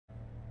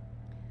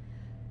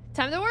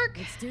Time to work.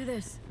 Let's do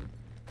this.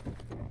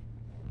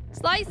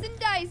 Slice and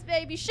dice,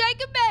 baby.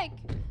 Shake and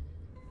bake.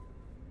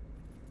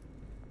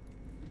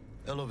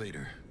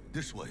 Elevator.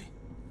 This way.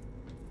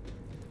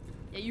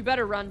 Yeah, you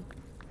better run.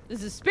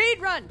 This is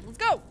speed run. Let's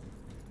go.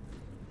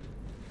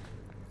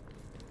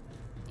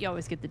 You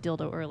always get the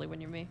dildo early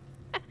when you're me.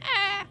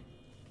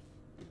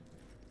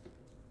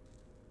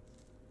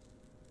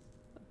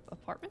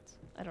 Apartments?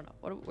 I don't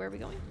know. Where are we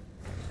going?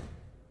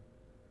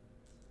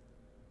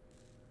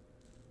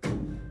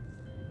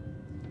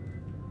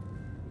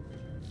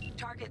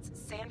 Target's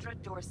Sandra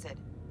Dorset.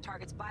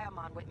 Target's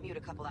biomon went mute a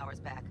couple hours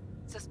back.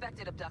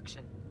 Suspected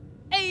abduction.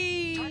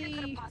 Hey! Target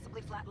could have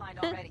possibly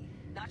flatlined already.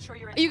 Not sure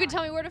you're in You time. can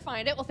tell me where to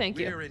find it? Well, thank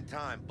you. We're in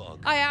time,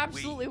 Bug. I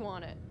absolutely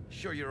want it.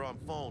 Sure you're on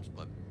phones,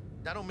 but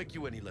that don't make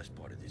you any less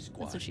part of this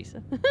squad. That's what she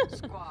said.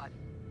 Squad.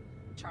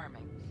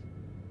 Charming.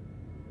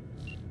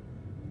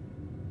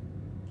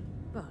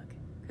 Bug,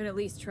 could at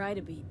least try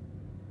to be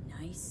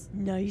nice.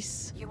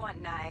 Nice. You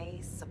want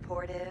nice,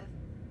 supportive?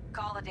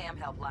 Call a damn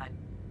helpline.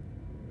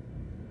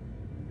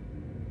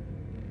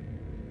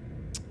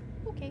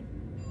 Okay.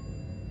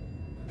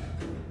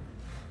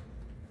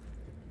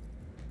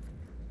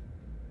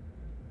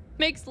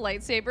 Makes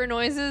lightsaber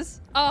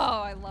noises. Oh,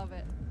 I love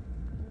it.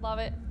 Love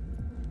it.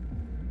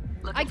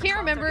 I can't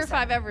remember if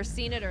I've ever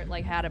seen it or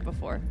like had it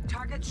before.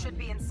 Target should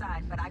be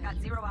inside, but I got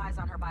zero eyes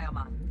on her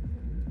biomon.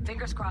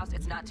 Fingers crossed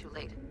it's not too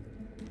late.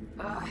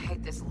 Ugh, I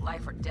hate this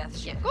life or death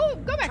shit. Yeah,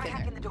 go back Try in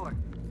hacking there. the door.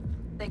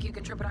 Think you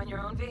can trip it on your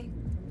own, V?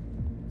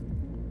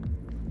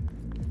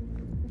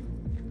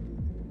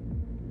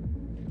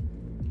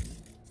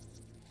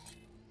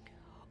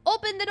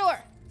 Open the door.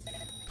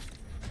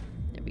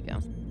 There we go.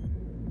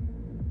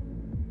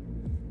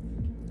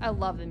 I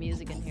love the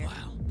music in here.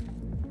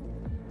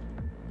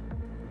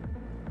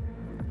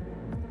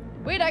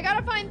 Wait, I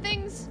gotta find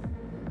things.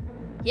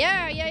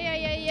 Yeah.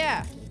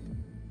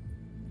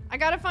 I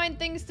gotta find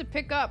things to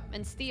pick up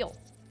and steal.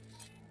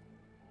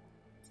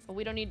 But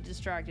we don't need to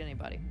distract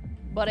anybody.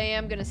 But I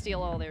am gonna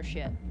steal all their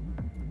shit.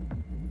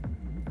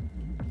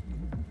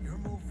 Your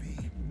move,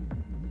 V.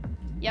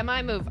 Yeah,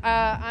 my move.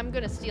 I'm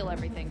gonna steal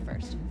everything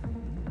first.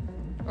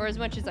 Or as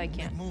much as I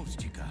can. Make moves,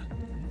 chica.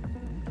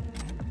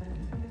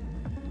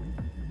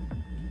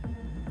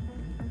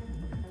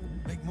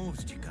 Make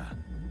moves, chica.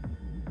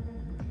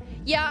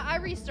 Yeah, I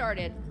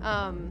restarted.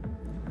 I'm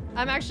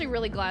actually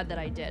really glad that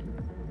I did.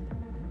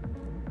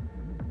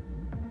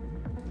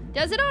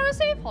 Does it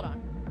autosave? Hold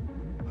on.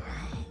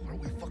 Are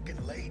we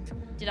fucking late?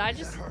 Did I Is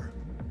just... that her?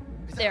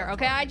 Is that There, her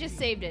okay, I target? just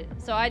saved it.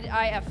 So I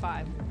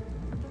F5.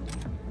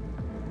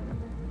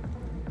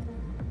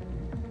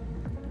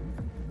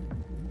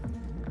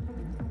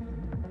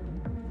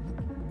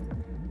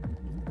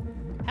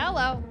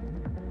 Hello.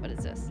 What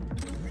is this?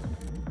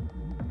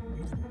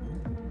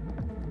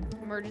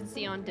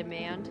 Emergency on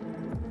demand.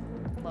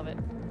 Love it.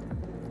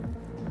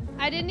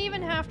 I didn't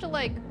even have to,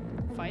 like,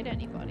 fight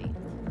anybody.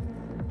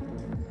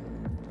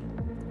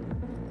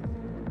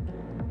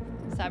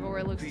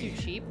 Cyberware looks too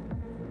cheap.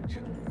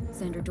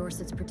 Sandra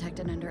Dorset's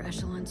protected under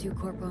Echelon 2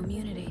 Corpo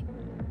immunity.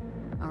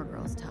 Our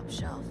girl's top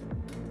shelf.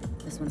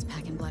 This one's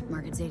packing black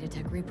market Zeta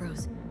Tech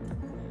repros.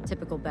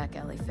 Typical back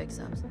alley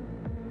fix-ups.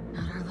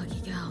 Not our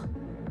lucky gal.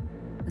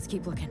 Let's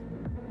keep looking.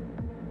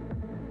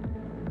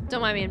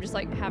 Don't mind me, I'm just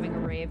like having a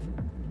rave.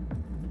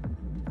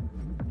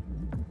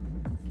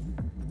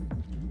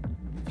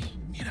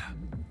 Mira,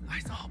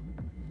 eyes up.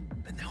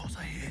 Pendejos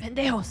ahead.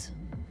 Pendejos.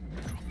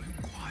 Drop it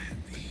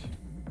quietly.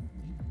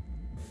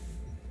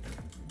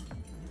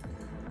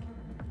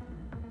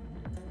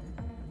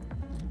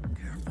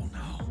 Careful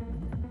now.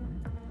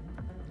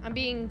 I'm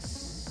being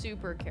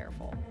super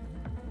careful.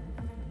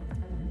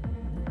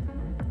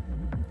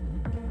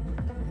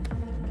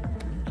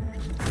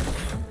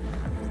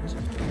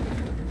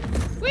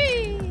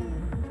 Whee!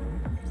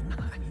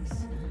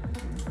 Nice.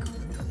 Could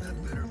have done that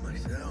better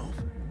myself.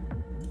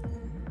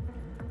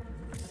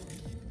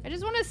 I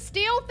just want to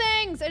steal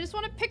things. I just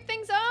want to pick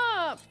things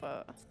up. Baby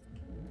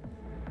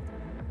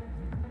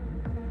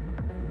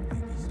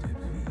steps,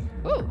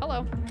 V. Ooh,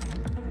 hello.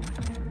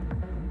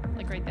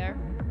 Like right there.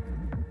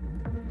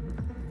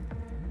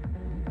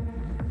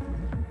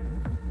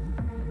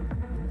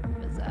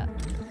 What's that?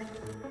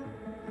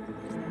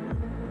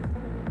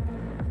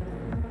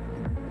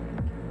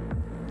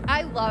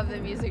 I love the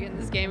music in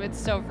this game. It's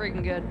so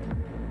freaking good.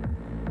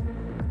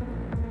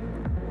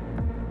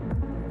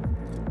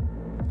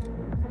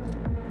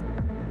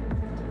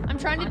 I'm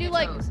trying to On do your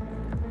like toes.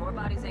 More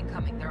bodies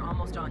incoming. They're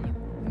almost on you.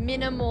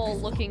 minimal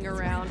looking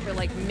around for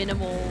like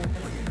minimal,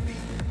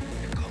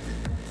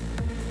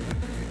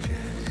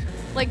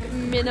 like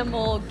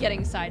minimal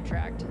getting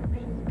sidetracked.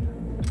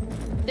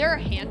 There are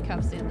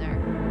handcuffs in there.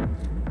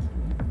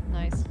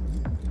 Nice.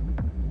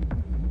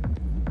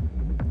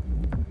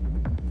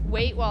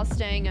 Wait while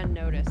staying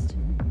unnoticed.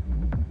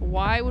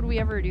 Why would we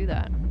ever do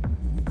that?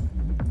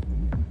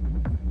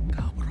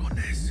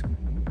 Cabrones.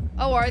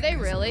 Oh, are they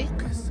really?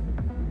 Focus.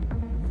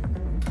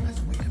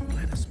 As we can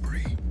plan a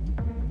spree.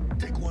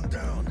 Take one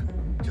down.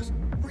 Just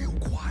real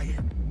quiet.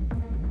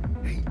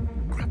 Hey,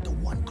 grab the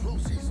one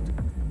closest.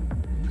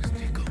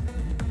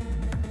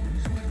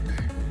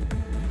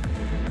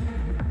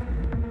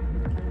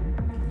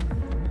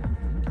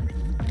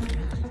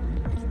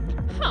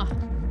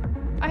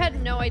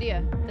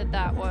 idea that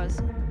that was.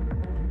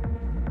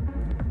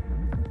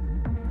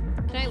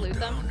 Can I loot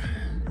them?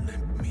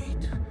 Limp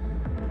meat.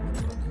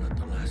 Probably not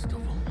the last of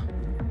them.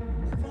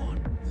 Move on.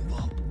 Move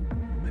up.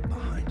 Right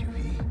behind you,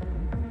 V.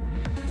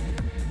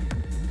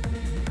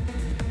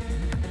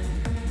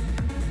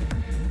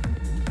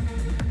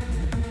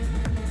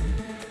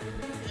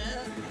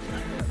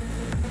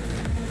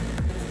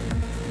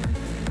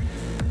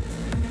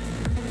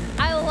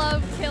 I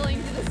love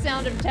killing to the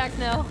sound of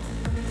techno.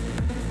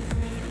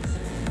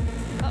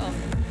 Uh-oh.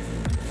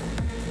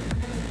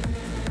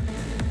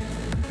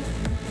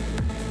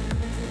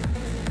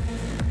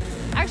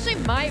 Actually,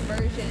 my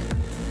version,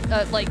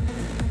 like,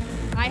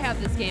 I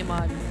have this game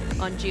on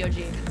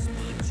GOG.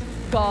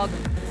 GOG.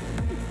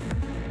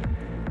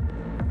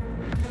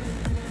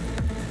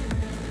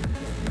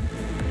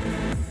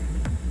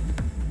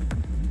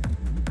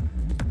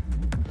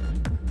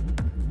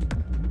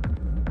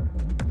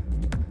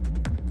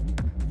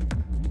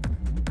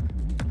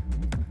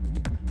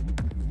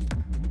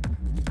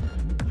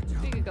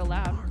 We could go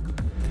loud.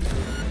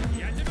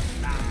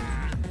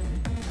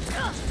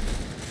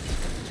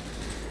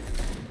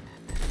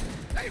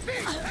 Hey, V!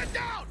 Head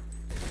down!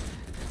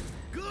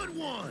 Good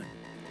one!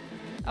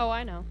 Oh,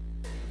 I know.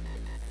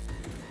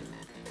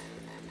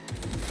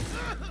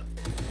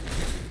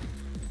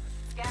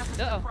 Scavs is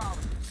Uh-oh. no problem.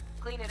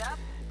 Clean it up,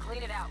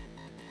 clean it out.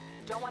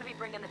 Don't want to be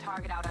bringing the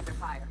target out under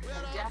fire.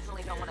 And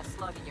definitely don't want a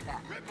slug in your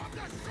back.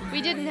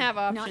 We didn't have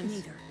Not options.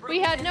 neither. We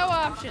had no Out on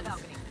the options.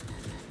 balcony.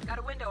 Got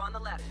a window on the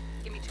left.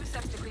 Give me 2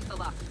 seconds to crease the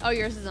lock. Oh,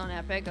 yours is on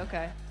Epic.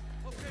 Okay.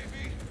 Okay,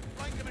 V.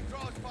 Flank them and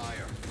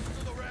crossfire.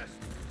 Do the rest.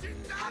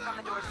 Half on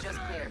the door's just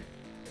cleared.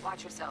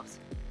 Watch yourselves.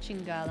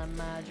 Chingada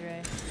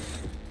madre.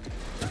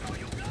 That's all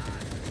you got?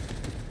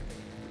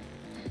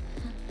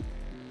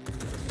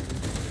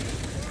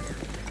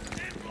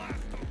 And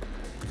blast them.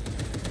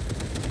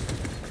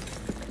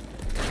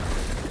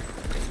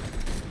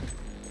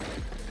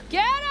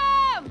 Get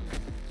him!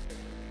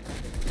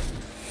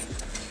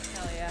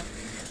 Hell yeah.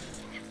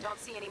 Don't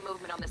see any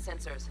movement on the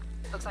sensors.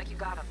 Looks like you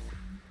got them.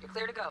 You're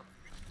clear to go.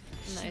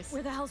 Nice.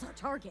 Where the hell's our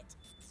target?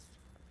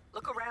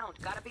 Look around.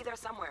 Gotta be there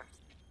somewhere.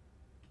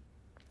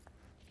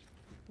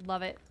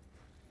 Love it.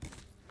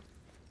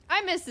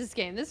 I miss this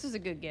game. This was a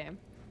good game.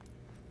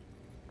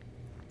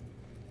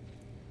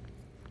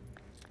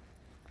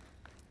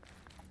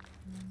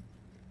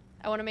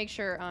 I want to make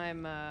sure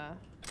I'm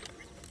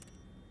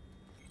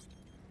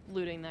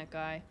looting that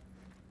guy.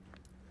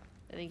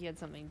 I think he had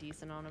something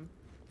decent on him.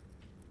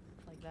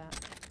 Like that.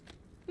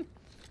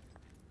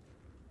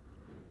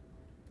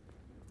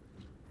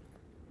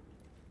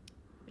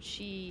 But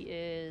she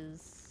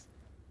is...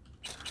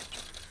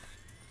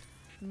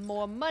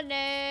 more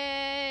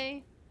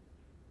money!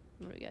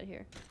 What do we got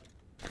here?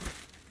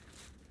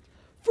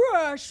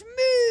 Fresh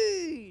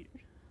meat!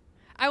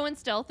 I went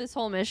stealth this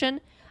whole mission.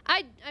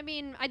 I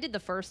mean, I did the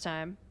first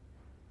time.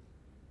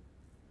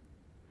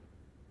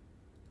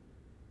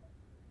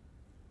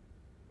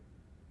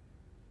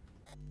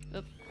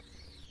 Oop.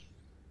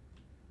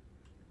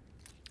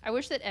 I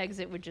wish that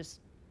exit would just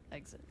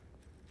exit.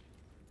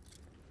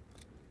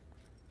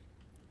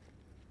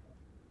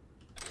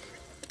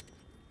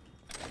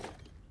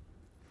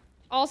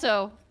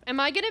 Also, am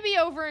I gonna be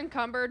over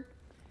encumbered?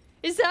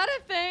 Is that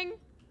a thing?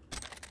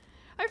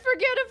 I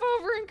forget if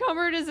over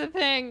encumbered is a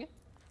thing.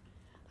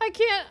 I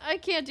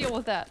can't deal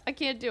with that. I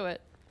can't do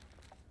it.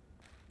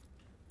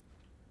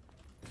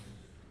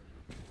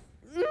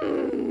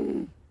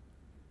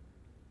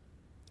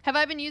 Have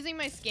I been using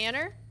my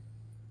scanner?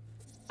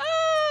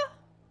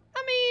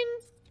 I mean,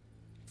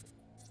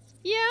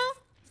 yeah.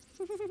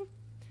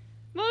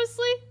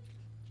 Mostly,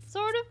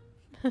 sort of.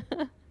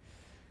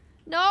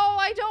 No,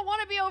 I don't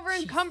want to be over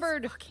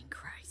encumbered. Jesus fucking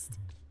Christ.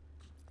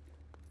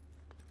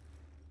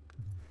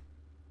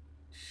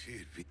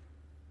 Shit, V.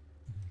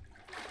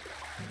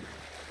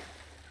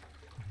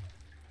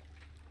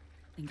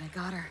 Think I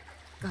got her.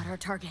 Got our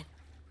target.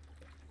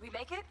 We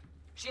make it?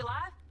 She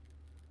alive?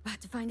 About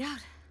to find out.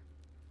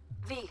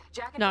 V,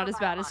 Jack and Not Bill as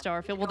bad are as on.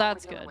 Starfield. You Well, know what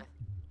that's we're dealing good.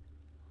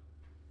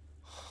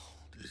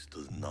 with. This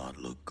does not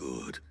look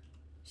good.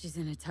 She's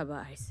in a tub of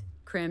ice,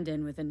 crammed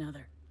in with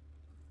another.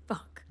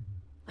 Fuck.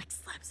 Like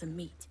slabs of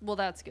meat. Well,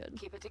 that's good.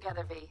 Keep it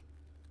together, V.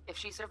 If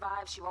she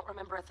survives, she won't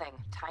remember a thing.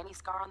 Tiny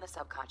scar on the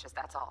subconscious,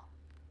 that's all.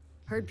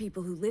 Heard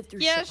people who live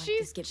through Yeah, shit like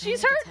this get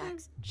she's panic hurting.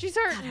 attacks. She's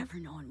Not hurting. ever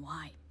knowing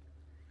why.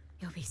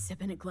 You'll be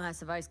sipping a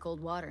glass of ice cold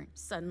water and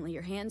suddenly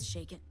your hand's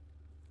shaking.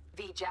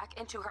 V, Jack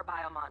into her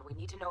biomon. We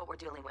need to know what we're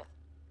dealing with.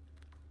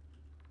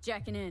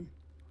 Jacking in.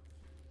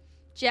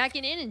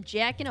 Jacking in and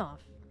jacking off.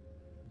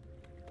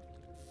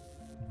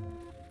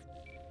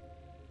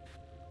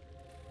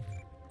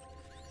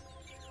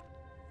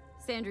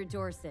 Sandra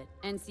Dorset,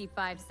 NC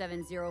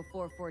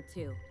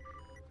 570442.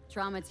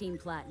 Trauma Team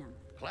Platinum.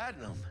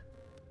 Platinum?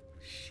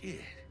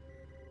 Shit.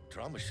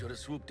 Trauma should have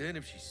swooped in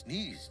if she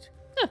sneezed.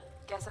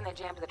 Guessing they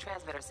jammed the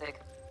transmitter, Sig.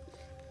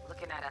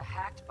 Looking at a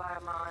hacked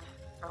biomon,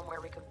 firmware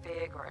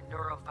reconfig, or a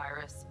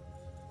neurovirus.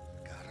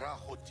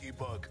 Carajo,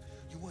 T-Bug.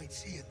 You ain't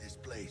seeing this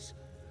place.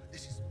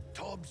 This is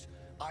tubs,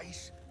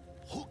 ice,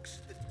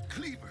 hooks and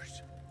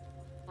cleavers.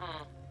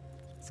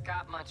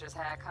 Scott Muncher's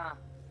hack, huh?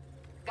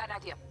 Got an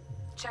idea.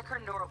 Check her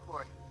neural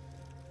cord.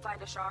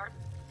 Find a shard?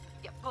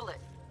 Yeah, pull it.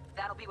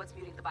 That'll be what's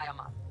muting the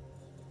biomob.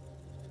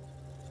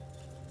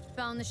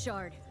 Found the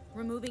shard.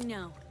 Removing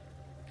now.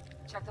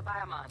 Check the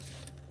biomon.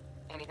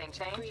 Anything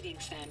change?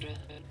 Greetings, Sandra.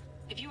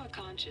 If you are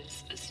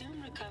conscious,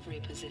 assume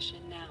recovery position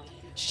now.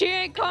 She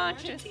ain't An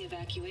conscious. emergency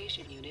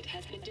evacuation unit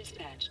has been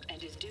dispatched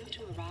and is due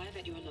to arrive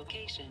at your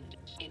location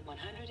in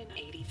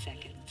 180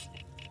 seconds.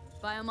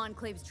 Biomon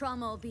claims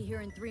trauma will be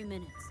here in 3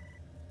 minutes.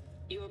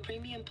 Your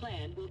premium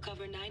plan will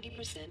cover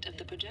 90% of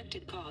the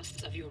projected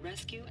costs of your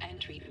rescue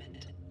and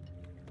treatment.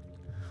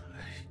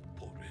 Ay,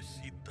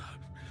 pobrecita.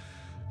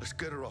 Let's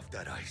get her off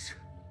that ice.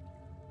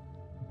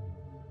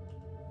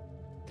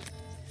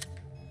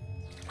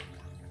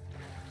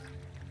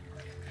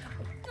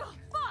 Oh,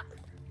 fuck!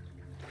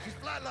 She's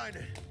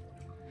flatlining.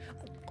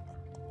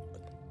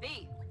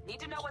 V, need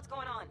to know what's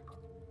going on.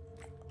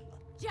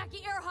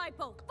 Jackie, air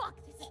hypo! Fuck,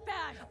 this is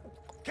bad!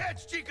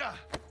 Catch, chica!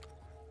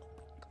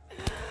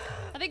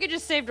 I think it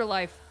just saved her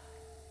life.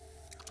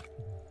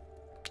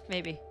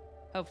 Maybe.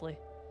 Hopefully.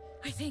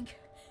 I think...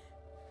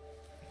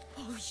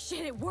 Oh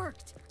shit, it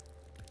worked!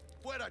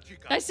 Fuera,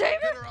 chica. I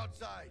saved Get her? her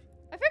outside.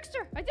 I fixed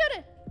her. I did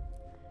it.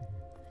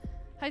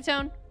 Hi,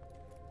 Tone.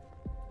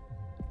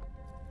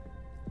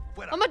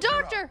 Fuera. I'm a Get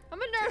her doctor. out. I'm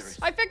a There nurse. is.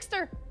 I fixed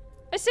her.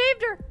 I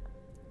saved her.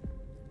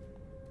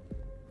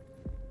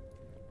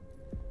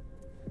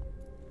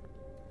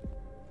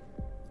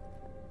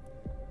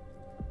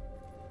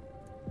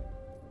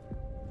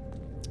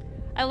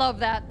 I love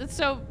that. That's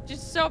so,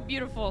 just so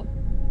beautiful.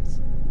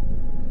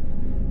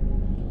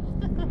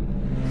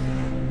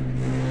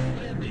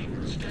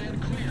 Landing.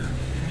 Stand clear.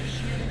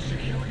 Initiating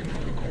security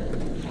protocol.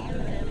 Follow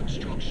all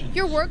instructions.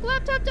 Your work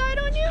laptop died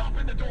on you? Stop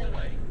in the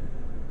doorway.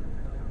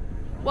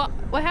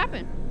 What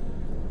happened?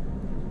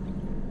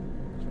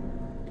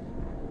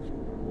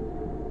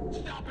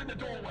 Stop in the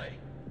doorway.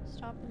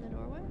 Stop in the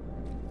doorway?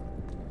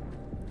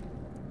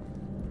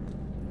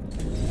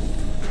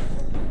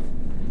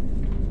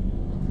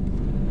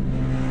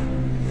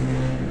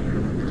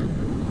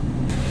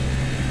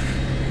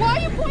 Why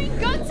are you pointing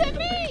guns at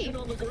me?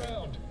 On the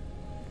ground.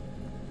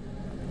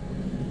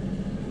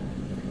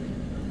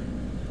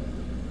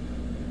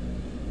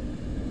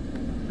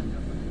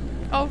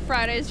 Oh,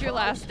 Friday's your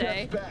last Steps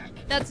day. back.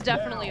 That's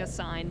definitely Now. a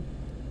sign.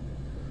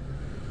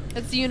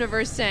 That's the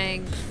universe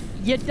saying,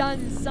 "You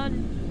done,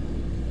 son."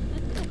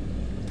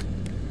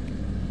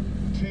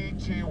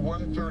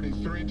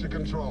 TT-133 to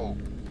control.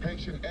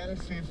 Patient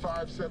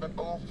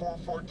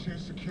NC570442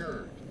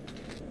 secured.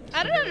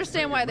 I don't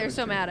understand why they're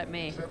so mad at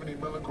me. 70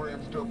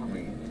 milligrams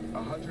dopamine,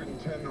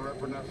 110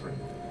 norepinephrine,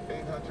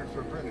 800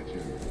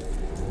 fibrinogen.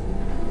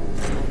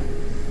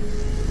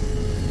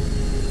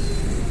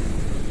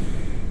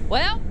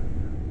 Well,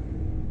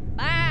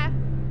 bye.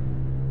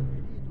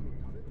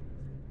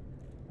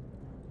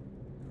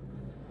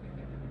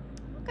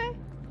 Okay.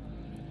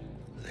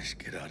 Let's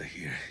get out of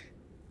here.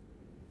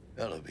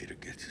 Elevator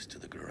gets us to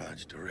the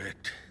garage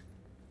direct.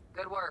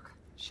 Good work.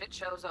 Shit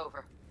show's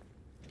over.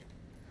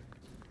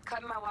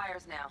 Cutting my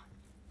wires now.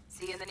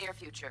 See you in the near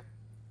future.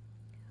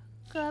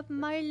 Cut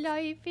my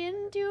life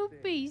into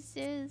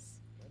pieces.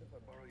 Mind if I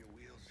borrow your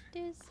wheels?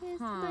 This is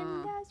my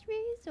last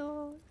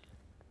resort.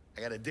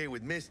 I got a date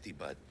with Misty,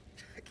 but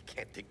I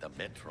can't take the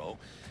metro.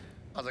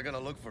 How's it gonna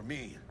look for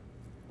me?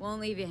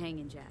 Won't leave you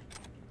hanging, Jack.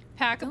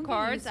 Pack Don't of get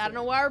cards. used I to don't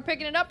know why we're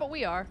picking it up, but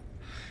we are.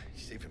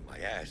 You're saving my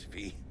ass,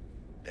 V.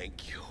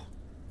 Thank you.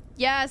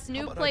 Yes,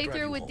 new about I drive playthrough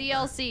you with home,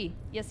 DLC.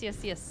 Yes,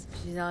 yes, yes.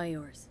 She's all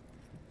yours.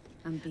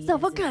 I'm beat.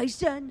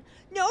 Suffocation.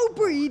 No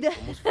breathe.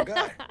 Almost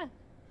forgot.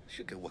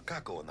 Should get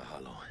Wakako in the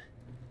hollow.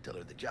 Tell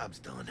her the job's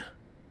done.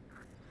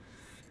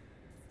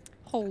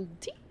 Hold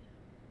T.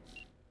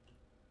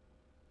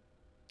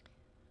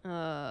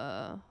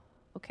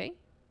 Okay.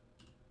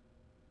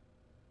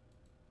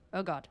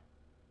 Oh God.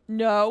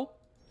 No.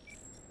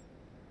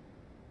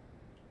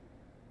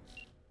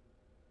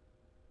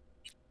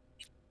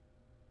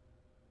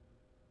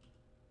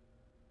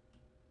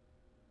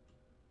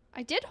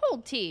 I did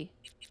hold T.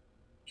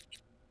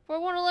 But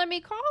it won't let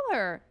me call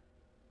her.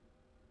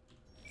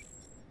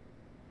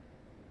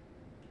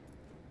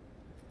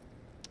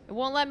 It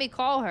won't let me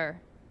call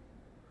her.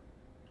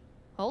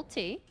 Hold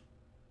T.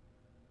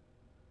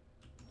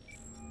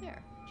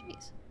 There.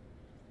 Jeez.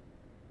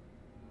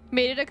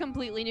 Made it a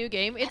completely new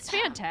game. It's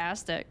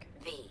fantastic.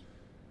 V,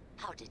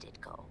 how did it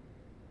go?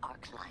 Our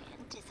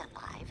client is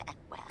alive and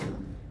well.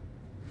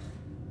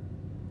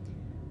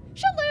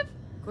 She'll live.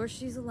 Of course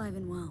she's alive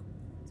and well.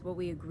 It's what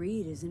we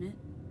agreed, isn't it?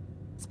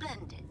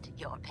 Splendid.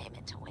 Your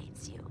payment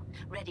awaits you.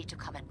 Ready to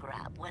come and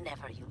grab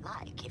whenever you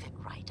like, even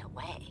right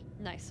away.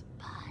 Nice.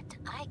 But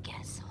I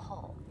guess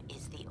home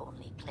is the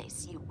only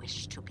place you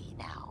wish to be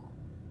now.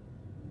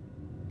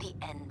 The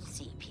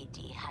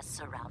NCPD has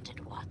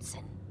surrounded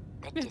Watson.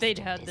 If they'd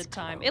had the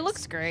time. It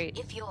looks great.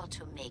 If you're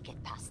to make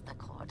it past the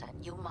cordon,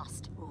 you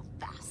must move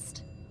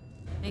fast.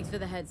 Thanks for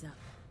the heads up.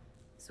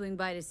 Swing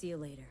by to see you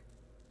later.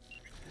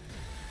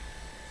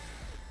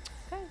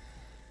 Okay.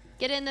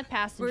 Get in the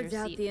passenger Word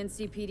out seat. the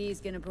NCPD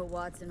is gonna put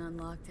Watson on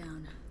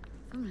lockdown.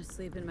 If I'm gonna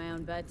sleep in my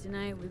own bed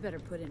tonight, we better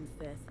put in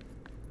fifth.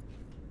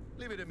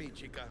 Leave it to me,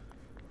 chica.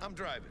 I'm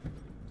driving.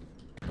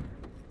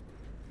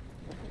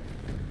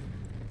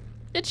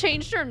 It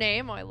changed her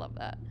name. Oh, I love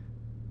that.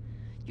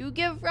 You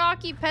give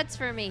Rocky pets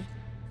for me.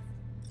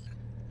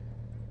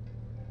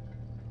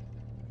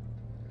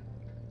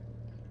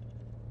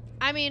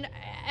 I mean,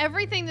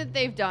 everything that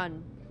they've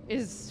done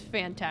is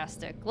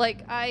fantastic.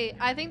 Like,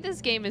 I think this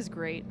game is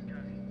great.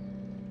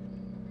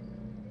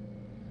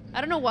 I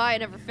don't know why I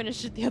never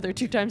finished it the other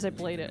 2 times I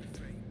played it.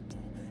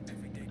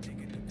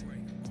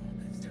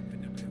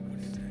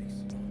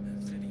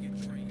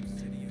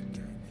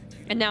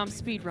 And now I'm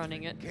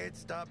speedrunning it. Can't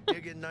stop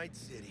digging Night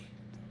City.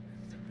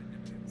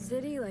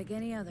 City like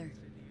any other,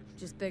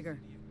 just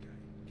bigger.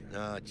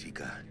 Nah,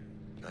 chica.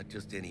 Not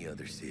just any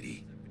other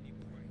city.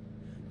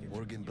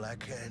 Morgan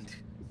Blackhand,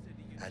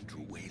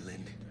 Andrew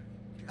Wayland,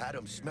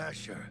 Adam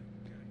Smasher.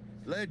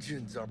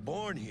 Legends are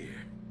born here.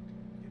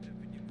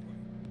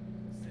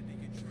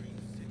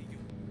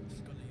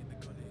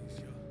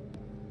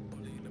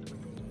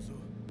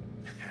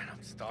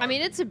 I'm starving. I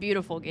mean, it's a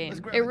beautiful game. Let's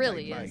grab It a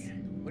really tight is. bite.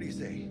 What do you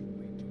say?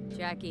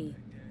 Jackie,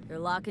 they're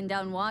locking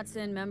down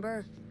Watson,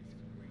 remember?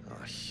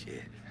 Oh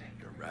shit,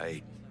 you're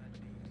right.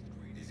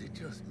 Is it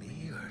just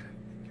me or?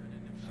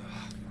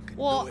 Oh, fucking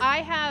Well, do it.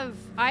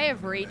 I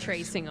have ray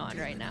tracing on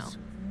right now.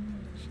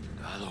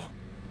 Hello.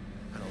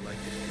 I don't like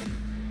this.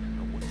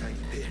 Not one tiny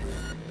bit.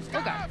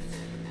 Okay.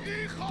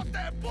 Hijo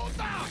de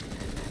puta!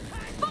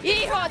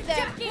 Hijo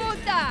de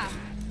puta!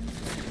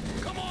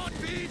 Come on,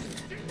 Pete!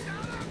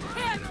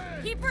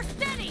 Keep her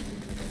steady!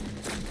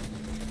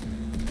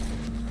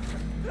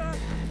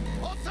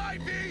 Hold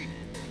tight, B!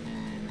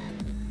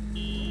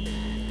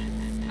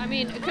 I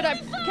mean, can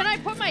I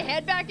put my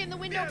head back in the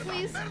window,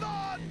 please?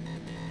 Perdón!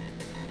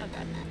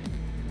 Okay.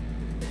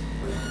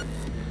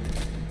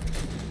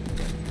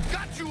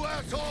 Got you,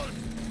 assholes!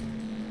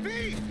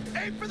 B!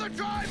 Aim for the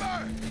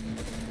driver!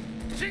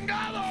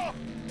 Chingado!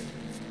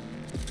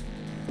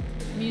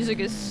 Music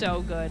is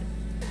so good.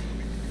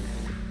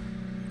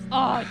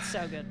 Oh, it's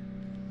so good.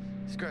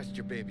 Scratched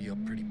your baby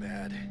up pretty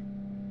bad.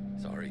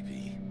 Sorry,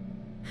 V.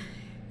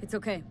 It's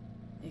okay.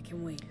 It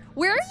can wait.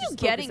 Where are Let's you just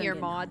getting focus on your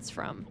getting home. mods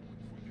from?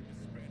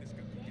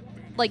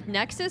 Like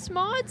Nexus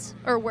mods?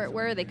 Or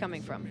where are they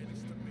coming from?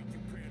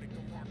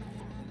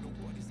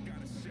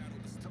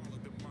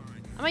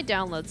 I might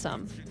download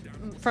some.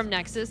 From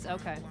Nexus?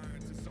 Okay.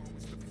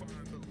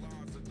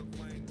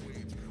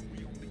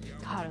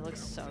 God, it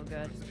looks so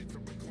good.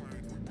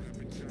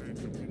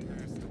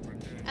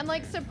 And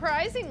like,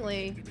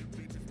 surprisingly,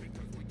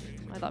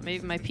 I thought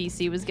maybe my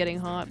PC was getting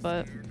hot,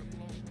 but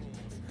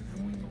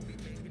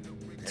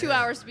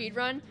 2-hour speed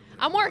run.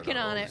 I'm working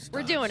on it.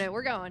 We're doing it.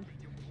 We're going.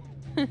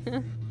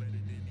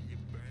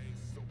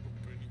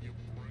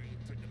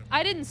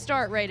 I didn't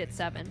start right at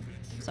 7,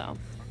 so.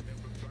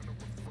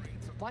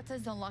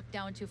 Watson's on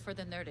lockdown until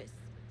further notice.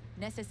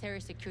 Necessary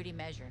security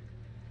measure.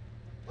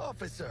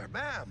 Officer,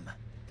 ma'am.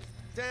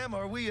 Damn,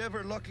 are we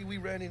ever lucky we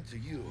ran into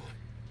you.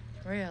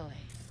 Really?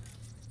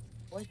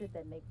 What is it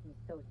that makes me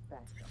so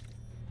special?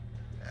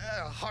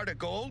 Heart of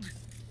gold?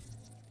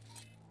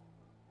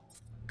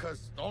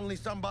 Cause only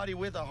somebody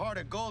with a heart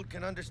of gold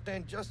can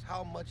understand just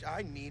how much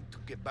I need to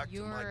get back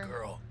to my Your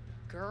girl.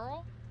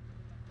 Girl?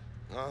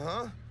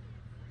 Uh-huh.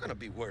 Gonna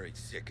be worried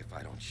sick if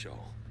I don't show.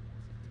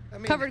 I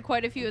mean, Covered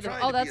quite a few I'm of them.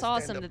 trying Oh, to be that's a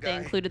awesome stand-up that they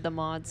guy. included the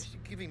mods. She's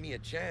giving me a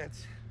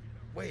chance.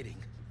 Waiting.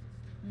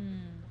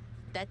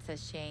 That's a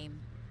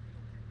shame.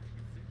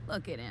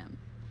 Look at him.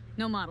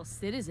 No model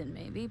citizen,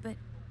 maybe, but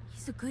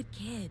he's a good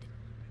kid.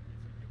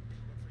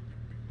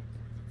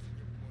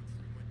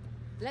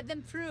 Let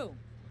them through.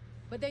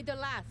 But they're the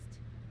last.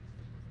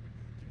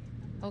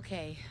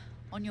 Okay,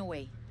 on your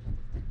way.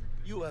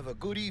 You have a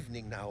good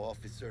evening now,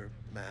 officer,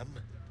 ma'am.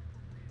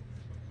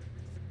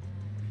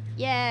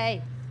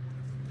 Yay!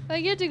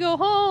 I get to go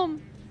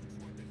home.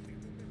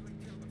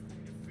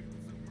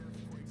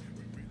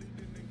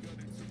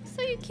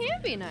 So you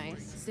can be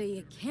nice. So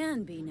you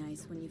can be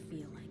nice when you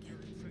feel like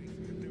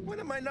it. When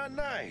am I not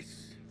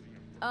nice?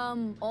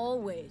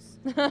 Always.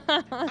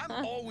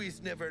 I'm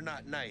always never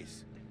not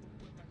nice.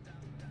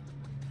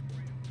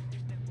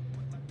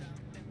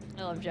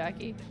 I love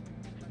Jackie.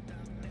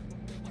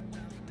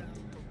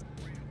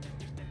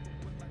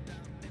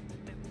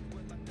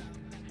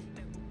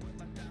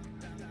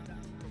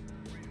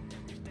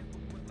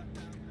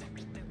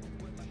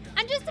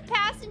 I'm just a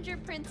passenger,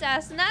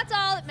 princess, and that's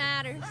all that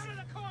matters. Out of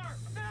the car!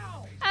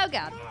 Now! Oh,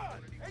 God. Come on!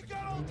 Ain't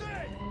got all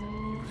day!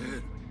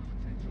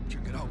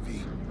 Check it out,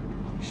 V.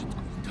 Shit's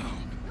going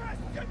down. Guys,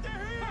 get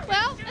their here!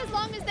 Well, as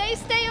long as they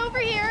stay over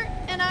here,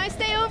 and I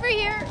stay over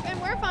here, and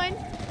we're fine.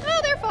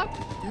 Oh, they're fucked.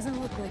 Doesn't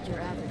look like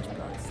your average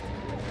bust.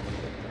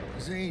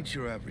 These ain't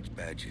your average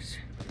badges.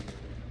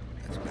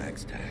 That's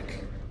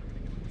Magstack.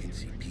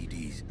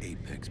 NCPD's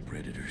apex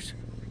predators.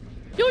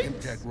 Yoinks.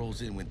 MTech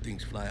rolls in when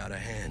things fly out of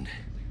hand.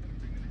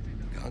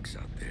 Gonks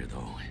out there,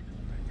 though.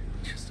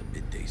 Just a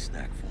midday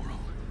snack for them.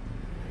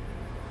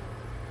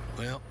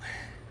 Well,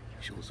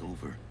 show's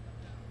over.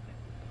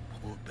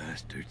 Poor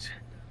bastards.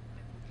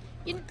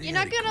 You're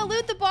not gonna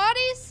loot the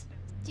bodies?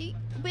 We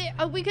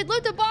could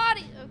loot the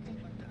body. Okay.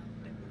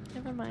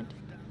 Never mind.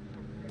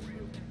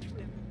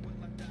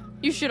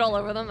 You shit all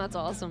over them. That's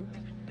awesome.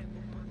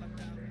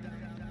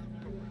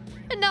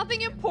 And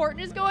nothing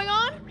important is going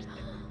on?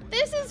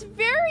 This is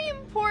very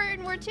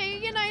important. We're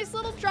taking a nice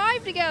little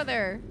drive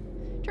together.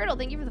 Turtle,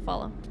 thank you for the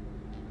follow.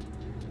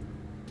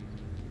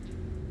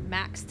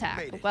 Max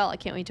tack. Well, I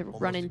can't wait to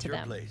run into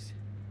them.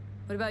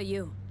 What about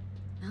you?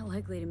 Not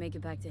likely to make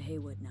it back to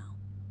Haywood now.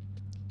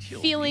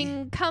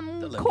 Feeling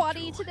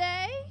kumquatty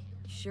today?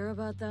 Sure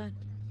about that?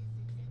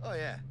 Oh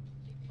yeah,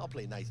 I'll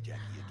play nice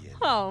Jackie again.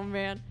 Oh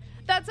man,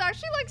 that's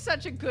actually like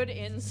such a good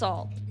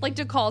insult. Like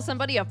to call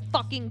somebody a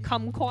fucking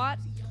kumquat.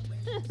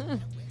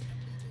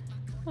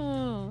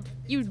 Oh,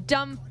 you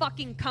dumb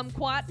fucking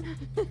kumquat.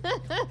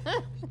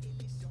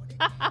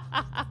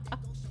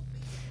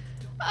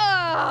 Oh,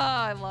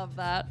 I love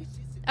that.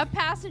 A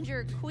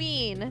passenger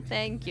queen.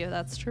 Thank you.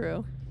 That's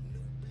true.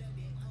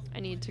 I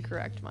need to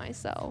correct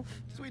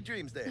myself. Sweet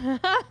dreams there.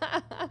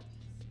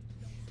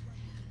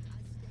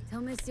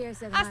 Tell Misty I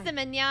said hi. Hasta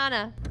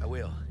mañana. I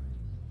will.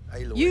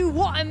 You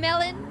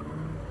watermelon.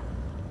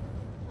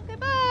 Okay,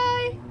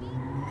 bye.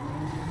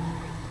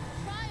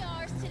 Try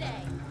ours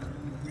today.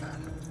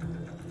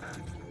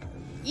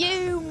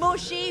 You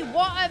mushy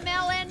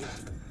watermelon.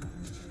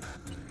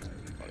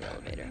 The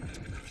elevator.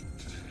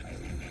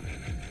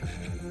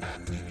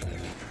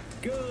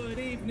 Good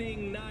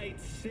evening, Night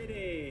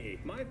City.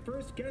 My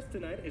first guest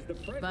tonight is the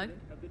president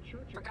of the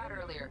Church. Forgot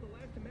earlier.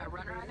 A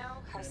runner I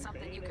know has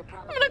something you could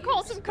probably. I'm gonna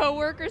call some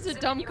coworkers a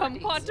dumb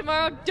kumquat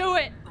tomorrow. Do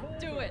it.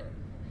 Do it.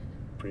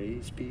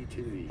 Praise be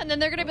to thee. And then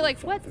they're gonna be like,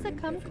 "What's a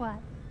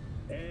kumquat?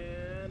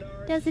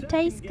 Does it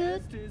taste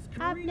good?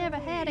 I've never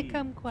had a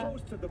kumquat."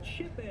 Host of the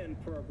Chip In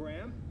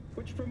program,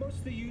 which promotes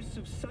the use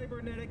of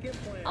cybernetic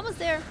implants. Almost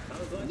there.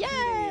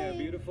 Yay!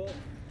 Beautiful.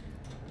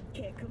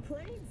 Can't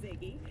complain,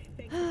 Ziggy.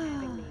 Thanks for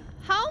having me.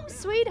 Home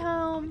sweet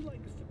home.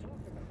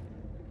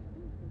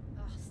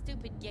 Oh,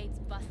 stupid gate's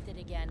busted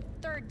again.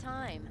 Third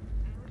time.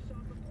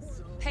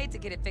 Paid to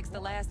get it fixed the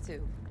last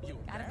two.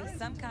 Gotta be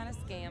some kind of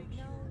scam.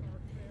 No,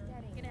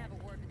 Daddy, gonna have a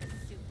word with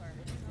the super.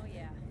 Oh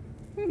yeah.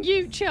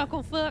 You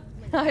chuckle fuck.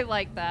 I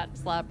like that,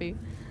 Slappy.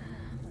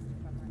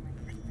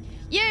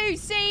 You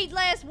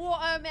seedless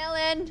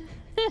watermelon.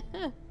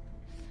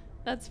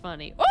 That's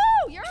funny.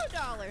 Oh,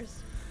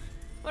 Eurodollars.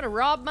 I'm gonna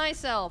rob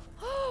myself.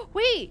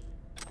 Wait,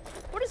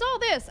 what is all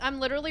this? I'm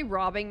literally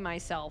robbing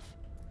myself.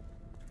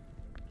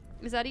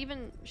 Is that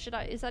even,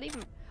 is that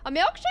even, a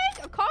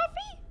milkshake? A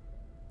coffee?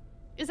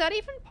 Is that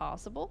even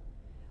possible?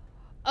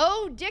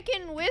 Oh,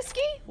 Dickin'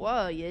 whiskey?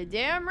 Whoa, you're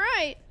damn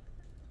right.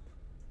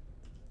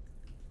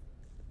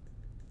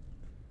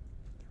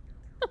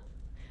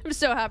 I'm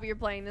so happy you're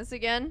playing this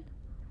again.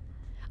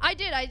 I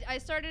did, I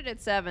started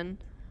at 7.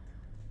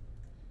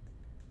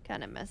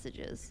 Kind of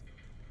messages.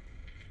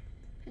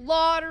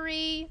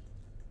 Lottery.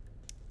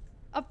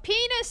 A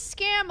penis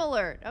scam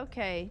alert.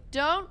 Okay.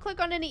 Don't click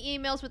on any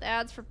emails with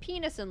ads for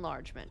penis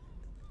enlargement.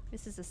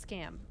 This is a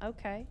scam.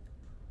 Okay.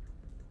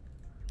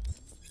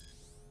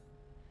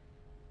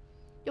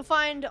 You'll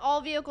find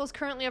all vehicles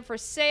currently up for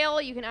sale.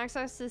 You can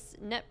access this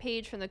net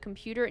page from the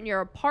computer in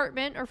your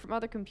apartment or from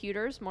other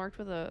computers marked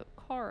with a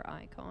car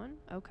icon.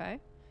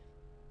 Okay.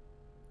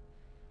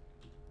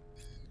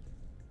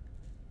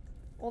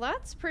 Well,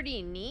 that's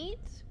pretty neat.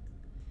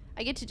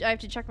 I have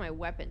to check my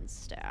weapons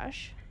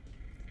stash.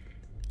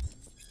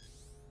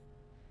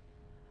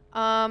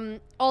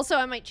 Also,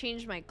 I might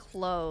change my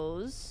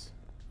clothes.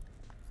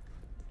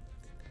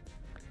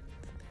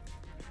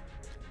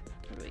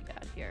 What do we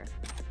got here?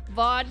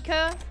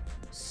 Vodka,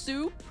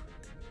 soup.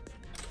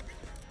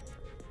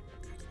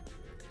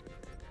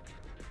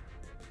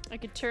 I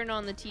could turn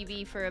on the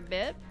TV for a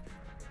bit.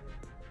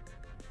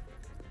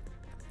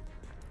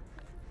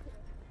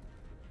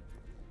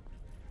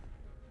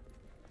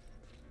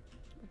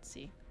 Let's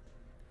see.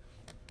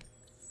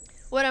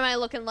 What am I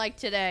looking like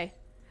today?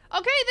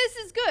 Okay, this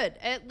is good.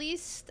 At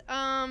least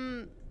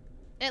I'm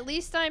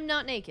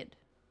not naked.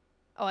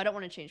 Oh, I don't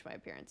want to change my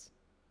appearance.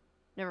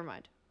 Never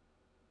mind.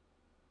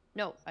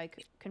 No, I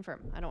could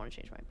confirm. I don't want to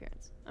change my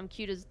appearance. I'm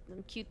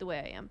cute the way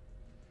I am.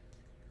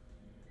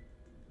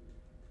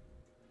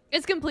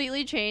 It's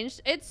completely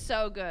changed. It's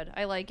so good.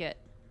 I like it.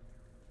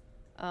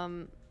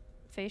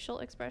 Facial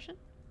expression?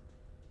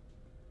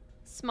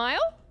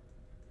 Smile?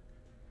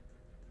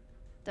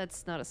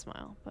 That's not a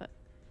smile, but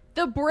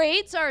the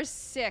braids are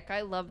sick.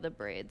 I love the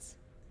braids.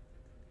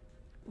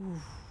 Ooh.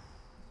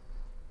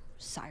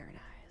 Siren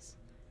eyes.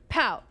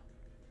 Pout.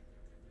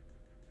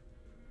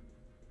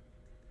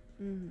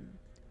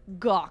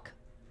 Gawk.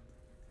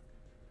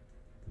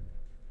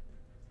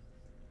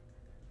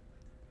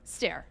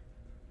 Stare.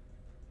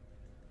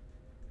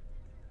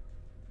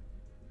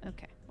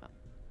 Okay, well,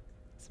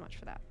 so much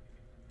for that.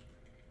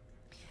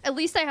 At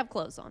least I have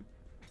clothes on.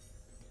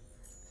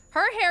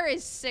 Her hair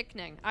is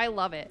sickening. I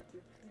love it.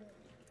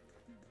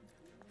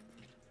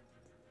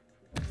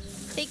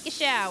 Take a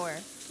shower.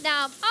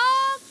 Now I'm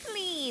all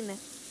clean.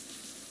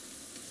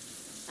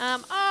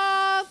 I'm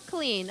all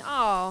clean.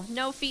 Oh,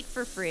 no feet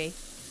for free.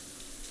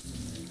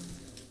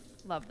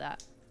 Love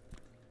that.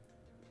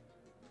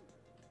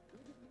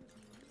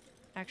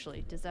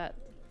 Actually, does that...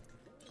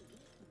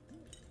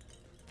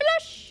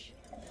 Flush!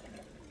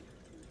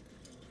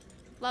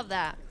 Love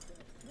that.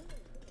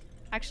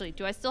 Actually,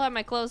 do I still have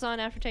my clothes on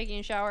after taking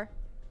a shower?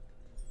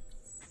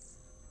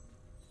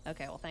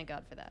 Okay, well, thank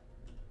God for that.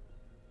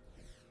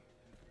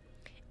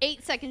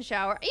 8-second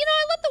shower. You know,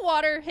 I let the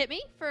water hit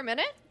me for a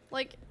minute.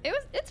 Like,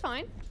 it's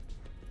fine.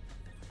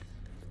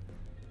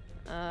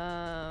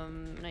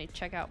 Can I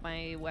check out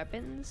my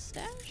weapons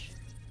stash?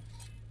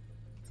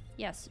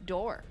 Yes,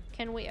 door.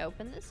 Can we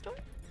open this door?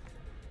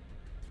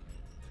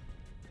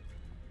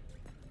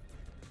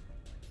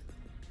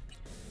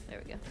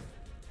 There we go.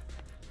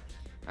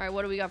 All right,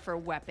 what do we got for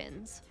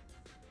weapons?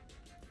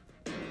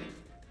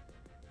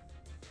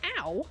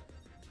 Ow.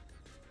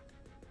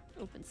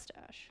 Open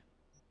stash.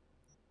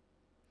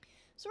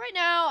 So right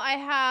now I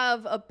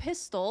have a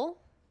pistol.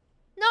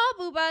 No,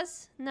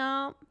 boobas.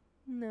 No.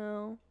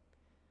 No.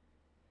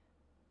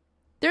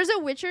 There's a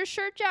Witcher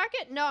shirt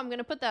jacket? No, I'm going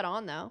to put that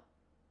on though.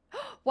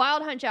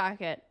 Wild Hunt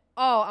jacket.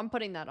 Oh, I'm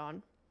putting that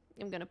on.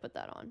 I'm going to put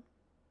that on.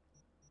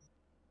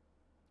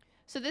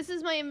 So this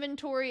is my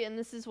inventory and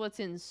this is what's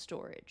in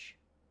storage.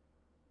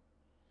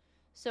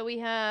 So we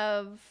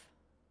have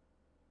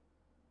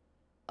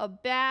a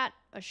bat,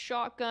 a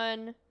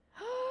shotgun.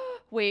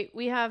 Wait,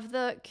 we have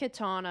the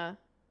katana.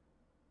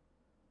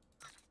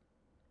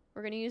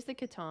 We're going to use the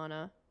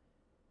katana.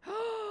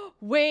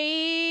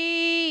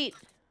 Wait!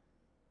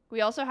 We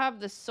also have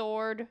the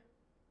sword.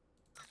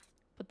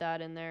 Put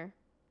that in there.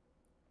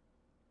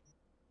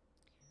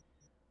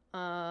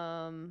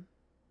 I'm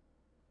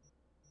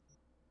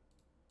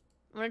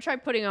going to try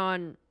putting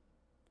on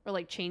or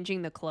like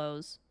changing the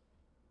clothes.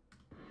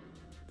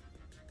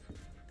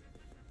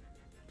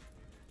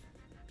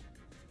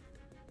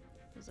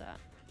 What's that?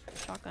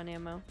 Shotgun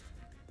ammo.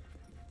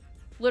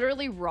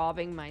 Literally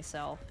robbing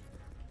myself.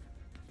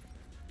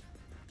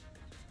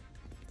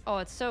 Oh,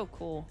 it's so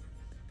cool.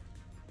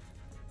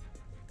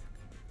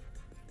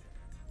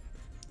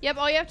 Yep,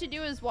 all you have to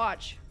do is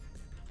watch.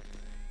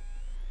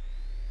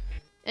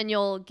 And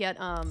you'll get,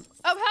 oh,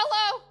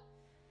 hello!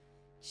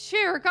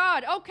 Dear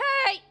God,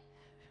 okay!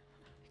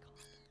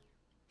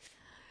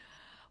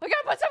 We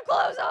gotta put some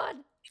clothes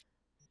on!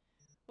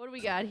 What do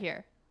we got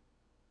here?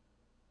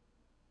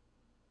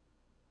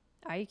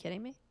 Are you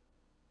kidding me?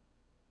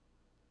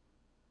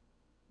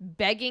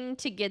 Begging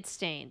to get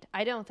stained.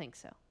 I don't think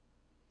so.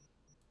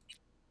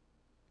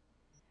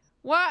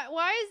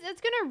 Why is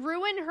that's gonna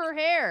ruin her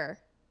hair?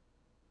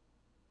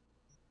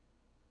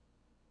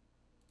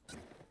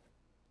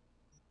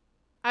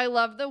 I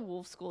love the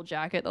wolf school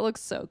jacket. That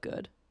looks so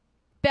good.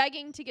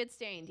 Begging to get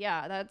stained.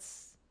 Yeah,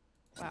 that's...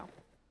 Wow.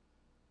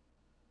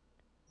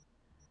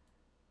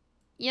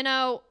 You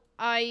know,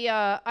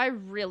 I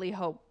really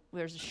hope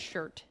there's a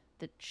shirt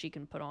that she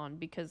can put on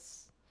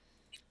because...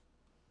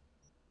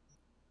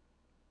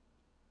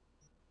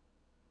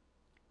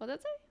 What'd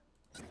that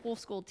say? Wolf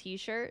school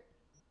t-shirt.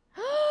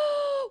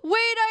 Wait,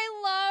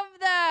 I love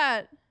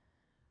that!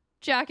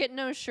 Jacket,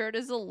 no shirt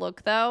is a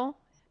look, though.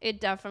 It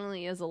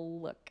definitely is a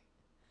look.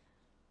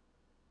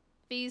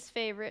 B's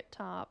favorite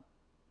top.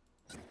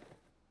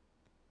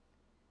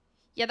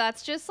 Yeah,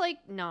 that's just, like,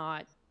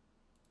 not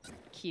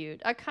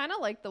cute. I kind of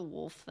like the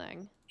wolf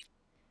thing.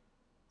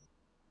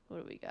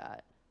 What do we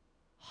got?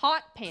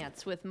 Hot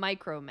pants with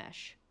micro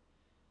mesh.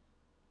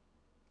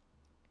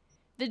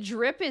 The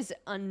drip is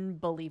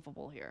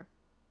unbelievable here.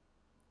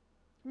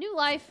 New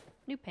life,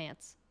 new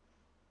pants.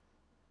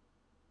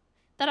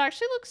 That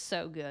actually looks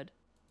so good.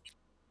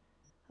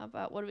 How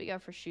about, what do we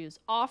got for shoes?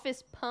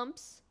 Office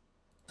pumps.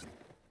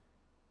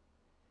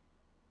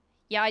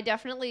 Yeah, I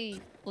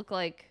definitely look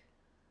like...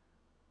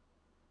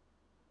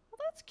 Well,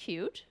 that's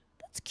cute.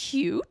 That's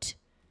cute.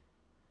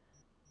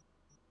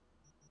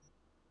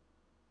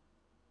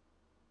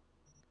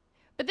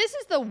 But this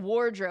is the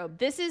wardrobe.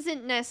 This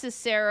isn't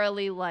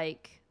necessarily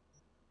like...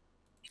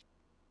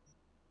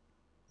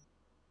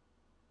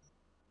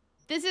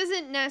 This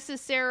isn't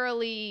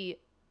necessarily...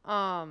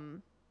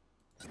 Oh,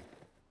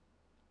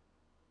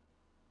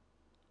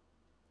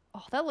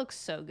 that looks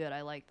so good.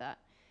 I like that.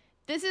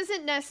 This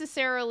isn't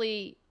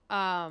necessarily...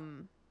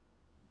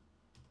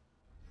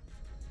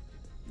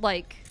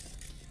 like,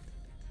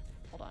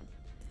 hold on.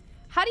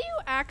 How do you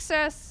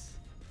access,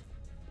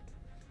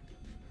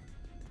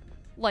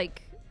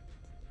 like,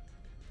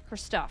 her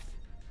stuff?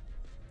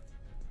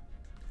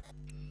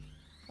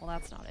 Well,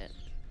 that's not it.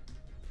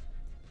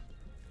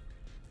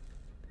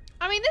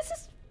 I mean,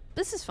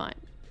 this is fine.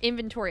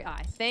 Inventory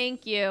I.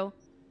 Thank you.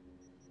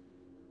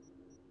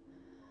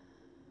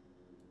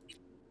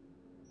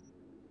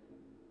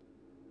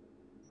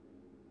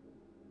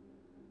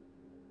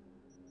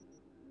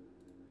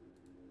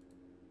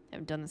 I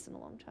haven't done this in a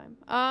long time.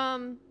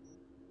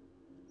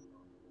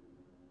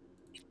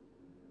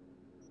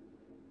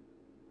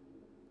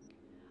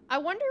 I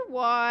wonder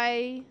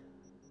why...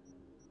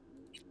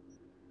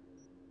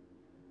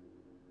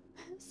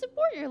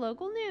 Support your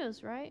local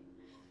news, right?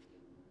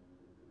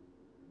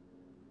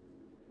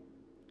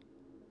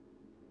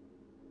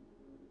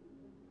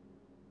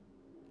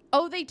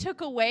 Oh, they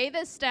took away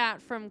the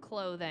stat from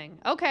clothing.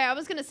 Okay, I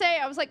was gonna say,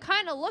 I was like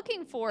kind of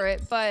looking for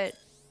it, but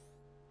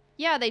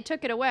yeah, they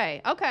took it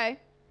away. Okay.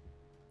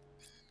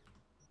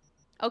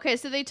 Okay,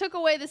 so they took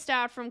away the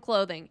stat from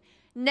clothing.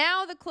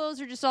 Now the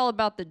clothes are just all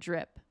about the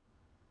drip.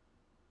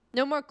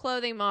 No more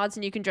clothing mods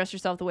and you can dress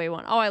yourself the way you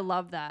want. Oh, I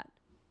love that.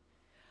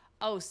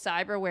 Oh,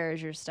 cyberware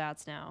is your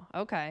stats now.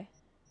 Okay.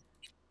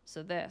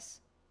 So this.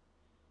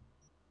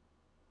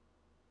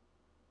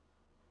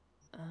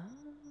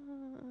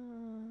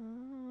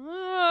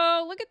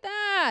 Oh, look at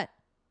that.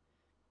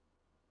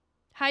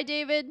 Hi,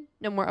 David.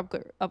 No more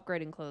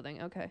upgrading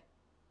clothing. Okay.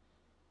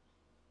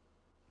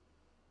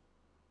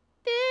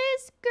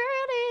 This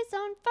girl is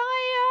on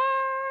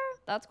fire.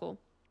 That's cool.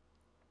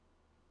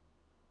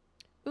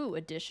 Ooh,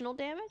 additional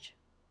damage?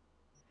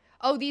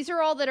 Oh, these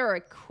are all that are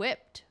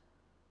equipped.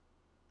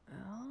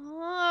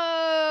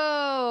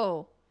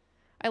 Oh.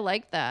 I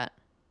like that.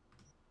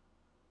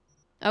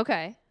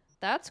 Okay.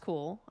 That's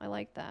cool. I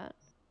like that.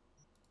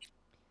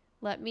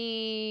 Let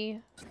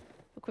me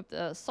equip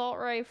the assault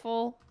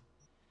rifle.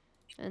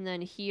 And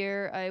then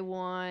here I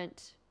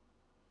want...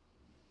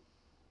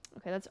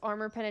 Okay, that's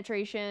armor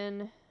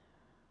penetration.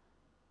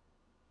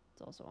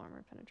 It's also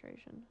armor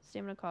penetration.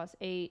 Stamina costs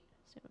 8.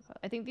 Stamina cost...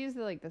 I think these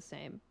are like the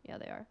same. Yeah,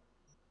 they are.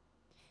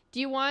 Do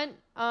you want...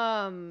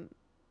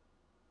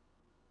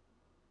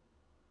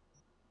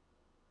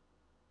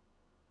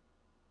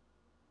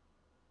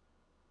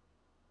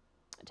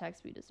 Attack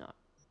speed is not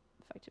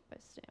affected by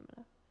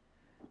stamina.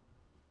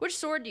 Which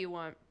sword do you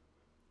want?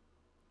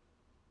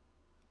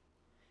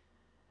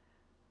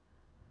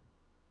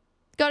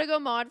 Gotta go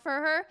mod for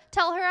her?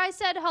 Tell her I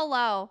said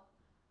hello.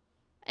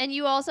 And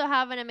you also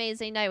have an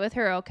amazing night with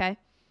her, okay?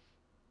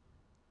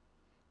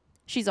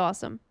 She's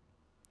awesome.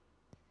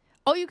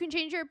 Oh, you can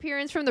change your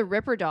appearance from the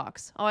Ripper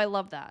Docs. Oh, I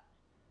love that.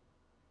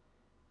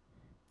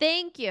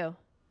 Thank you.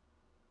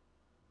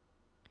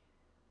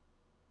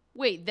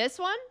 Wait, this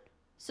one?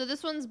 So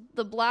this one's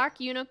the Black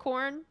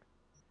Unicorn,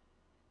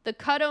 the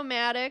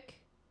Cut-O-Matic,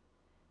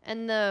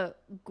 and the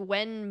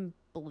Gwen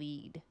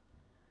Bleed.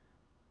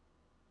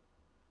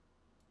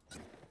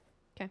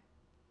 Okay.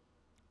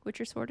 Which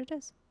your sword it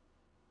is.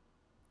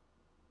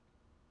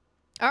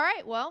 All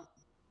right, well.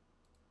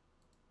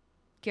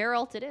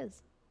 Geralt it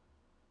is.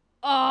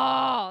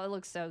 Oh, it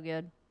looks so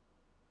good.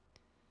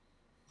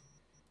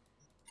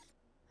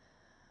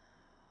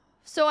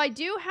 So I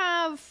do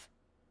have...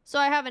 So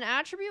I have an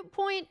attribute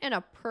point and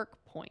a perk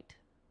point.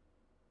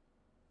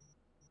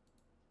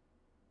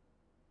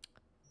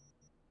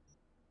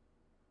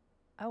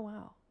 Oh,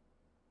 wow.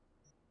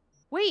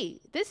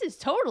 Wait, this is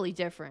totally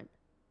different.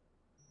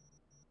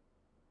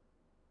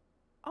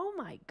 Oh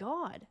my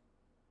god.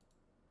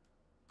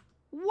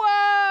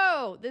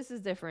 Whoa! This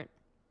is different.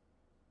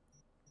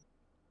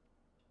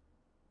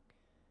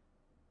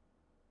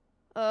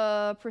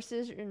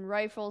 Precision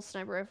rifles,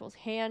 sniper rifles,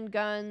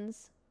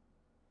 handguns.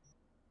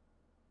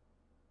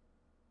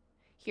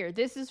 Here,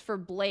 this is for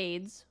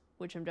blades,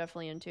 which I'm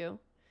definitely into.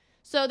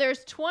 So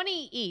there's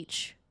 20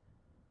 each.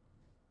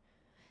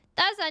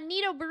 That's a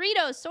Neato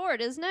Burrito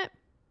sword, isn't it?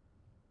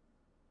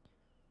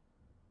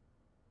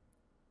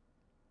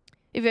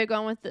 If you had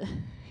gone with the...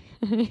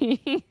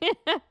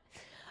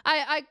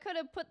 I could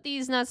have put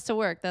these nuts to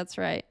work, that's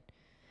right.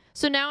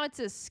 So now it's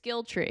a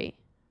skill tree.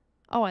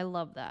 Oh, I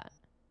love that.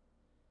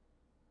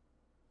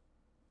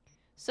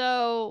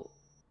 So...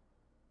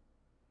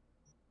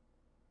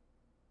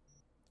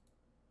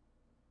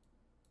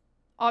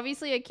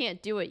 Obviously, I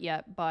can't do it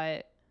yet,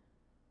 but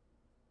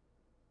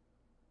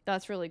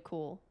that's really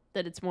cool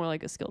that it's more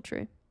like a skill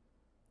tree.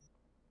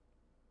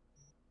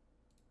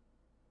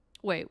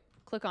 Wait,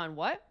 click on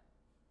what?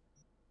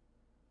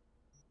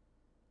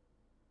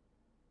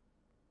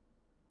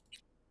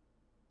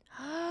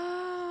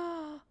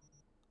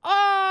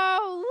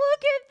 Oh,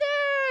 look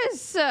at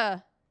this! Look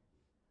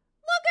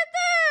at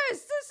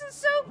this! This is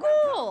so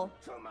cool!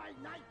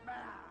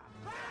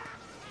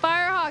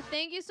 Firehawk,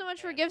 thank you so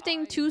much for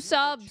gifting 2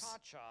 subs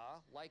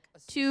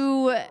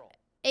to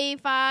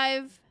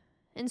A5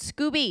 and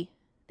Scooby.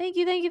 Thank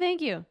you, thank you, thank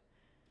you.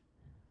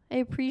 I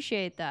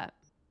appreciate that.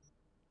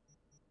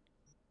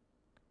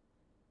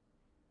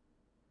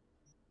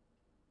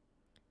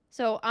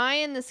 So, Eye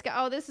in the Sky.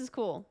 Oh, this is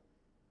cool.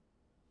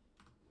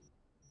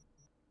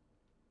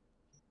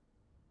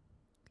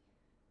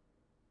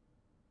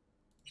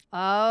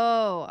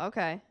 Oh,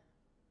 okay.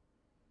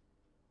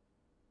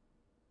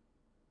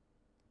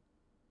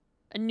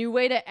 A new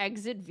way to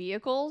exit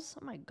vehicles?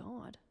 Oh my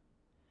god.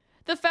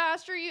 The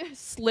faster you...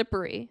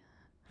 Slippery.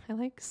 I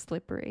like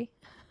slippery.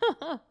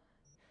 Wait,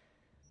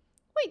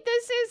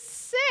 this is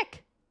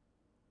sick!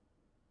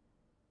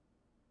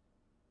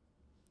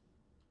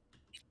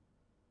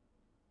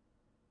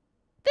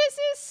 This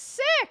is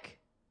sick!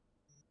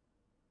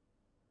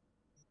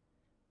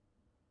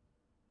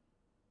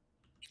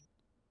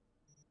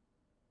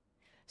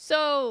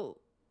 So,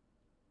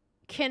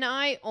 can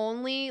I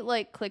only,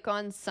 like, click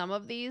on some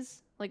of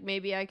these? Like,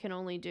 maybe I can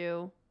only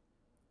do...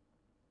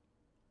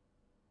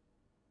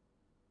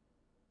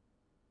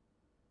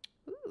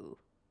 Ooh.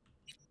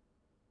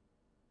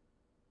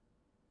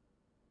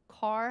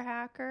 car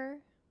hacker.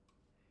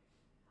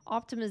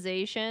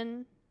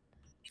 Optimization.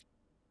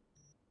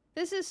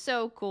 This is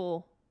so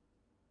cool.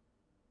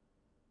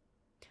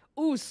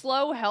 Ooh,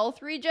 slow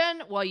health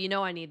regen? Well, you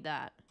know I need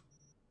that.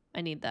 I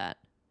need that.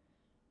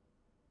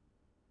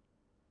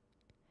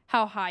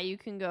 How high you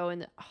can go in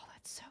the... Oh,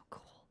 that's so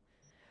cool.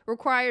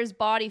 Requires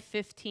body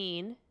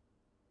 15.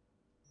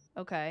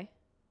 Okay.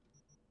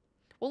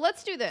 Well,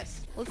 let's do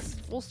this.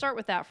 We'll start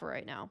with that for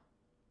right now.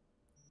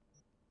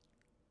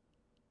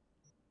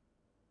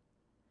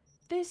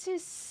 This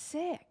is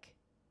sick.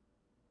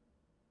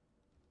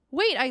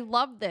 Wait, I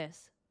love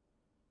this.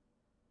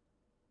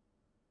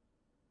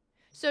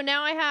 So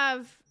now I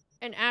have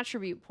an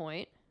attribute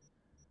point.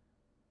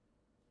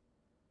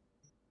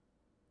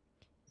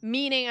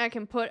 Meaning I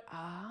can put...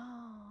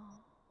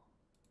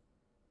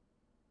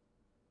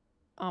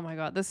 Oh my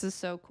god, this is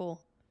so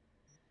cool.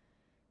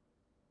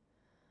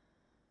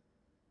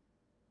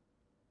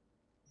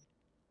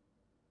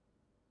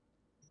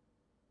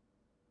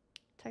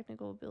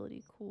 Technical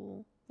ability,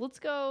 cool. Let's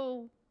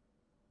go...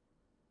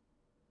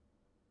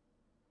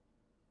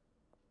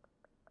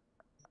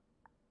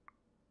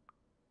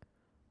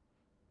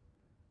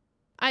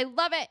 I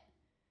love it.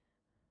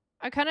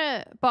 I kind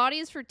of...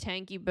 Bodies for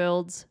tanky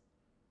builds.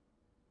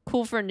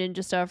 Cool for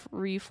ninja stuff.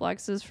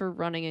 Reflexes for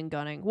running and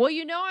gunning. Well,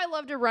 you know I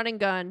love to run and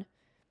gun.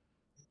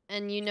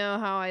 And you know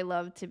how I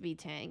love to be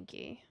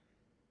tanky.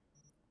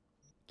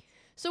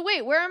 So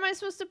wait, where am I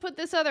supposed to put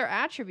this other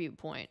attribute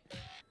point?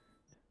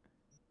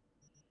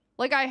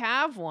 Like, I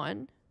have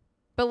one.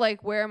 But,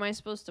 like, where am I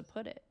supposed to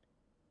put it?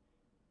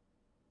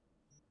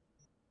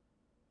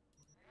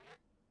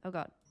 Oh,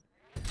 God.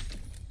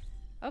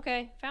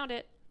 Okay, found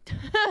it.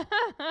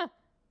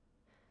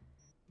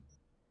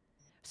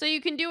 So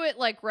you can do it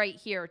like right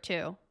here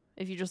too,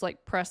 if you just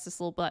like press this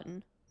little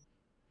button.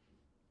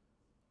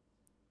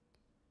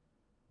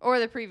 Or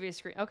the previous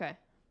screen. Okay.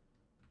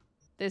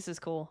 This is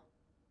cool.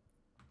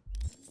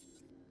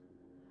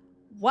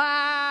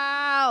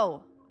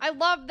 Wow! I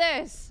love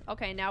this!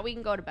 Okay, now we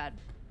can go to bed.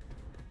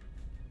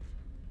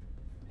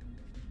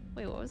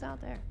 Wait, what was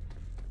out there?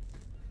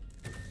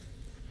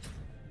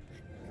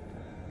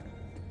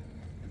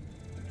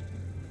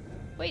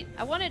 Wait,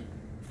 I wanted...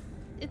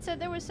 It said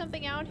there was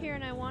something out here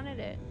and I wanted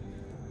it.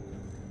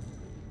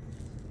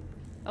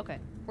 Okay,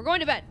 we're going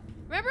to bed.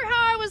 Remember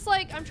how I was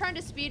like, I'm trying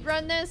to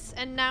speedrun this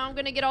and now I'm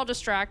gonna get all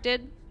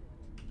distracted?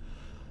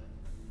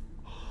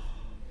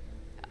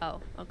 Oh,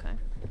 okay.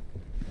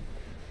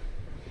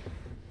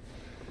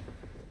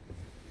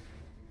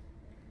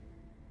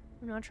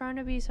 I'm not trying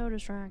to be so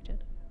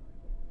distracted.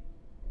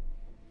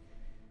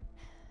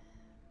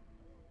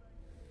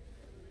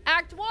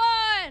 Act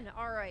 1!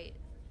 Alright.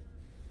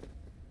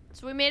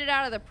 So we made it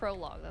out of the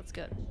prologue. That's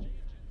good.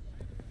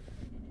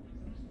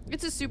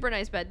 It's a super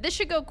nice bed. This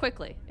should go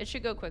quickly. It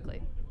should go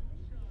quickly.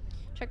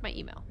 Check my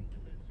email.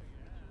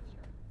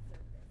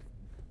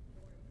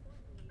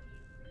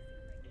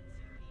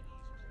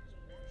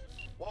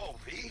 Whoa,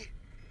 V.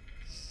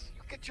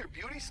 You get your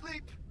beauty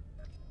sleep?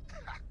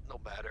 No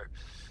matter.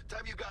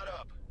 Time you got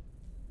up.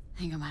 I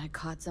think I might have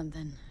caught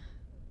something.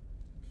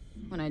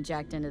 When I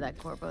jacked into that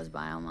Corpo's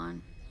biomon.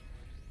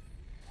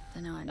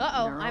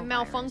 Uh-oh, I'm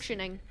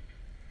malfunctioning.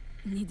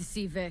 Need to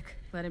see Vic.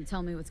 Let him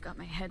tell me what's got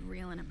my head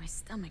reeling and my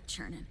stomach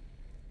churning.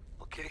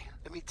 Okay,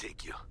 let me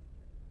take you.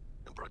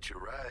 I brought you a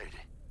ride.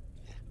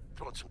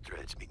 Throw on some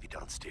threads, meet me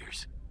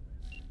downstairs.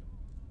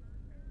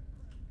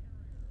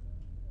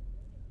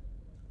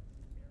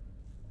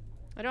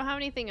 I don't have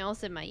anything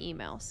else in my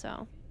email,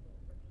 so...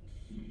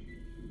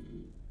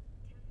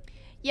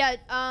 Yeah,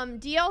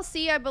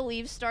 DLC, I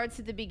believe, starts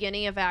at the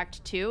beginning of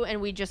Act 2, and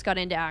we just got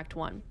into Act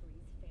 1.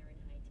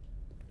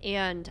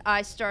 And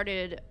I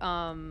started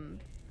a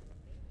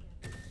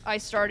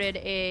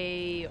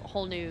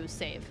whole new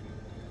save.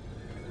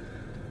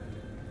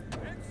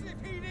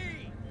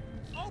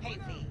 Hey,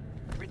 V.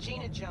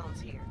 Regina Jones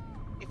here.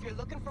 If you're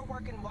looking for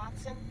work in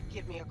Watson,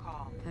 give me a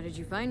call. How did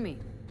you find me?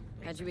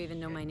 How'd you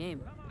even know my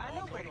name? I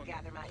know where to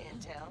gather my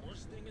intel.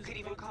 You could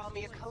even call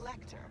me a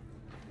collector.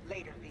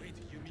 Later, V.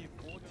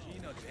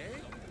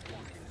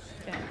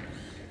 Okay.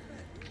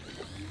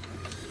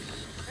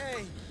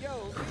 Hey,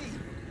 yo, V.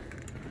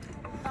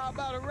 How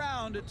about a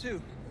round or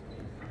two?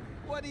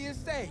 What do you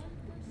say?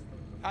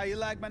 How you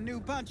like my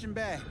new punching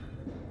bag?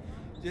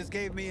 Just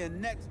gave me a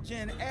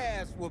next-gen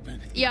ass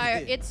whooping. Yeah,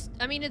 it's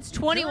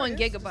 21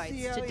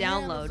 gigabytes to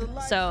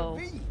download, so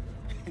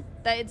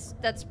that's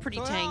pretty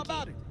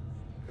tanky.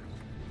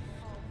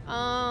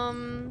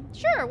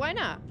 Sure, why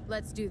not?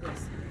 Let's do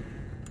this.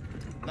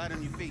 Light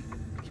on your feet.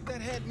 Keep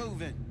that head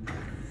moving.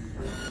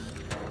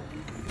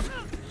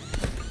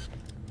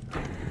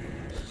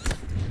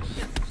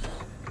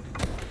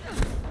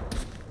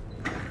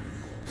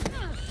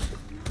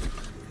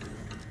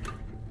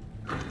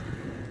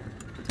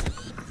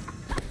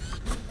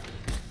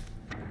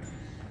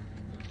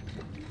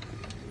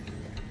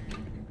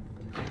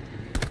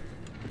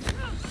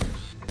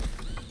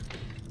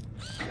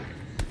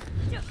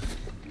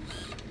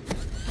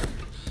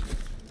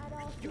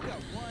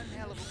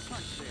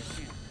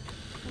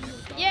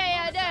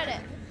 Yeah, I did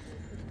it.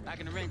 I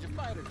can arrange a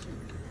fight or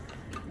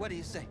two. What do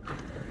you say?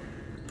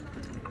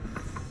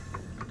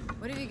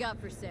 What have you got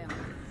for sale?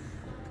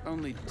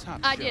 Only top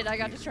I shelf did. I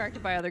got gear.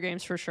 distracted by other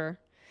games for sure.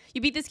 You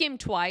beat this game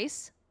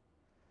twice.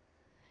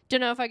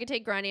 Don't know if I could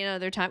take grinding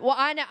another time. Well,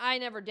 I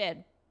never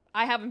did.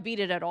 I haven't beat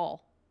it at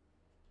all.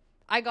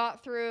 I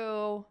got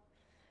through...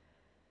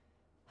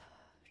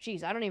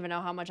 Jeez, I don't even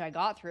know how much I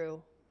got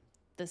through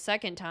the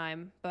second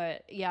time.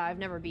 But yeah, I've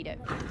never beat it.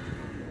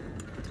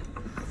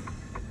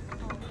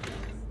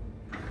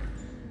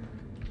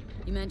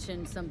 You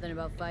mentioned something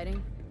about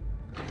fighting?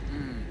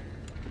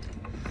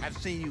 I've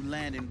seen you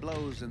landing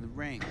blows in the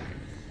ring.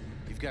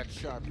 You've got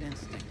sharp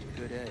instinct,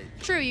 good edge.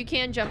 True, you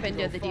can jump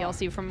into the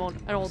DLC from an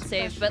old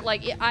save, but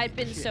like I'd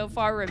been so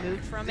far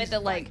removed from it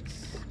that like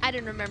I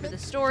didn't remember the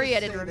story, I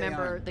didn't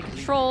remember the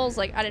controls,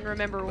 like I didn't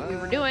remember what we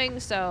were doing,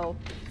 so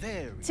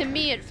to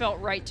me it felt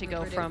right to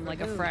go from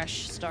like a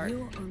fresh start.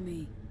 You or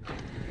me?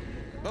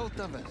 Both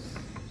of us.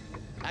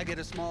 I get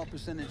a small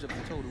percentage of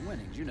the total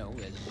winnings, you know,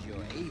 as your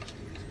agent.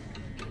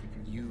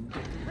 You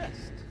get the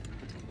rest.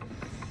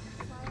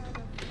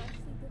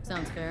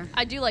 Sounds fair.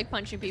 I do like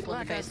punching people in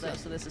Like the I face though, said.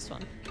 so this is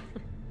fun.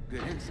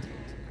 Good instinct.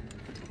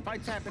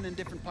 Fights happen in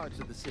different parts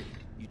of the city.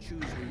 You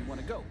choose where you want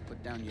to go,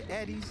 put down your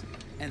eddies,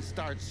 and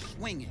start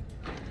swinging.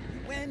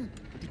 You win,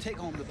 you take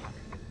home the pot.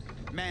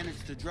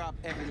 Manage to drop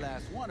every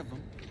last one of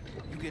them,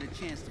 you get a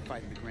chance to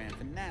fight in the grand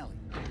finale.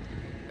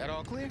 That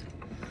all clear?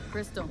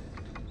 Crystal.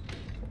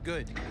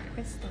 Good.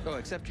 Crystal. Oh,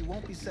 except you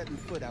won't be setting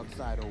foot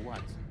outside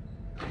O'Watson.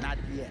 Not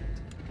yet.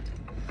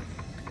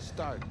 You can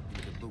start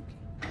in Kabuki.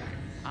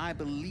 I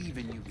believe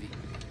in you, V.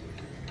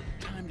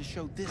 Time to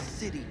show this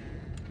city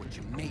what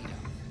you're made of.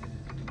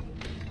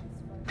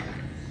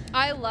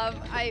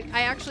 I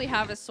actually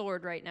have a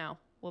sword right now.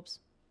 Whoops.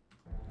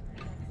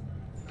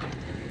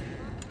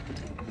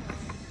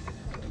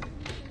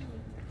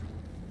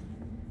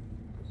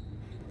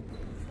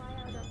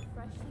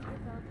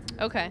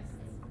 Okay.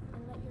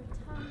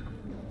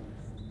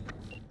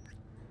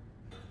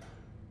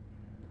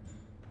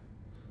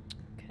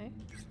 Okay.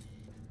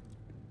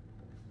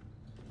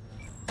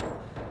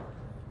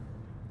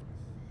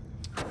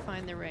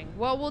 Find the ring.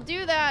 Well, we'll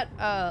do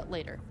that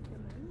later.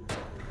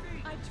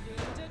 I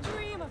dreamed a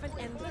dream of an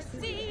endless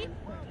sea.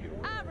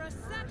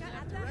 Arasaka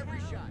at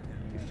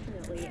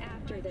the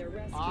After their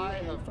rescue I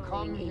and have following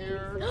come a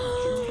here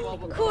peaceful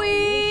to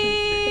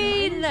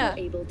Queen! were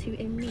able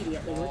to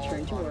immediately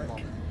return to work.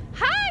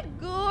 Hi,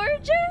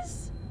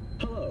 gorgeous!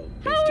 Hello.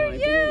 How are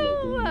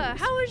you?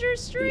 How was your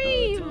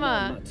stream?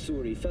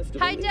 Matsuri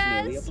Festival Hi, is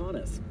nearly Des. upon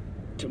us.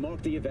 To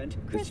mark the event,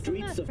 the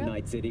streets of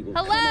Night City will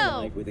Hello. come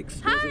alive with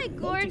exquisite Hi,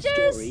 gorgeous.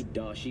 multi-story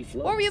dashi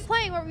floats. What were you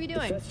playing? What were you The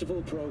doing?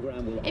 festival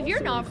program will If you're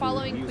also not include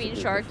following Queen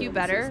musical Shark, you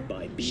better.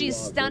 performances by She's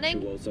BWR stunning.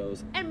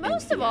 virtuosos And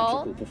most of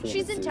all, theatrical she's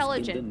performances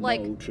intelligent. in the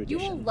Like, No you will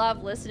tradition.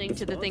 love listening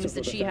to the sponsor things for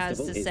that the she has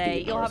festival to is say.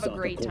 the You'll have a Arasaka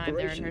great time there in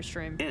Corporation. her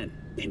stream. And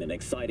in an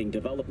exciting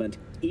development,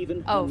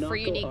 even Oh, Hanako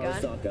free unique gun?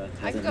 Arasaka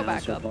I has can go announced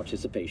back her up.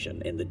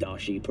 participation in the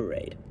Dashi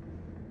Parade.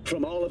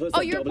 From all of us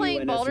Oh, at you're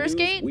playing WNS Baldur's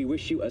News, Gate? we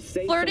wish you a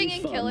safe Flirting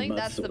and fun killing,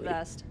 that's the Matsuri.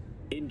 best.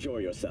 Enjoy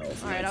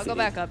yourselves. Alright, Night I'll go City.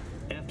 back up.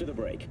 After the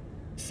break,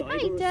 Des.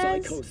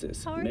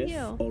 cyberpsychosis, How are myth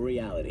you? or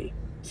reality?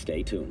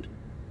 Stay tuned.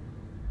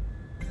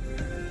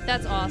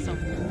 That's awesome.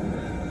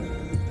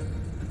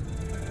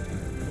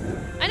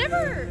 I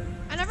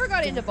never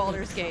got into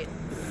Baldur's Gate.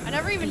 I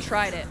never even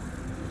tried it.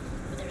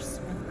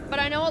 But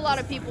I know a lot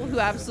of people who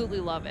absolutely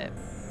love it.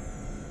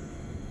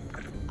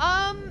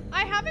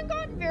 I haven't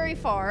gotten very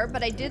far,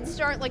 but I did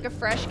start like a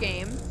fresh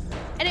game,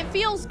 and it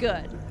feels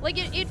good. Like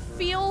it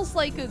feels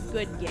like a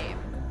good game.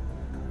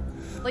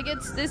 Like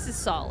this is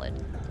solid.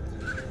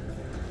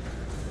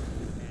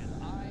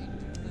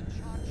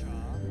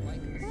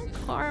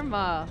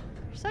 Karma.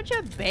 You're such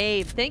a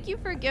babe. Thank you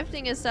for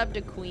gifting a sub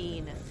to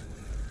Queen.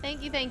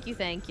 Thank you, thank you,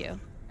 thank you.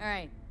 All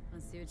right,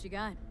 let's see what you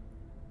got.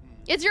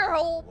 It's your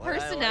whole What I like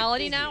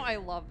personality to now. hear.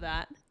 I love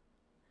that.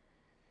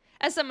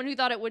 As someone who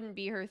thought it wouldn't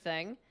be her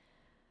thing.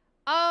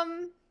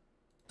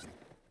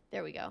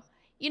 There we go.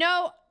 You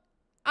know,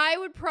 I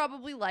would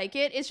probably like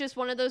it. It's just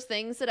one of those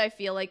things that I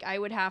feel like I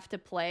would have to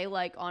play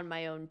like on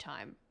my own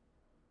time.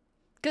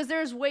 Because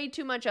there's way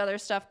too much other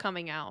stuff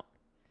coming out.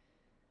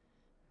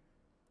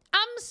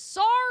 I'm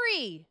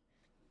sorry.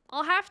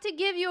 I'll have to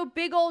give you a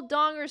big old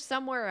donger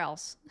somewhere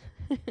else.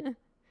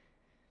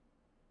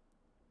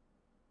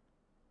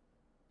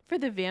 For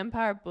the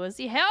vampire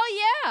pussy? Hell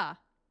yeah!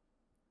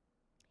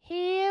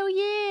 Hell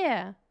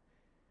yeah!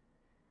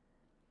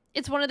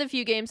 It's one of the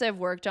few games I've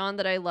worked on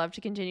that I love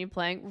to continue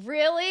playing.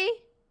 Really?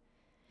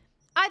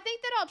 I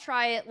think that I'll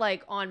try it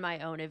like on my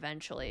own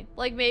eventually.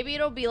 Like maybe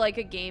it'll be like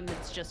a game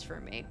that's just for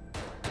me.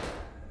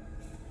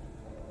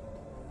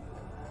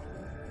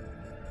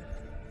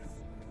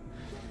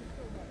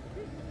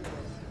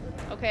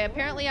 Okay,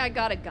 apparently I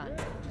got a gun.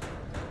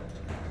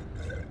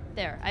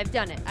 There, I've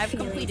done it. I've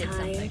completed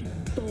something.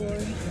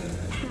 Bored,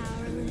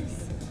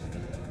 powerless.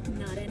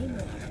 Not anymore.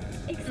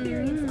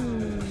 Experience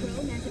all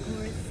Pro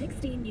Manticore's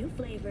 16 new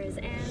flavors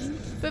and...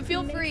 But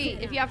feel free,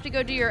 if you have to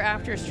go do your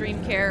after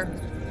stream care,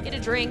 get a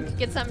drink,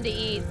 get something to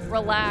eat,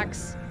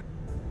 relax.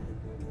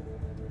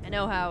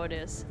 know how it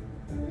is.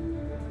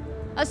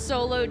 A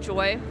solo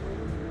joy.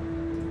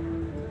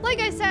 Like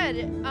I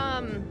said,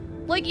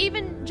 like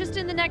even just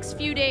in the next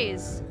few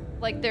days,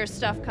 like there's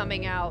stuff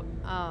coming out,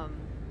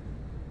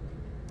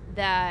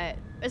 that,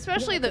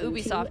 especially the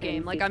Ubisoft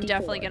game, like I'm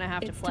definitely gonna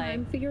have to play.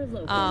 You're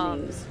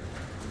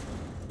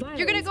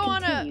gonna go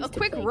on a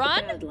quick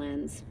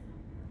run?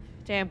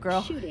 Damn,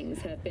 girl. Shootings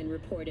have been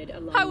reported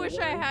along I wish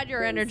I had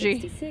your energy.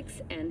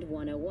 166 and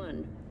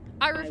 101.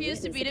 I refuse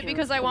to beat it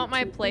because I want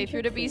my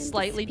playthrough to be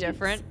slightly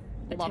different.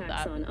 Love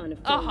that.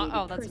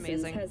 Oh, that's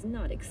amazing.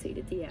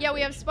 Yeah,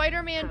 we have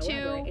Spider-Man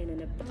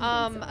 2.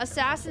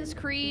 Assassin's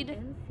Creed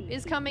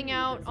is coming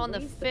out on the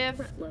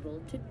 5th.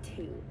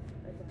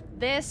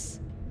 This,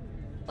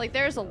 like,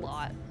 there's a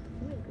lot.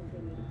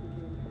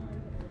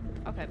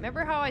 Okay,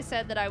 remember how I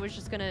said that I was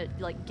just gonna,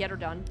 like, get her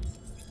done?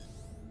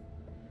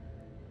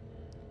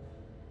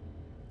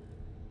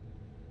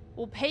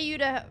 We'll pay you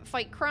to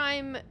fight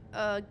crime.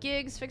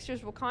 Gigs,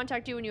 fixers will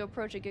contact you when you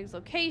approach a gig's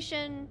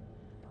location.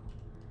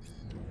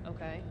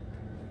 Okay.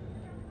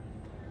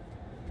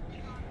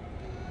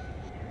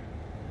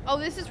 Oh,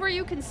 this is where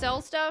you can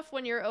sell stuff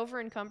when you're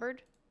over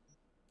encumbered?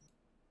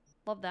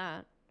 Love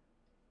that.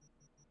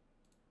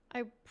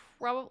 I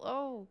probably...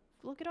 Oh,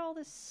 look at all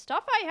this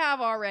stuff I have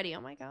already.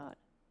 Oh my god.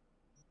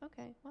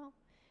 Okay, well,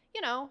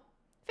 you know,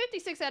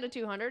 56 out of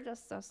 200.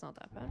 That's not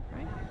that bad,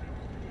 right?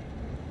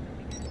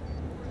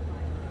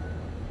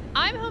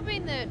 I'm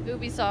hoping that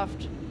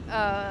Ubisoft,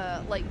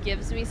 like,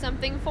 gives me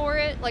something for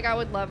it. Like, I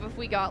would love if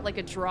we got, like,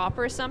 a drop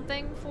or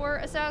something for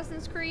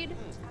Assassin's Creed.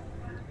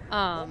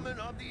 But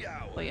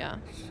yeah.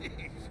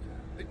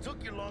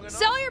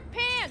 Sell your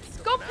pants!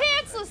 Go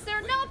pantsless!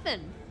 They're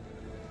nothing!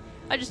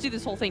 I just do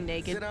this whole thing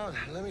naked. Sit down.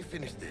 Let me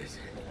finish this.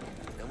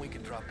 Then we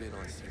can drop in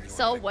on CD.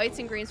 Sell whites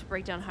and greens for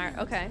breakdown higher.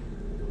 Okay.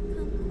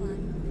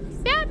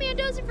 Batman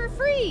does it for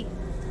free!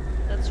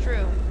 That's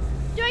true.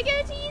 Do I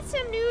get to eat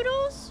some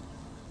noodles?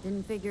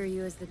 Didn't figure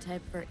you as the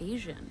type for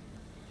Asian.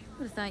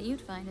 Would have thought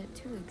you'd find it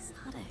too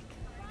exotic.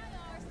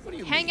 What do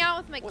you Hang mean? out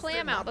with my What's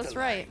clam there out, not that's to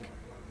right. like?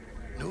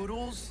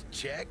 Noodles?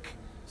 Check.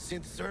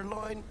 Synth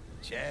sirloin?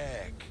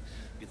 Check.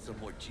 Get some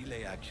more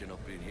Chile action up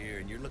in here,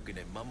 and you're looking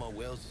at Mama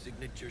Wells'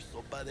 signature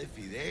sopa de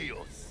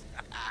fideos.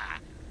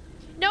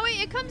 No,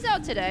 it comes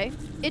out today.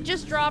 It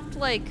just dropped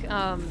like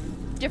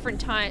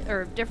different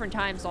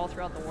times all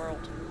throughout the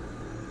world.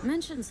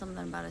 Mentioned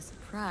something about a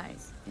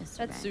surprise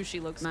yesterday. That sushi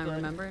looks Am I good.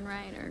 remembering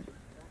right, or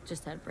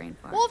just had a brain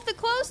fart? Well, if the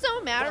clothes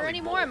don't matter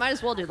anymore, I might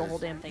as well do the whole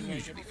damn thing. You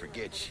usually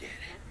forget shit.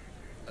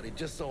 But it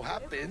just so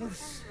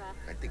happens,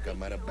 I think I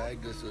might have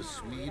bagged us a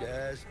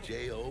sweet-ass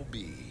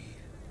J.O.B.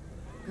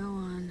 Go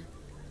on.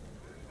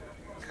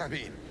 I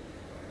mean,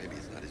 maybe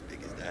it's not as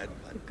big as that,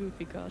 but... A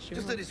goofy costume.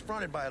 Just that it's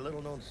fronted by a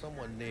little-known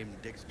someone named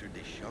Dexter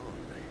Deshawn.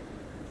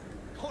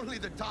 Only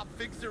the top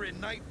fixer in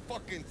Night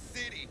fucking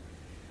City.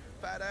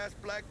 Fat-ass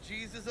black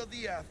Jesus of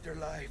the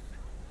afterlife.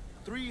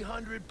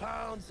 300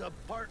 pounds of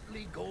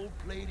partly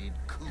gold-plated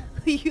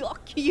coupe.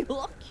 Yuck,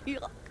 yuck,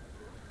 yuck.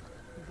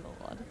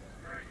 God.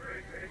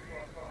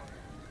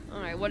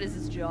 Alright, what is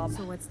his job?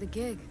 So what's the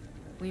gig?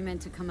 We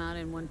meant to come out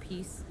in one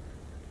piece?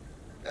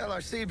 Well,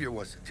 our savior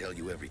wants to tell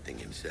you everything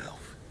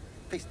himself.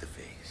 Face to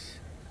face.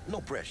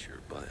 No pressure,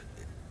 but...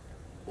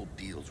 whole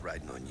deal's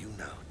riding on you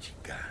now,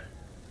 chica.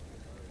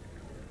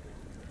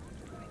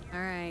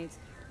 Alright.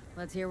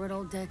 Let's hear what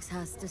old Dex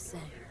has to say.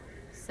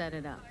 Set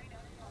it up.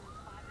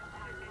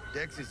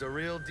 Dex is a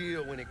real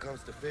deal when it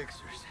comes to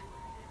fixers.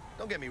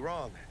 Don't get me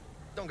wrong.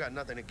 Don't got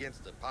nothing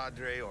against the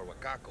Padre or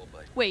Wakako,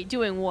 but... Wait,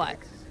 doing what?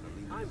 Dex is in a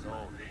league of his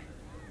own.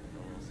 You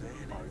know what I'm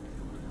saying?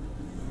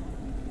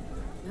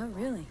 No,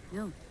 really,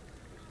 no.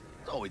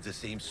 It's always the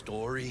same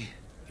story.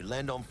 You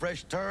land on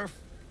fresh turf,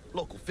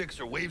 local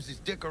fixer waves his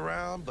dick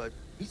around, but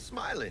he's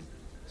smiling,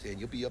 saying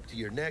you'll be up to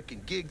your neck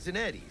in gigs and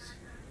eddies.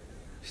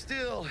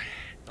 Still,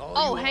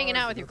 all you hanging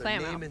are out is with your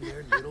another clam name out. in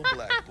their little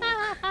black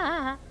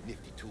book.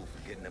 Nifty tool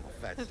for getting them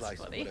a fat That's slice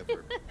funny. of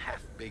whatever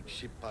half-baked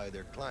shit pie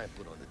their client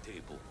put on the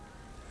table.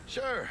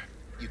 Sure,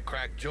 you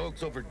crack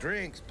jokes over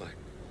drinks, but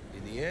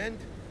in the end,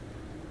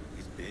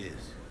 it's biz.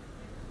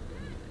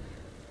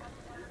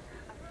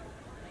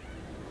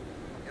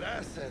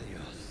 Gracias a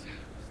Dios.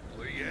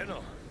 Estoy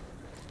lleno.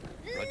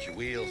 Brought your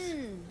wheels.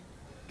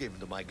 Gave them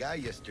to my guy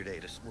yesterday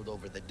to smooth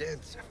over the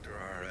dents after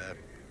our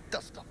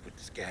dust-up with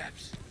the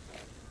scabs.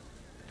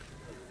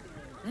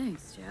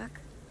 Thanks,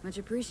 Jack. Much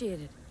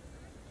appreciated.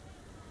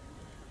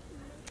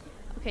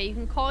 Okay, you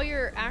can call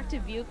your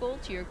active vehicle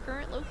to your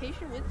current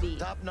location with B.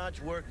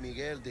 Top-notch work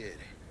Miguel did.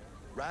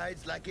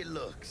 Rides like it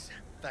looks.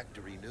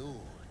 Factory new.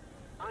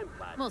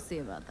 We'll see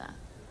about that.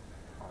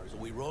 So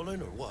we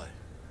rolling or what?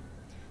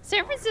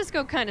 San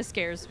Francisco kind of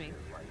scares me.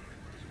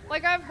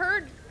 Like I've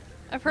heard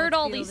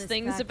all feel these this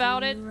things factory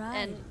about it, ride.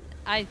 and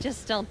I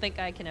just don't think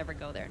I can ever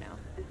go there now.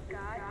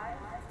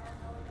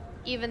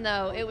 Even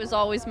though it was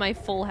always my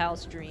Full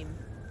House dream.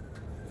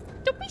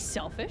 Don't be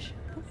selfish.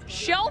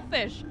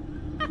 Shellfish.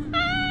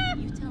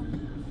 You tell me.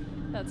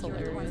 That's You're the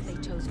hilarious. ones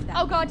they chose for that.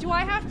 Oh God, do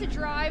I have to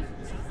drive?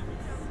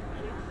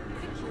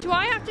 Do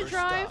I have to First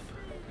drive?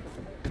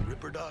 stop,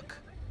 Ripper Duck.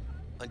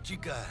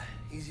 Chica,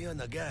 easy on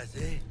the gas,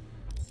 eh?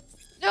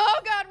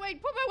 Oh God!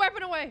 Wait, put my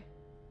weapon away.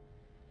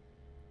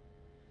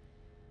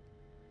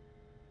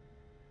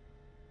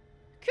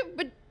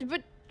 But,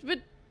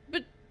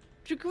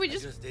 can we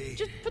just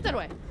put that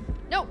away?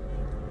 No.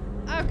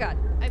 Oh God!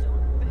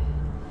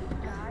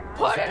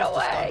 Put it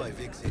away. Stop by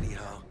Vic's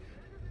anyhow.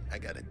 I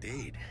got a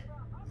date.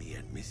 Me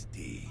and Miss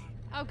D.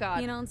 Oh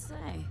God! You don't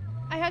say.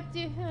 I had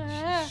to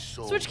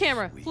so switch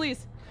camera, sweet.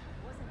 please.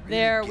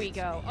 There we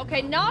go.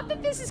 Okay, not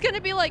that this is gonna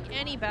be like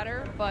any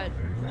better, but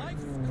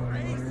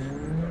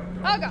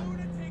oh God!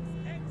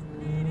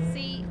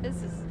 See, this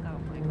is oh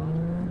my God.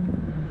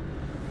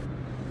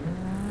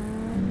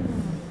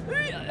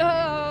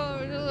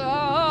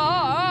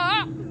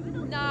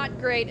 Not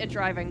great at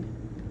driving.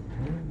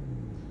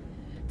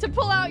 To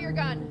pull out your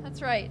gun.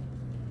 That's right.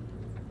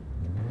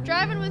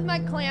 Driving with my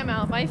clam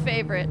out, my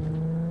favorite.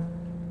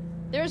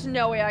 There's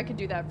no way I could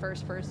do that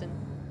first person.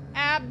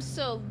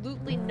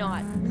 Absolutely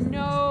not.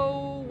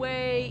 No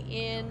way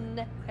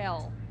in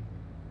hell.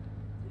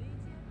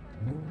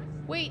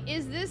 Wait,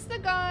 is this the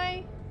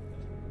guy?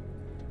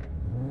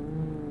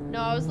 No,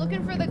 I was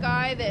looking for the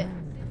guy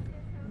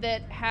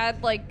that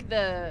had like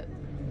the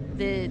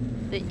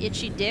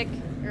itchy dick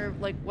or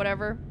like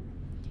whatever.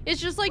 It's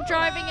just like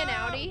driving an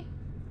Audi.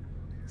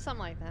 Something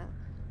like that.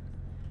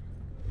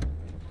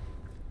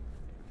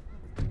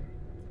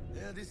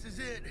 Yeah, this is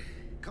it.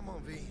 Come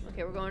on, V.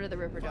 Okay, we're going to the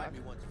Ripper Dog.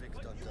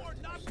 You are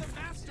not the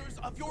masters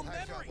of your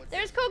memory.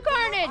 There's Cold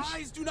Carnage. Your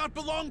eyes do not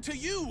belong to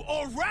you,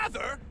 or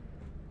rather,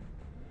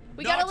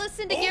 we gotta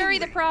listen to Gary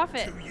the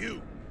Prophet. To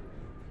you.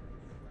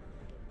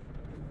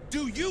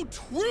 Do you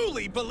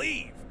truly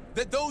believe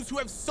that those who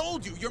have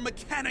sold you your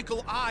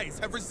mechanical eyes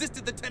have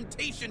resisted the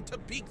temptation to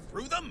peek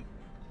through them?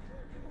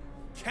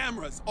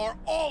 Cameras are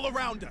all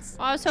around us,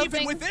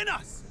 even within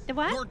us.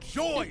 What? Your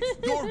joys,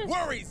 your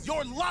worries,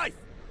 your life.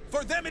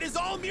 For them, it is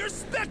all mere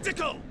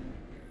spectacle!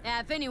 Yeah,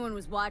 if anyone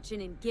was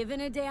watching and giving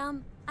a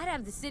damn, I'd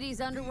have the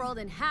city's underworld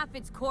and half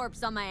its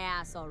corpse on my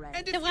ass already.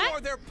 And if you are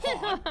their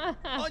pawn,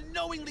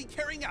 unknowingly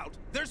carrying out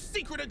their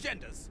secret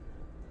agendas.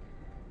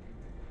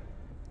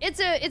 It's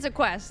a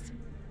quest.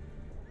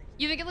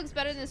 You think it looks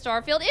better than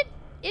Starfield?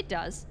 It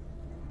does.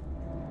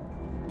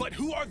 But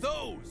who are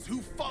those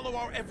who follow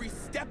our every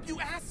step,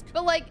 you ask?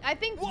 But like, I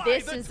think Why,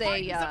 this the is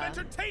titans of a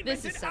entertainment this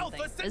is in something,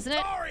 Alpha isn't it?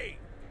 Centauri!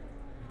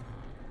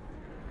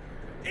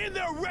 In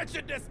their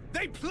wretchedness,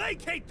 they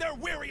placate their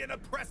weary and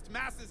oppressed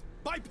masses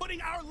by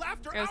putting our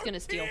laughter, I was our gonna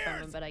steal from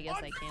tears him, but I guess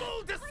on I can't.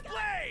 full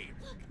display!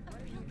 Look, a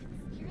real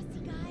conspiracy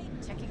guy.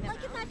 Checking them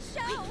like in that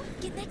show.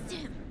 Get next to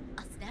him.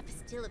 I'll snap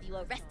a still of you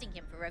arresting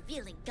him for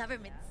revealing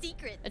government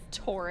secrets. A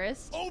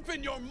tourist.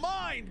 Open your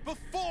mind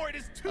before it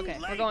is too late. Okay,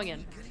 we're going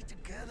in. Get it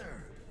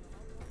together.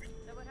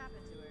 So what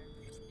happened to her?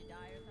 Did she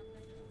die or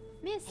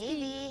something? Misty.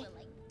 Hey,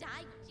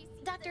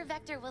 Dr.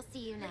 Vector will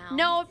see you now.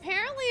 No,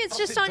 apparently it's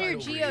just sit on your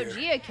tight over GOG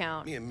here.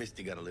 account. Me and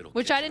Misty got a little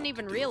Which I catching didn't up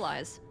to even do.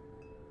 realize. So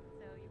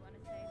you want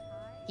to say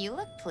hi? You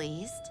look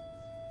pleased.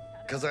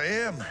 Cause I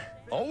am.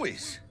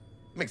 Always.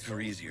 Makes for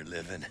easier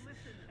living.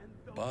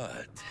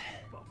 But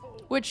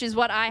Which is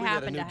what I we got a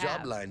happen new to job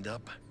have. lined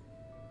up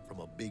from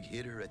a big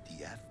hitter at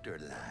the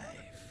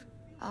afterlife.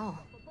 Oh.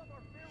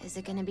 Is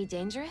it gonna be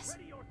dangerous?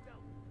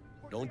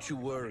 Don't you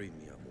worry,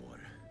 mi amor.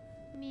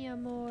 Mi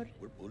amor.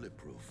 We're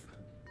bulletproof.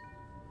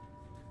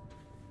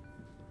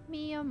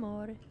 Mi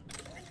amor.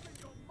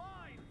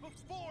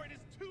 Before it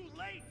is too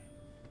late.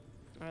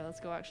 All right,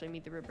 let's go actually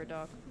meet the Ripper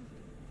Dog.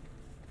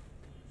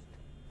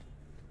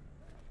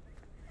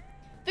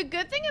 The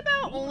good thing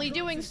about only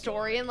doing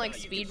story and like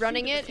speed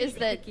running it is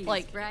that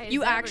like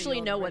you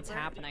actually know what's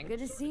happening. Good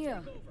to see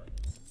you.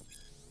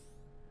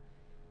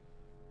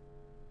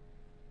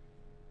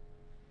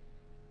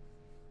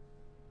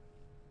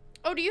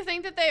 Oh, do you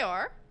think that they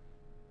are?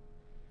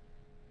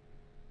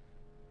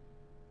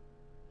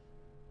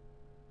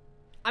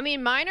 I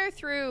mean, mine are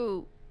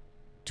through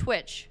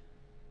Twitch.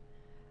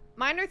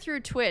 Mine are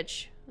through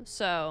Twitch,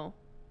 so.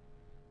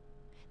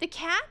 The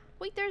cat?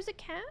 Wait, there's a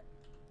cat?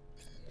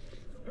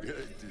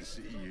 Good to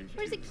see you.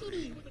 Where's the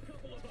kitty?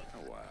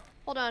 Oh, wow.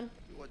 Hold on.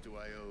 What do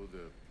I owe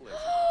the pleasure?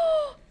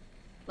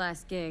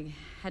 Last gig,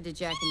 had to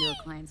jack into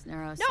a client's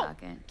neuro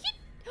socket.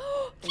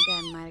 Think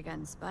I might have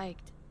gotten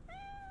spiked.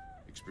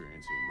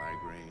 Experiencing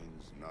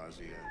migraines,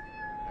 nausea,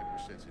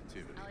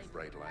 hypersensitivity,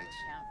 bright lights.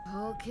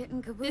 Whole kit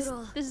and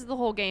caboodle. This is the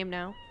whole game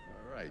now.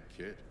 All right,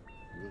 kid.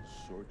 We'll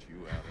sort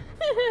you out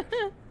in a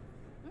flash.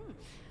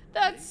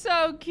 That's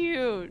so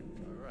cute.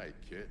 All right,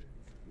 kid.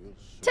 We'll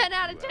 10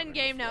 out of 10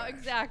 game now,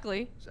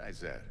 exactly. Besides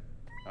that,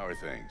 how are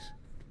things?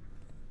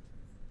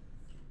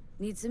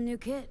 Need some new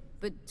kit,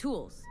 but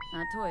tools,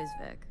 not toys,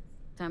 Vic.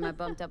 Time I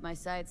bumped up my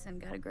sights and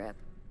got a grip.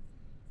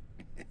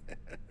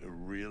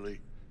 Really?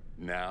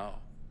 Now?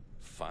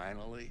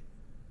 Finally?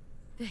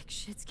 Vic,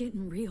 shit's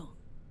getting real.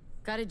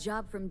 Got a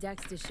job from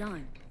Dex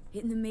Deshawn,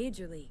 hitting the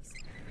major leagues.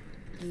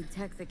 Need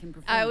tech that can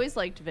perform. I always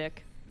liked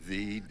Vic.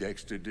 The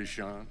Dexter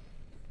Deshawn?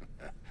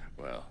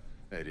 Well,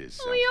 that is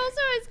Oh, something. he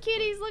also has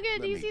kitties. Look at it.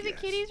 Let Do you me see the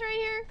guess. kitties right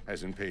here?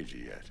 Hasn't paid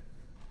you yet.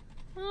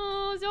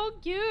 Oh, so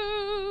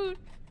cute.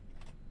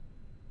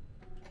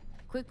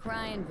 Quit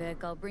crying,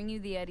 Vic. I'll bring you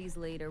the eddies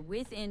later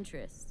with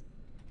interest.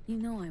 You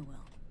know I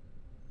will.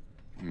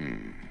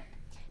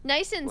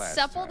 Nice and Last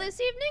supple time. this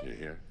evening?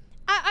 You hear?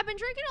 I've been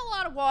drinking a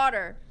lot of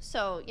water,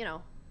 so, you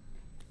know.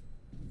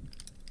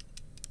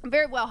 I'm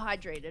very well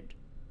hydrated.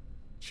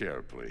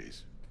 Chair,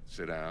 please.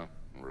 Sit down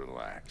and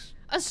relax.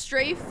 A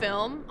stray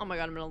film? Oh my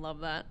god, I'm gonna love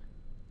that.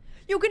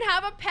 You can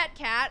have a pet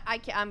cat. I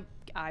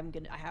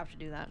have to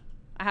do that.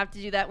 I have to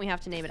do that. We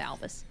have to name it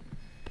Albus.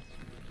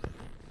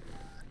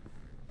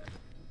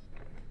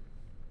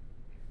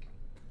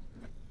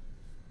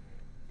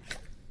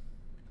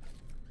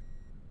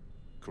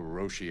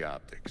 Kuroshi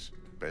Optics.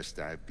 Best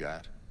I've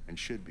got, and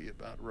should be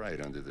about right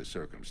under the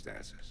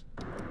circumstances.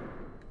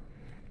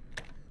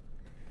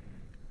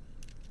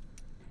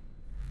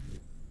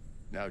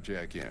 Now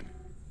jack in.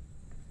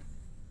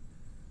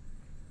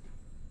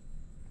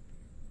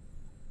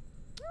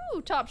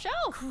 Ooh, top shelf.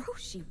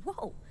 Kuroshi,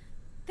 whoa.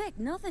 Vic,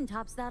 nothing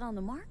tops that on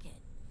the market.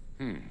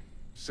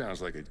 Sounds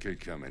like it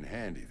could come in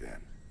handy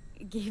then.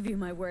 Gave you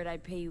my word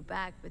I'd pay you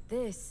back, but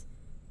this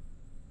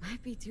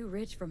might be too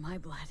rich for my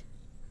blood.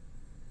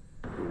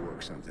 We'll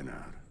work something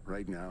out.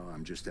 Right now,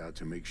 I'm just out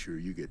to make sure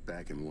you get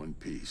back in one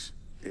piece.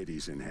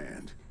 Eddie's in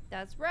hand.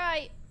 That's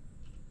right.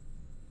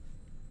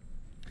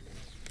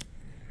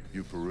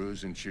 You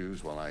peruse and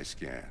choose while I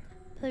scan.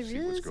 See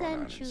what's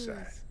going on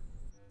inside.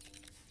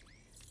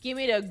 Give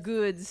me the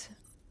goods.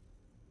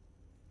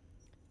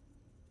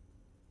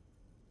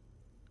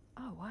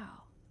 Oh,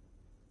 wow.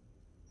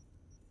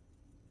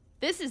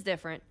 This is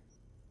different.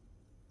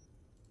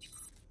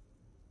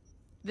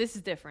 This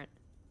is different.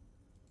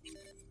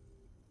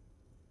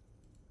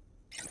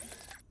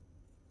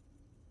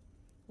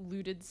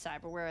 Looted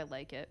cyberware, I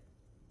like it.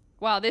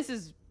 Wow, this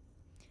is...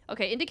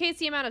 Okay, indicates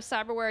the amount of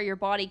cyberware your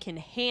body can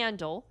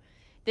handle.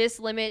 This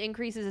limit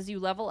increases as you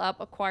level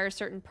up, acquire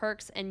certain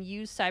perks, and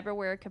use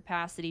cyberware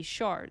capacity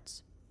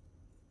shards.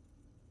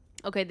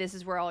 Okay, this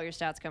is where all your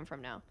stats come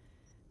from now.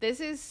 This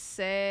is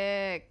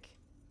sick.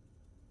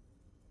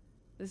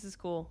 This is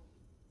cool.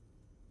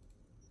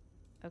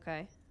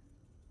 Okay.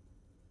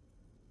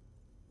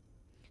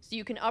 So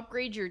you can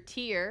upgrade your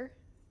tier,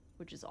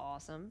 which is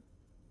awesome.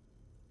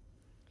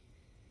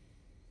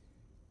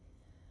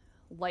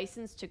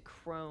 License to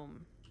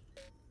Chrome.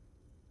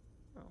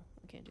 Oh,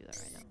 we can't do that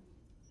right now.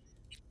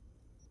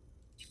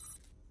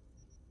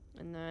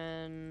 And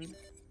then...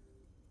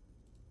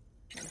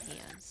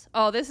 Enhance.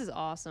 Oh, this is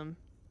awesome.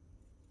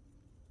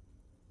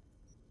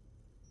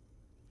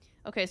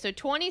 Okay, so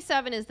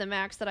 27 is the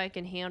max that I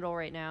can handle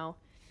right now.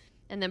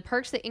 And then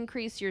perks that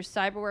increase your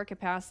cyberware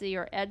capacity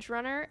are Edge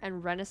Runner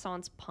and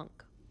Renaissance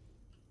Punk.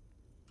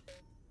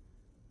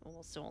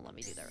 Well, it still won't let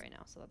me do that right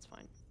now, so that's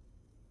fine.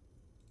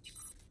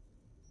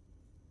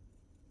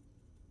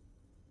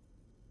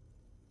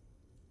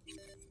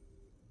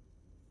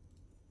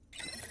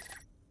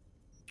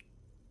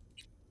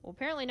 Well,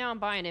 apparently now I'm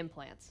buying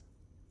implants.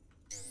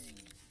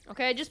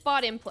 Okay, I just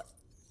bought implant.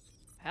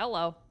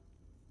 Hello.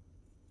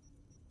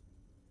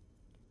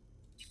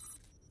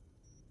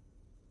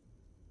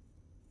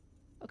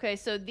 Okay,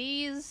 so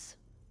these...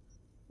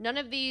 None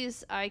of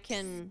these I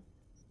can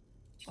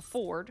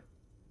afford.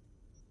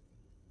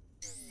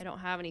 I don't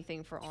have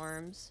anything for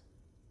arms.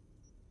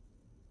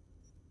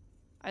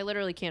 I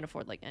literally can't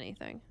afford, like,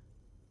 anything.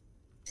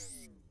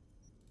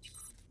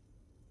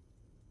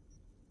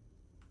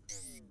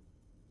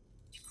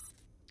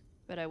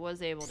 But I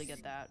was able to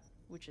get that,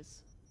 which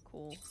is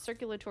cool.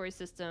 Circulatory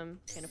system,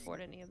 can't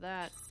afford any of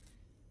that.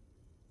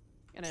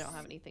 And I don't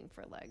have anything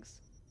for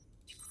legs.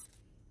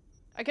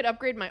 I could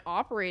upgrade my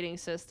operating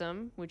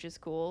system, which is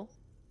cool.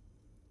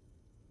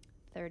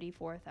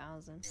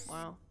 34,000.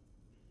 Wow.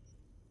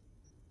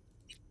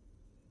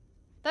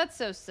 That's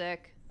so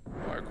sick.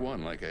 Mark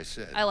 1, like I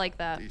said. I like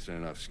that.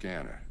 Decent enough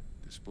scanner.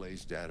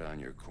 Displays data on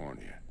your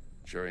cornea.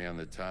 Cherry on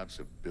the top's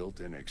a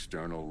built-in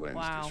external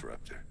lens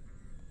disruptor.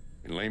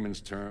 In layman's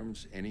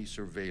terms, any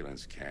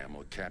surveillance cam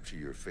will capture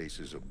your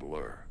face as a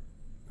blur.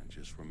 And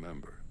just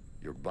remember,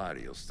 your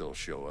body will still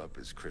show up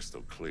as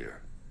crystal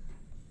clear.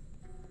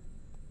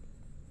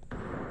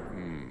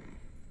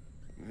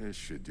 This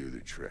should do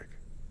the trick.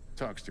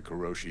 Talks to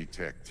Kuroshi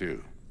Tech,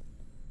 too.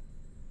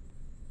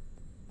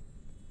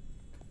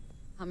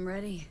 I'm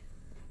ready.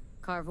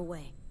 Carve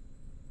away.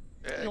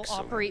 You'll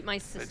operate my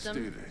system.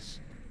 Let's do this.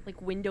 Like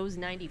Windows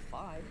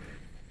 95.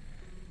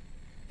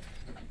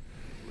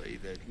 Lay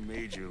that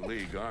major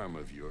league arm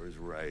of yours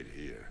right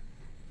here.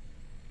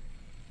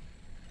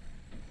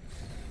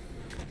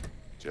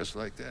 Just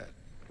like that.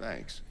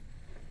 Thanks.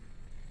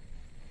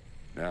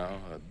 Now,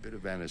 a bit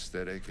of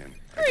anesthetic and...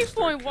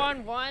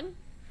 3.11.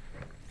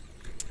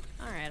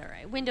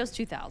 Alright. Windows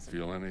 2000.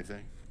 Feel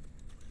anything?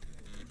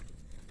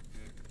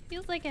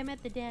 Feels like I'm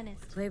at the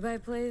dentist.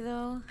 Play-by-play,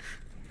 though?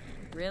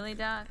 Really,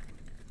 Doc?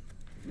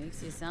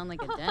 Makes you sound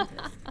like a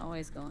dentist.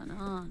 Always going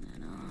on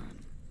and on.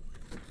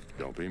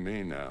 Don't be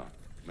mean now.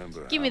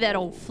 Remember, give me that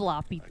old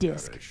floppy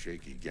disk. I got a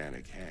shaky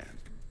Gannic hand.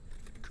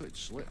 Could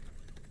slip.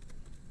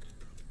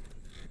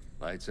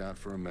 Lights out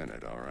for a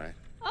minute, all right?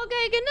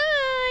 Okay, good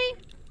night.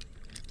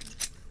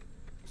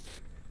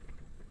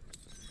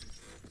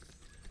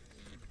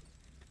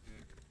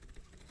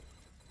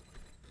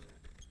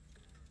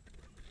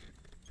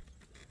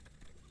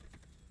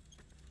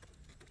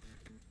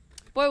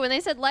 Boy, when they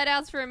said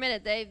lightouts for a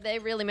minute, they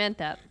really meant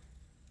that.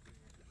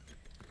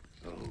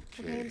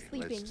 Okay,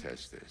 let's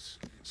test this.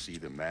 See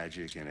the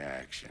magic in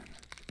action.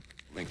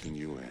 Linking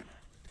you in.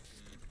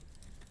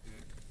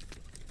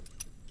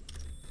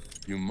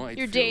 You might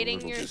You're feel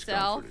dating a little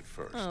yourself.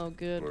 discomfort at first. Oh,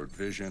 good. Blurred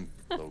vision,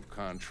 low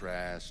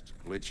contrast,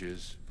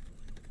 glitches.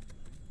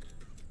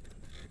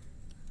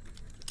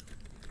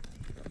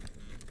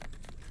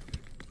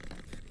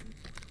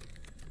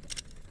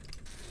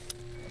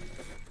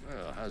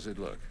 Well, how's it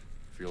look?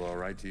 Feel all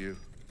right to you?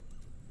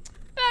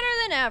 Better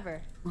than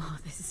ever. Oh,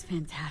 this is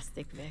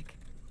fantastic, Vic.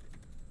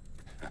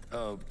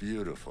 Oh,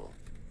 beautiful.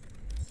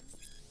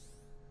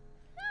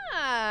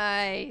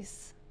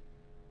 Nice.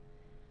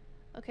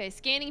 Okay,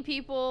 scanning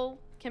people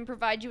can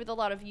provide you with a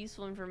lot of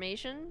useful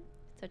information,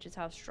 such as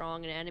how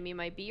strong an enemy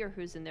might be or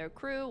who's in their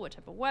crew, what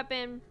type of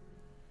weapon.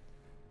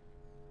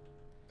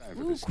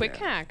 Ooh, quick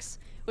hacks,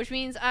 which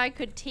means I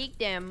could take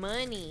their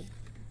money.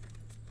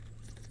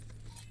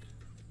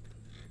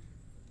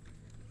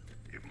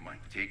 It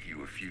might take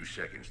you a few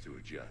seconds to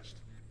adjust,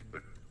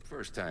 but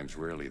first time's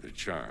rarely the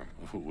charm,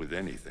 with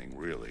anything,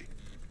 really.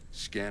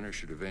 Scanner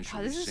should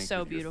eventually this is sync so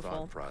with your beautiful.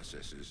 thought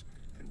processes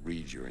and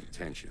read your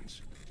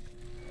intentions.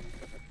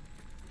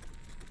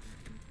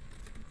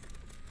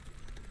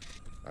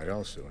 I'd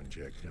also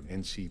inject an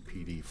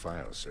NCPD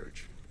file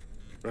search.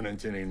 Run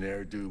into any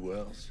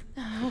ne'er-do-wells?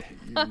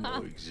 You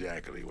know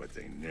exactly what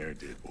they ne'er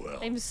did well.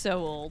 I'm so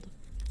old.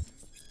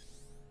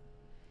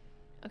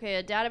 Okay,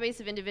 a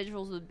database of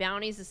individuals with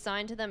bounties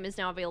assigned to them is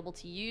now available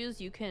to use.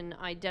 You can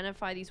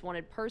identify these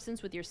wanted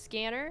persons with your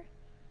scanner.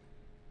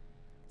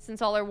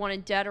 Since all are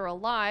wanted dead or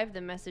alive,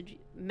 the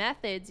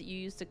methods you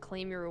use to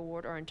claim your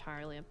reward are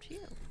entirely up to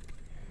you.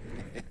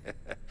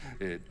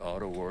 It ought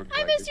to work.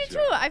 I missed you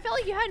too. I felt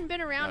like you hadn't been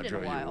around in a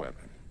Now draw your while.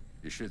 weapon.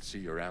 You should see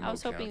your ammo I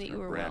was hoping count that you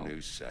through a were brand well.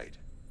 new site.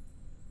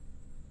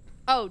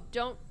 Oh,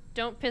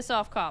 don't piss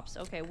off cops.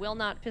 Okay, will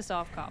not piss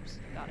off cops.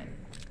 Got it.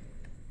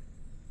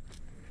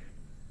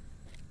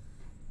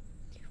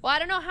 Well, I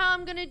don't know how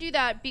I'm gonna do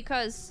that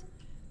because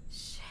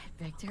shit,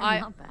 Victor,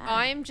 not bad.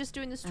 I'm just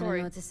doing the I don't story.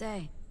 know what to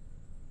say.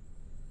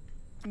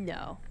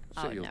 No.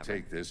 So I you'll never.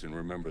 take this and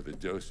remember the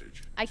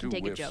dosage. I can 2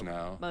 take a whiffs joke,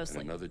 now,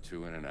 mostly. and another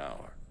 2 in an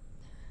hour.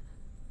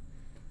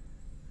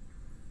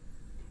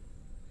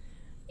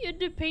 You had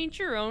to paint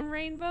your own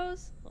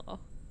rainbows? Oh.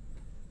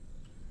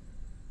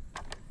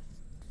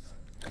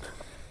 You're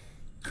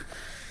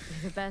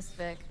the best,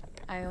 Vic.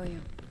 I owe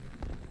you.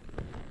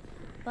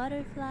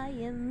 Butterfly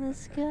in the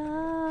sky.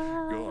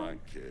 Go on,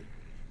 kid.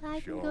 I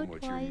Show can 'em go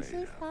what you're twice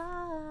made as of.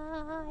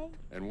 high.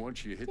 And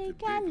once you hit Take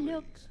the a big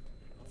look. leagues,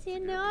 It's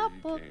in forget our where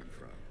you book. came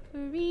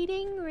from.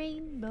 Reading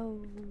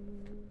rainbow.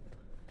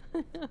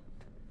 Ooh,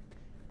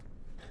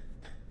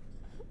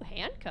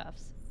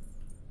 handcuffs.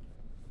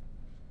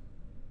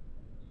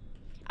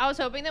 I was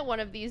hoping that one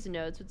of these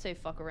notes would say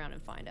fuck around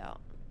and find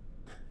out.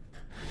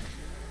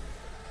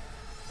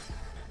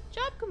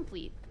 Job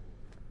complete.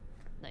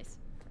 Nice.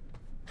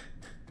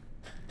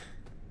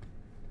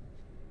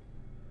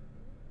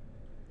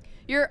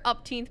 Your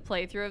upteenth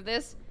playthrough of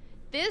this.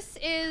 This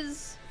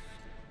is...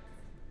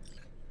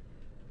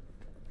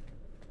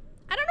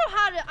 I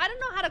don't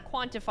know how to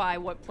quantify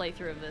what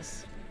playthrough of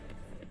this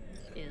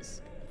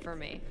is for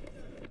me.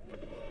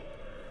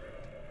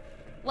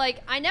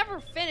 Like, I never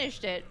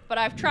finished it, but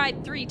I've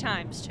tried 3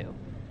 times to.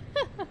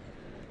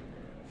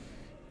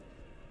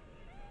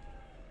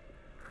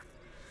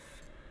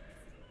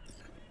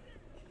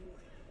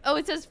 Oh,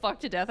 it says fuck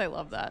to death. I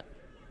love that.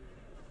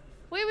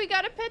 Wait, we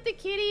gotta pet the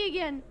kitty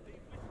again.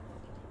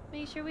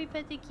 Make sure we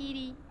pet the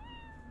kitty.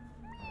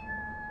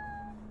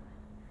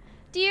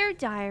 Dear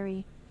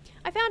Diary,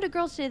 I found a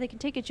girl today that can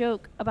take a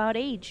joke about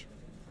age.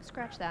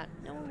 Scratch that.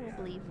 No one will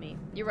believe me.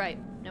 You're right.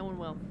 No one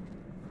will.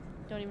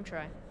 Don't even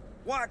try.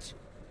 Watch.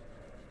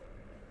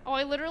 Oh,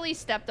 I literally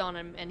stepped on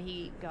him and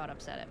he got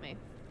upset at me.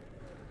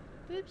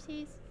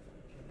 Oopsies.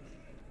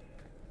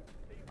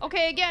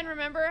 Okay, again,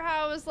 remember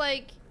how I was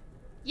like,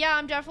 yeah,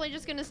 I'm definitely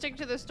just gonna stick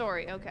to the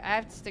story. Okay, I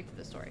have to stick to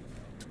the story.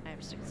 I have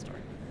to stick to the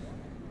story.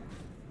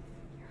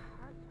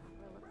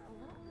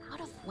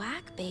 Out of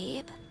whack,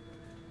 babe.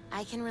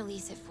 I can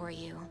release it for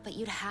you, but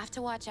you'd have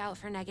to watch out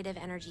for negative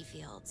energy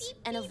fields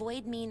and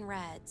avoid mean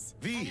reds.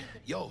 V,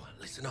 yo,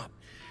 listen up.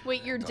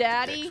 Wait, your Talked to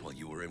daddy? Dex while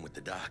you were in with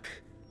the doc.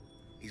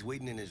 He's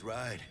waiting in his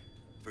ride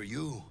for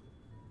you.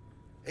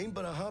 Ain't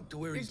but a hop to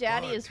where Your he's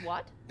daddy parked, is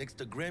what? next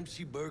to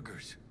Gramsci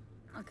Burgers.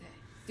 Okay.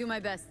 Do my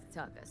best to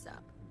talk us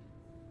up.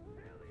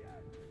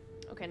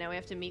 Okay, now we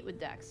have to meet with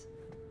Dex.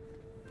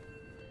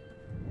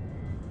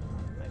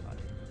 My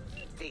God.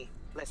 V,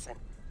 listen.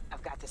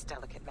 I've got this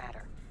delicate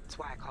matter. That's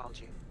why I called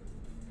you.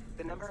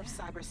 The number of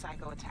cyber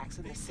psycho attacks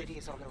in this city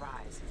is on the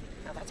rise.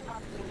 Now that's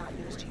probably not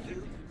news to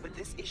you, but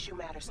this issue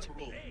matters to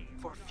me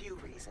for a few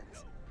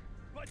reasons.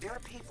 There are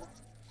people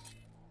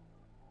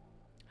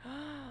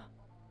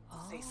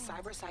say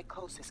cyber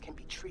psychosis can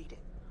be treated.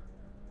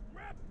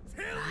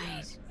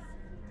 Right.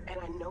 And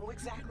I know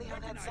exactly how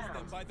that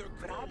sounds,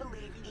 but I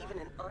believe even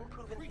an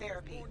unproven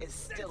therapy is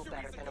still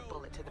better than a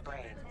bullet to the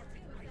brain.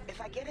 If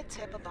I get a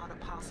tip about a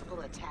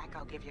possible attack,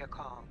 I'll give you a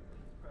call.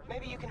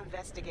 Maybe you can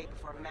investigate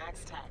before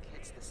Max Tack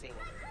hits the scene.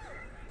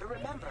 But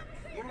remember,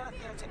 you're not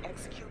there to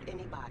execute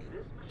anybody.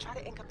 Try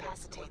to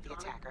incapacitate the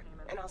attacker,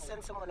 and I'll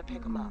send someone to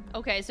pick him up.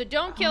 Okay, so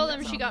don't kill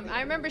them.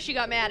 I remember she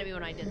got mad at me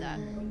when I did that.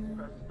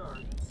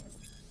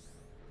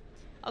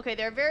 Okay,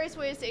 there are various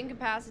ways to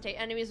incapacitate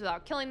enemies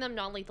without killing them.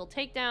 Non-lethal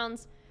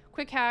takedowns,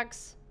 quick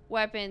hacks,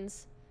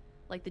 weapons,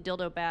 like the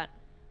dildo bat.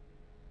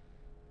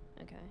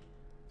 Okay.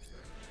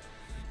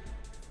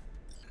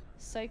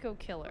 Psycho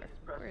killer.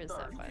 Where is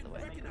that, by the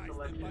way?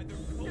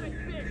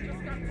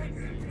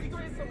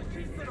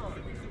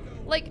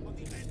 Like,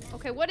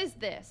 okay, what is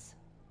this?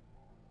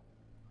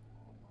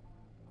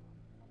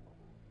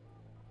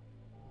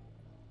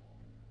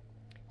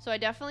 So I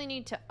definitely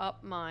need to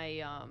up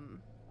my,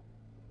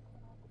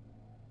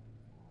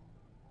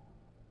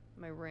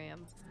 my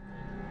RAM.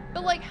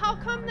 But like, how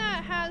come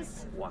that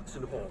has...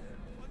 Watson Hall.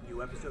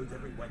 New episodes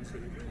every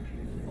Wednesday.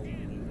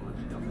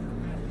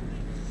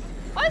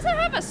 Why does it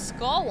have a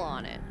skull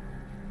on it?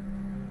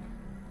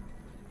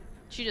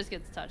 She just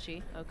gets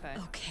touchy. Okay.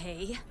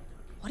 Okay.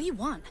 What do you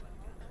want?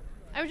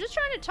 I was just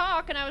trying to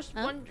talk, and I was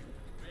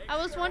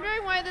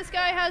wondering why this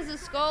guy has a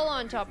skull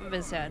on top of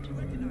his head.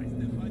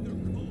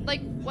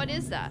 Like, what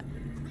is that?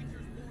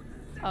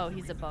 Oh,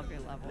 he's above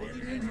your level.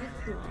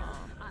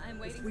 I'm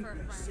waiting for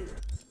a friend.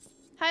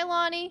 Hi,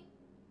 Lonnie.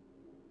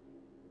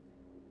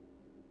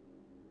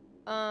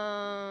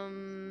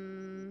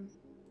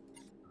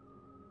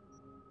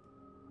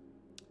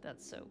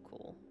 That's so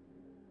cool.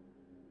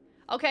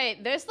 Okay,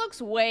 this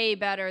looks way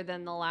better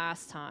than the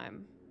last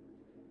time.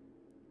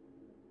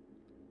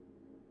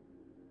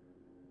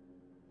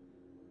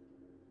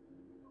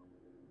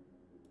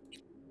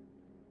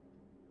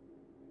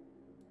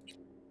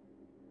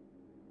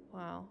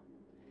 Wow.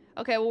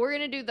 Okay, well, we're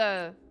gonna do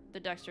the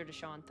Dexter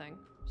Deshawn thing,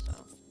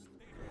 so.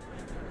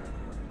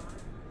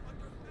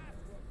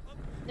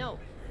 No.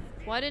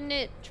 Why didn't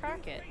it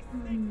track it?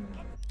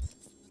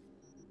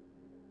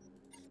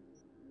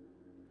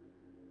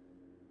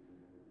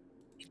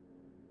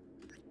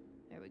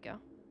 There we go.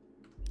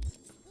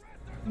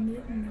 Okay,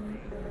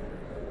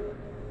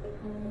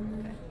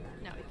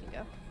 now we can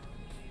go.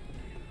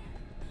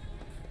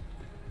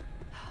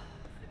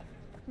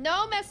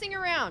 No messing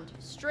around.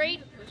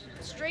 Straight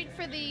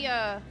for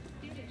the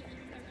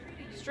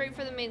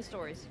main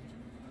stories.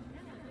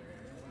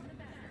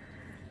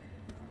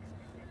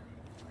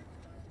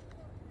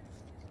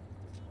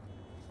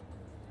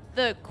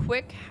 The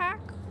quick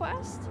hack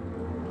quest?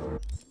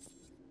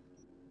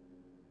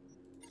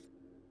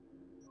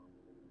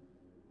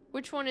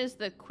 Which one is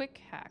the quick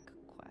hack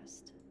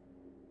quest?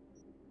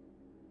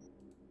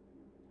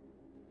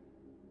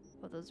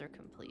 Oh, those are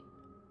complete.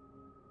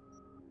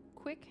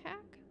 Quick hack?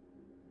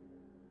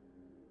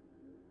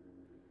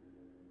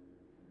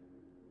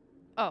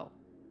 Oh,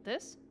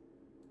 this?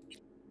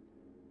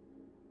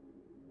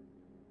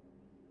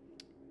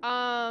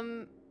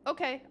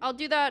 Okay, I'll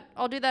do that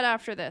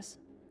after this.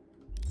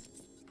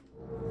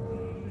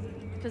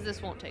 Because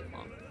this won't take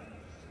long.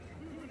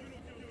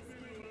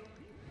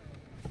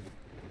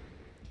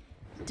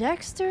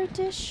 Dexter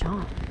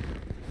Deshawn.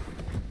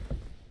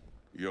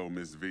 Yo,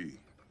 Miss V.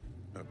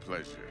 A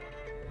pleasure.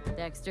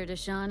 Dexter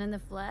Deshawn in the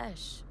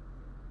flesh.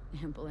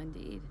 Ample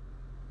indeed.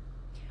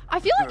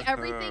 I feel like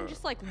everything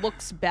just like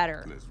looks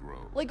better. Let's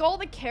roll. Like all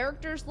the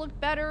characters look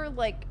better.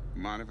 Like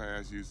Mind if I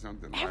ask you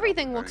something?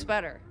 Everything looks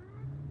better.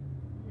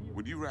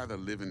 Would you rather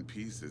live in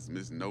peace as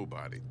Miss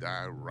Nobody,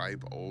 die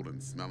ripe, old,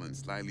 and smelling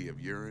slightly of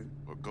urine,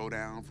 or go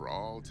down for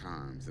all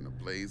times in a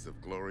blaze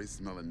of glory,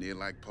 smelling near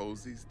like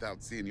posies,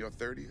 without seeing your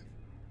 30th?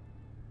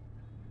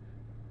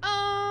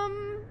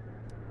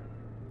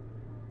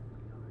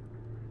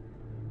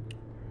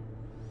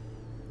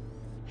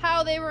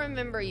 How they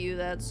remember you,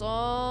 that's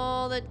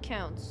all that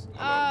counts.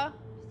 Yeah.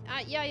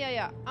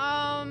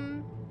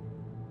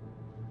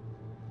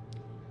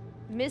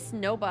 Miss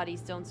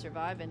Nobodies don't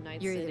survive in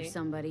Night City. You're either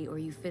somebody or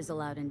you fizzle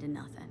out into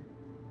nothing.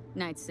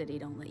 Night City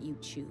don't let you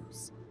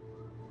choose.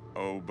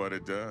 Oh, but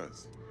it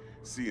does.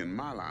 See, in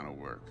my line of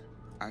work,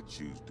 I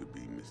choose to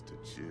be Mr.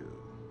 Chill.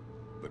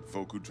 But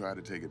folk who try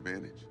to take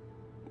advantage,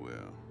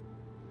 well,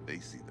 they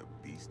see the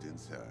beast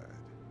inside.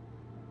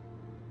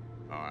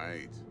 All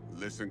right,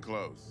 listen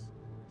close.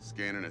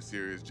 Scanning a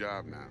serious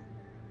job now.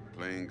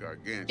 Playing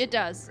gargantuan it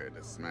does. compared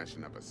to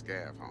smashing up a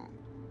scav home.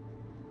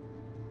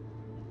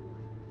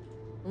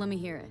 Let me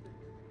hear it.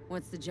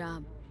 What's the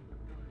job?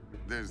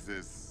 There's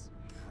this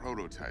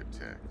prototype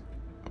tech.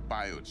 A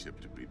biochip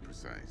to be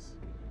precise.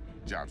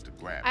 Job's to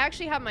grab. I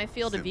actually have my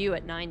field of view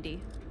at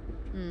 90.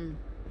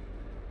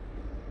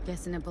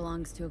 Guessing it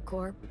belongs to a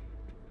corp?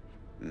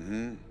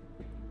 Mm-hmm.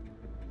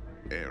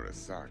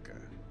 Arasaka.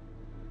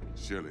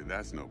 Surely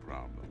that's no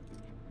problem.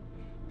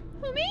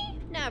 Who, me?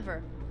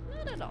 Never.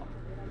 Not at all.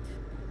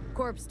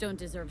 Corps don't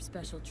deserve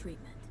special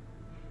treatment.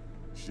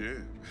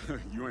 Shit,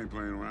 you ain't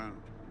playing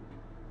around.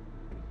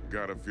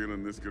 Got a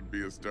feeling this could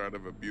be a start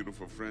of a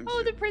beautiful friendship.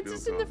 Oh, the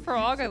Princess and the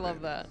Frog. I love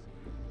that.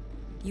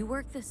 You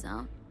work this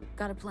out?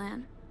 Got a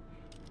plan?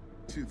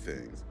 Two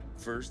things.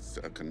 First,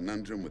 a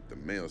conundrum with the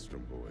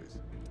Maelstrom boys.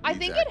 I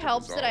think it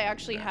helps that I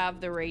actually have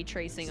the ray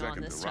tracing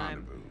on this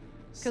time.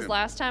 Because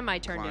last time I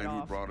turned it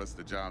off. Who brought us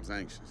the job's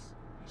anxious.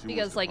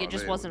 Because like it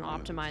just wasn't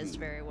optimized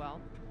very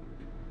well.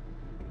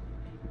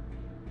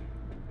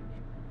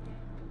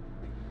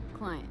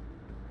 Client.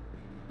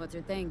 What's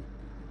her thing?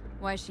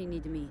 Why does she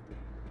need to meet?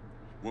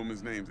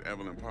 Woman's name's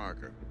Evelyn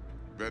Parker.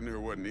 Betting her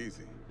wasn't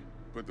easy.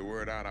 Put the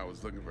word out I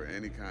was looking for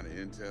any kind of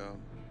intel.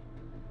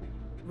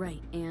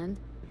 Right, and?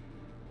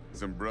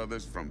 Some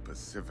brothers from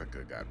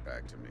Pacifica got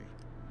back to me.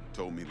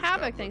 Told me to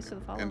Havoc, stop thanks for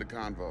the follow. And the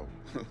convo.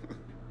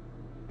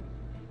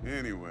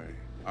 Anyway,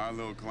 our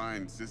little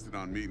client insisted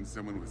on meeting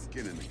someone with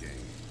skin in the game.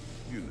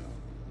 You know,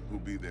 who'll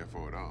be there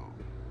for it all.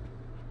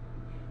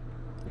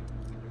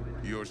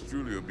 Yours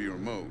truly will be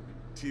remote.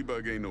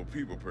 T-Bug ain't no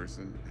people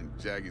person, and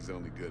Jaggy's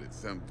only good at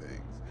some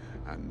things.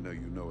 I know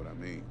you know what I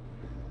mean.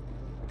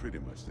 Pretty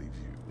much leaves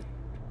you.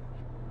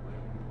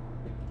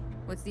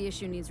 What's the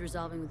issue needs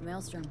resolving with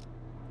Maelstrom?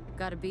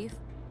 Got a beef?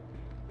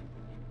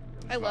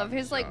 I love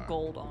his like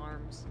gold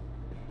arms.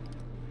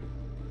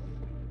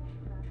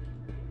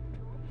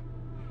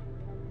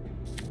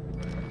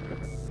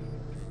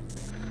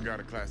 Got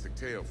a classic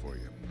tale for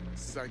you.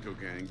 Psycho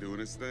gang doing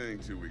his thing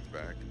 2 weeks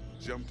back.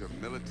 Jumped a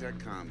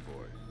Militech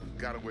convoy.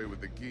 Got away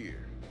with the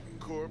gear.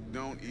 Corp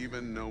don't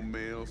even know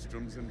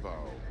Maelstrom's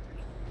involved.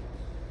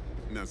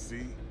 Now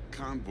see,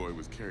 convoy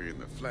was carrying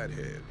the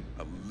Flathead,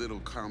 a little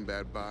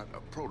combat bot, a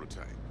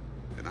prototype.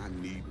 And I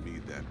need me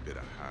that bit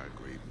of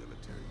high-grade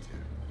military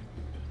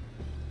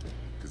tech.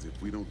 Because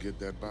if we don't get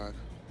that bot,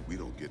 we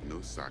don't get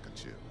no soccer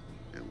chip.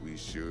 And we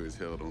sure as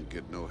hell don't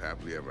get no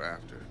happily ever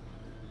after.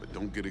 But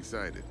don't get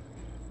excited.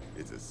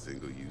 It's a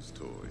single-use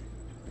toy.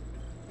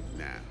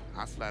 Now,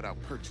 I flat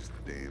out purchased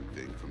the damn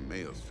thing from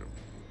Maelstrom.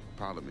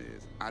 Problem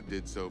is, I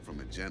did so from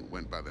a gent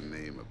went by the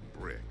name of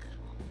Brick.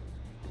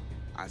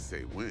 I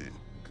say when,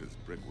 because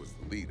Brick was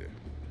the leader.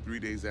 3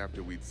 days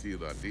after we'd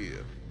sealed our deal,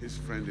 his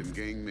friend and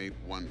gangmate,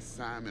 one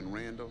Simon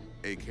Randall,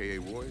 aka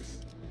Royce,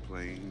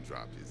 plain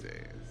dropped his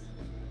ass.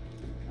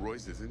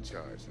 Royce is in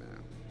charge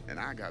now, and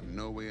I got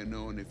no way of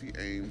knowing if he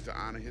aims to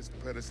honor his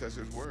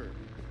predecessor's word.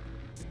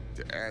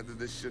 To add to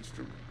this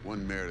shitstorm,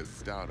 one Meredith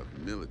Stout of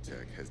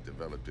Militech has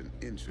developed an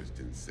interest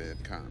in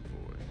said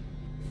convoy.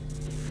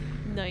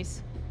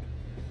 Nice.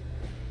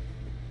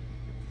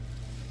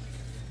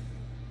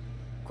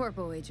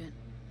 Corpo agent.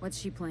 What's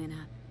she playing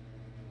at?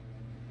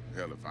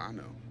 Hell if I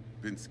know.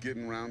 Been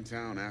skidding around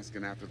town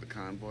asking after the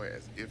convoy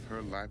as if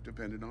her life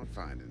depended on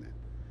finding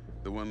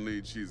it. The one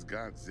lead she's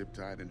got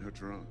zip-tied in her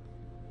trunk.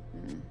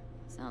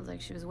 Sounds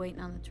like she was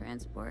waiting on the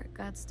transport,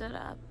 got stood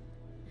up.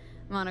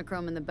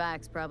 Monochrome in the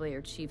back's probably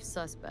her chief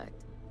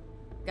suspect.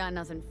 Got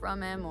nothing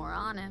from him or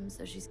on him,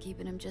 so she's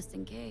keeping him just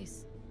in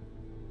case.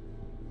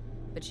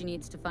 But she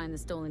needs to find the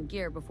stolen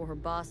gear before her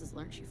bosses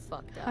learn she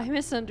fucked up. I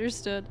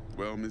misunderstood.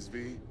 Well, Miss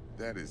V,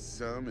 that is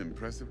some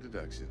impressive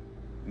deduction.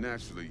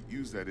 Naturally,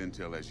 use that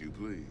intel as you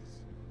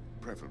please.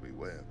 Preferably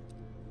web.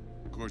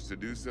 Of course, to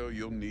do so,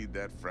 you'll need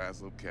that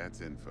frazzled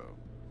cat's info.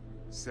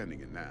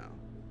 Sending it now.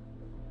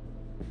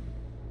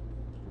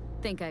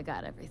 Think I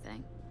got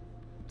everything.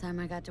 Time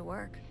I got to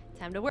work.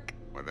 Time to work.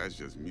 Well, that's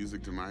just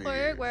music to my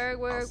ears.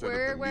 I'll set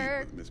up the meet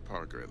with Miss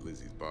Parker at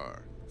Lizzie's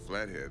bar.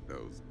 Flathead,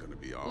 though, is gonna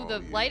be all Ooh, the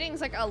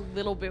lighting's like a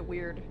little bit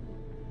weird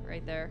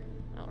right there.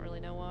 I don't really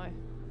know why.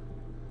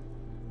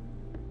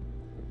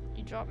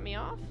 You dropping me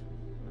off?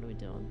 What are we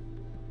doing?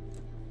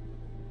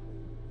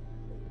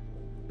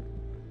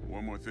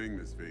 One more thing,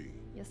 Miss V.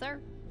 Yes, sir.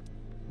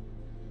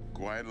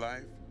 Quiet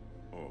life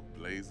or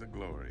blaze of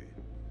glory?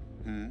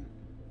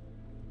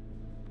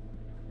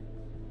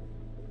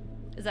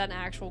 Is that an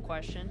actual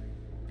question?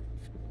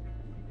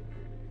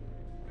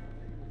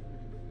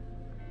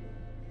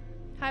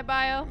 Hi,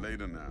 Bio.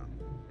 Later now.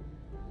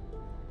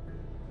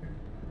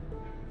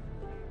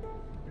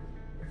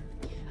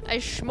 A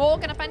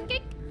smoke and a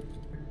pancake.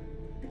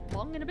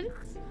 Long and a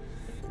blitz.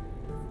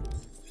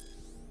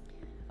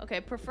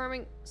 Okay,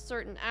 performing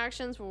certain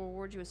actions will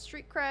reward you with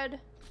street cred.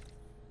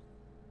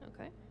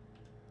 Okay.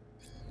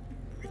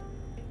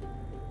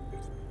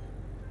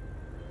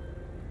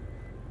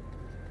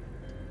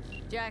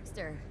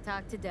 Jackster,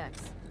 talk to Dex.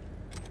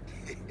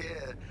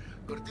 Yeah,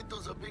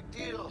 Gordito's a big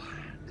deal.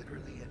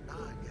 Literally a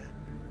nod, yeah.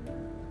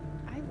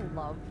 I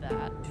love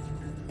that.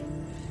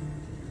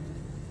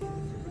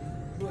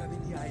 You have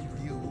any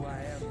idea who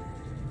I am?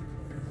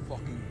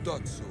 Fucking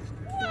Dutsu.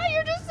 Wow,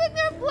 you're just sitting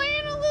there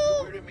playing a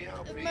little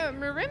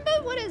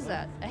marimba? What is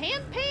that? A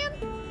handpan?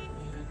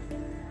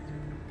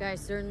 Guy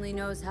certainly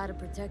knows how to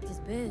protect his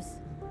biz.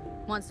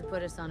 Wants to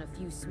put us on a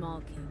few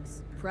small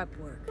kinks. Prep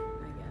work,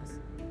 I guess.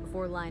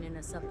 Before lining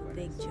us up a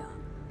big job.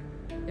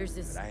 There's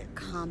this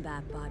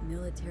combat bot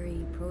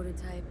military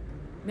prototype.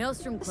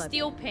 Maelstrom Clip.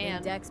 Steel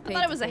pan. Dex I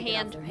thought it was a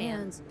hand pan.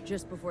 Hands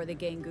just before the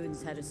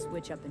Gangoons had to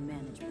switch up in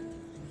management.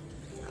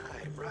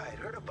 Right,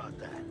 heard about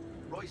that.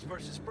 Royce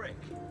versus Brick.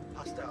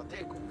 Hostile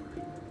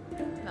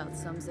takeover. About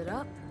sums it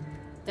up.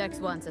 Dex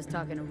wants us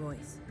talking to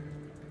Royce.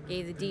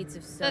 Gave the deeds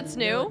of some That's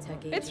new.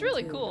 Militech It's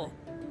really too, cool.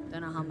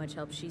 Don't know how much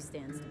help she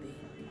stands to be.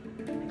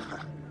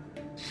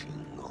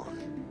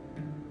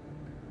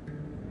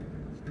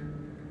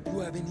 You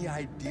have any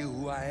idea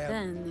who I am?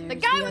 Then there's The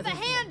guy the with the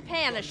other hand thing.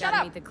 panda, shut Gotta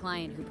up! meet the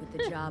client who put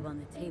the job on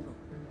the table,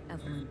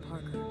 Evelyn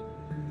Parker.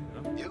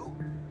 You?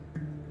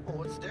 Well,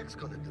 what's Dex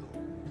gonna do?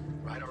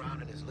 Ride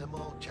around in his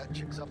limo, chat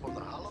chicks up on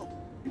the hollow?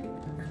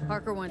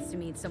 Parker wants to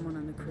meet someone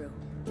on the crew.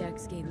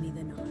 Dex gave me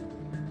the nod.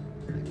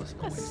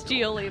 A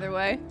steal either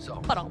way.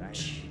 So,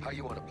 how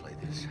you want to play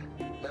this?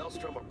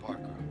 Maelstrom or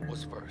Parker?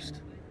 What's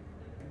first?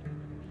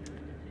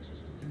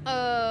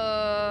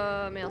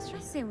 Maelstrom.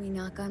 I say we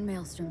knock on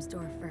Maelstrom's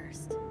door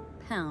first.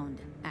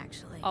 Pound,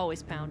 actually.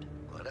 Always pound.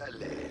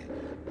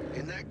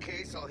 In that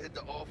case, I'll hit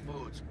the all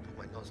foods.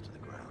 Put my nose to the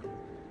ground.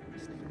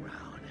 Sniff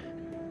around.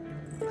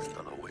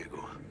 Hasta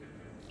luego.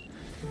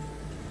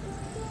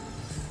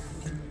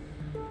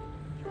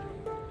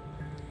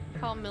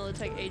 Call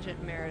Militech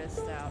Agent Meredith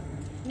Stout.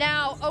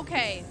 Now,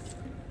 okay.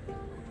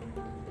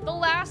 The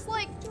last,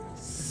 like,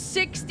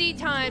 60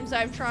 times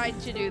I've tried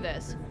to do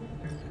this,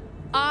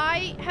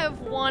 I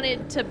have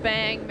wanted to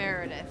bang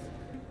Meredith.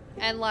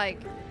 And,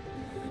 like,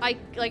 I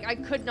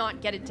could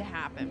not get it to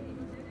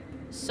happen.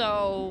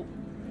 So,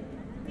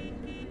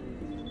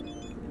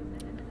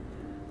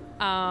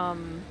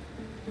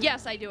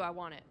 yes, I do. I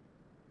want it.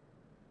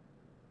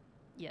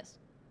 Yes,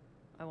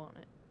 I want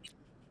it.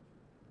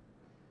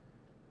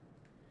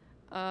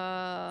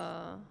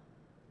 I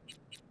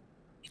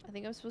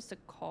think I'm supposed to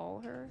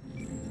call her.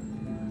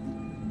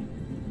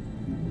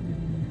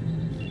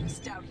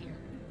 Stout here.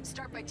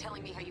 Start by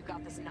telling me how you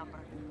got this number.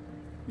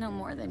 No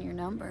more than your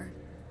number.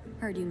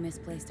 Heard you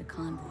misplaced a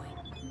convoy.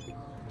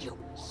 You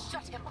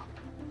shut him up.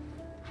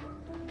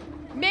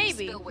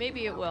 Maybe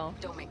it will.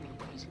 Don't make me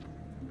wait.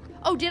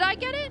 Oh, did I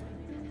get it?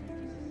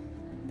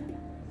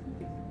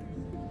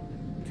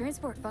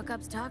 Transport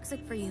fuck-up's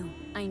toxic for you.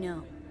 I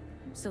know.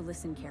 So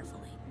listen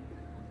carefully.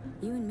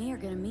 You and me are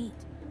gonna meet.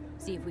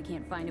 See if we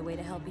can't find a way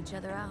to help each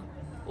other out.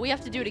 We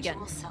have to do it again.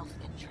 Mutual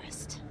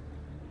self-interest.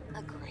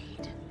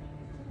 Agreed.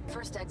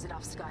 First exit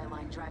off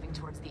Skyline, driving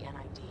towards the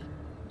NID.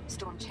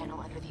 Storm channel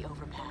under the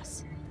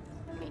overpass.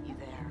 Meet you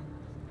there.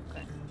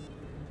 Okay.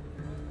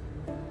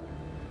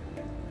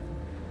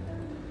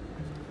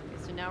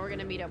 So now we're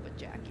gonna meet up with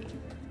Jackie.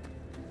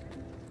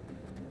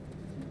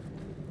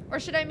 Or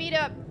should I meet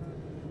up?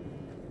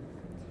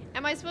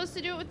 Am I supposed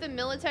to do it with the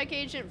Militech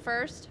agent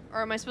first?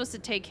 Or am I supposed to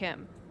take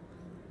him?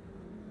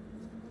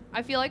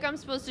 I feel like I'm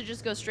supposed to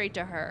just go straight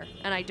to her,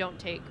 and I don't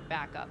take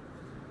backup.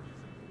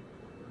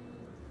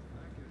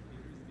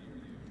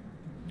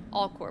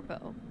 All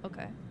corpo.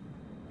 Okay.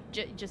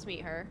 Just meet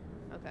her.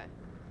 Okay.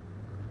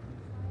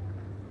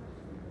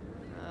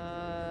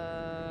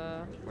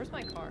 Where's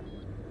my car?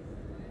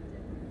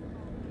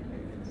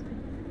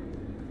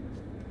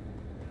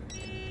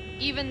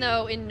 Even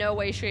though in no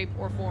way, shape,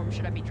 or form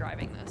should I be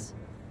driving this.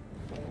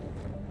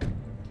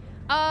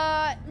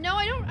 No,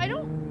 I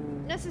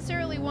don't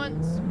necessarily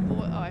want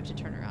oh, I have to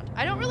turn around.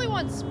 I don't really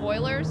want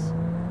spoilers.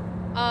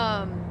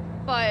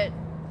 But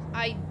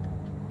I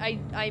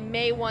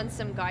may want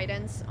some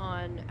guidance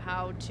on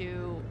how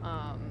to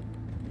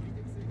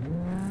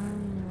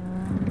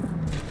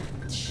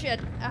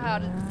how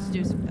to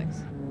do some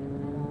things.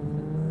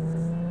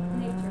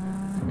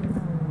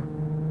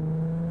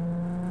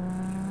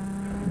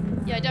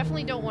 Yeah, I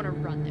definitely don't want to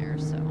run there,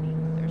 so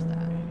there's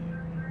that.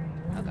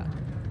 Oh god.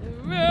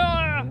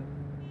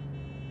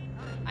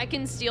 I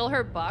can steal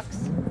her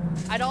bucks.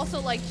 I'd also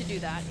like to do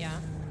that, yeah.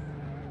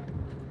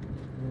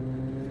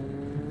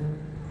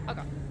 Oh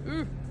god.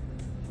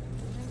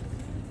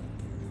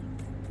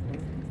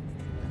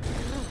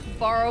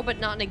 Borrow, but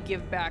not in a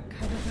give back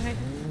kind of way.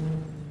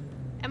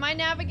 Am I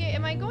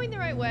going the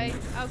right way?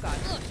 Oh god.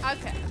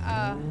 Okay.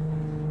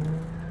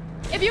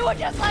 If you would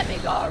just let me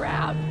go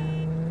around.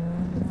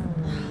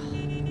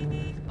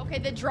 Okay,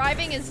 the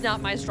driving is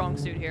not my strong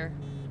suit here.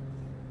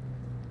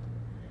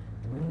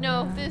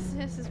 No, this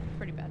is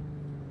pretty bad.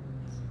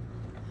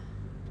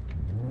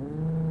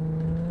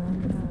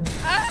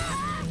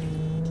 Ah!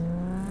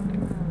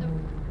 No.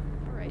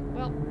 All right.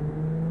 Well,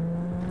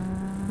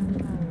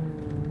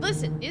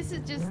 listen. This is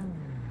just.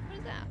 What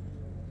is that?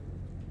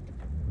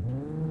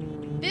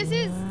 This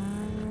is.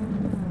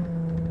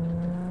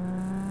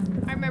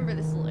 I remember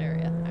this little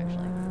area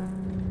actually.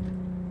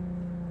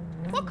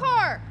 What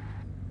car?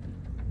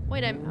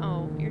 Wait,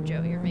 oh, you're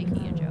Joe. You're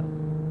making a joke.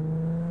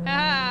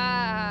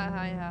 I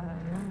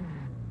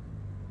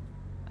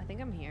think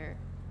I'm here.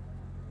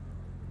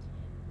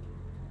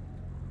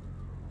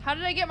 How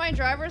did I get my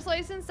driver's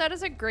license? That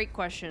is a great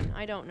question.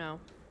 I don't know.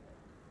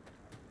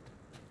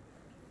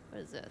 What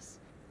is this?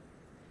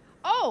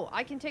 Oh,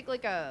 I can take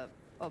like a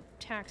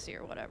taxi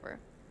or whatever.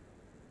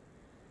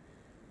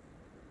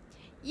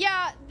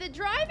 Yeah, the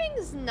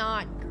driving's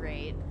not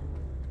great.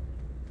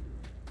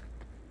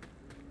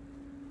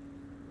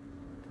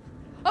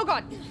 Oh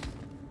god.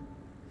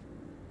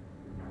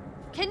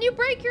 Can you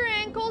break your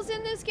ankles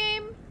in this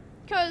game?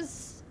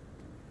 Cause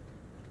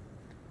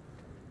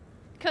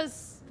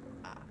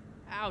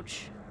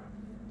ouch.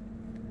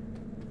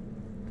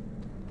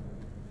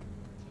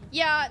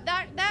 Yeah,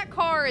 that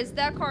car is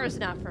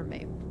not for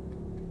me.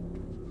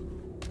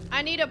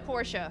 I need a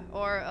Porsche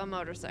or a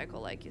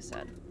motorcycle, like you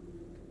said.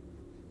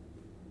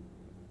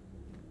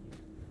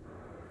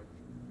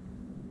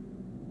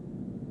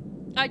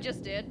 I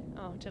just did.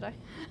 Oh, did I?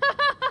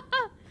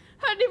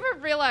 I didn't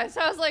even realize.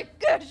 I was like,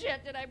 good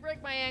shit, did I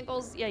break my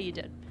ankles? Yeah, you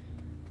did.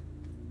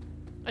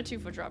 A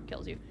 2-foot drop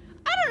kills you.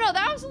 I don't know,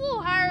 that was a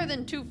little higher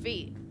than 2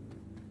 feet.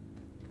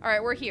 All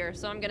right, we're here,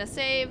 so I'm gonna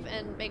save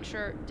and make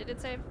sure, did it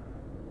save?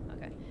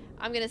 Okay.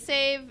 I'm gonna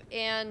save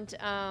and,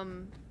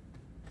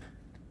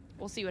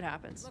 we'll see what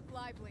happens. Look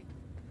lively.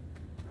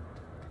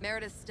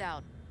 Meredith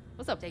Stout.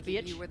 What's up,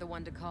 bitch? You were the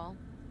one to call?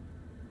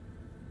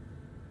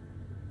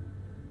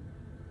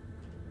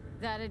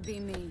 That'd be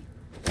me.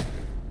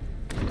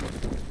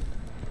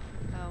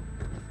 Oh.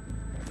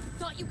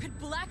 Thought you could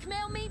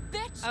blackmail me,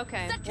 bitch?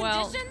 Okay, Set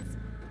well... conditions?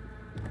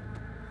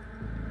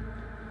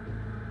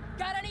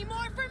 Got any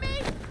more for me?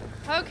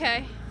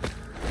 Okay.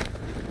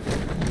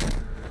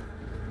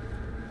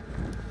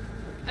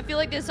 I feel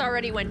like this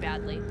already went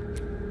badly.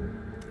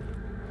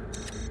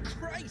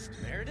 Christ,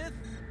 Meredith!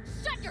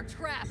 Shut your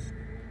trap!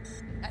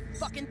 That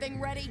fucking thing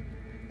ready?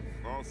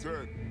 All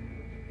set.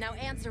 Now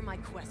answer my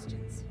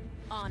questions.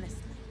 Honestly,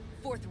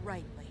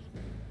 forthrightly.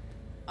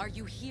 Are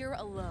you here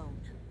alone?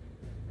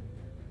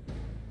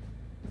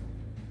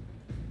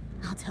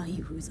 I'll tell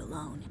you who's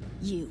alone.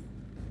 You.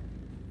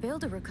 Fail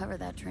to recover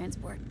that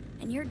transport,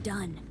 and you're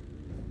done.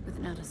 With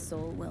not a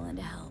soul willing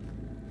to help.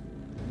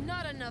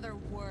 Not another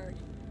word.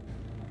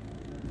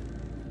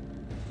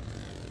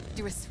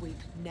 Do a sweep,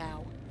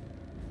 now.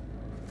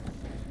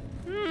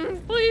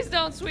 Please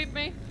don't sweep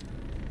me.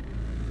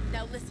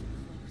 Now listen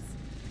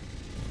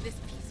close. This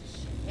piece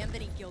of shit,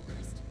 Anthony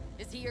Gilchrist.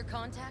 Is he your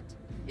contact?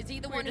 Is he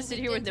the one to who sit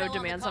leaked here with no intel on the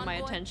demands on my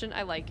convoy? attention?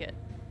 I like it.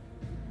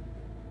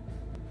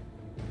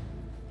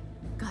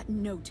 Got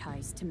no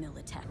ties to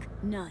Militech.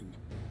 None.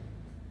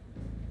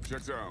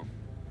 Checks out.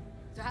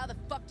 So how the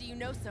fuck do you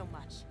know so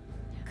much?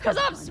 Cause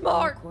I'm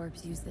smart! All corps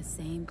use the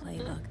same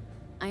playbook.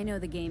 I know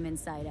the game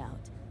inside out.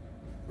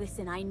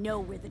 Listen, I know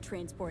where the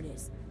transport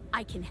is.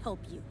 I can help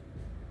you.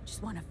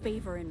 Just want a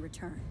favor in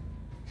return.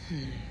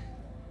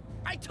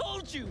 I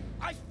told you!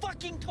 I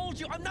fucking told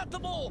you! I'm not the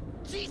mole!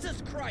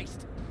 Jesus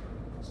Christ!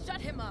 Shut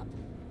him up.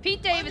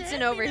 Pete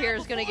Davidson over here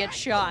is gonna get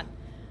shot.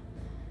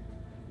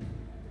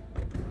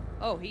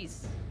 Oh,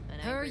 he's an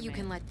angry Her you man.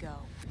 can let go.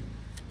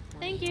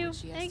 Thank you.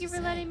 Thank you for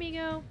letting me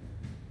go.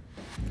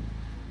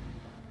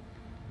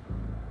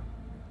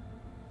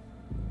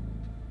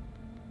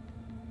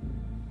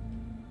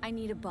 I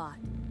need a bot.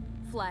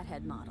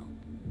 Flathead model.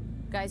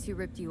 Guys who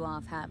ripped you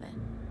off have it.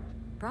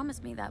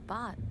 Promise me that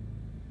bot.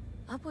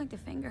 I'll point the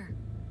finger.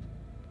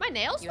 My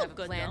nails You look have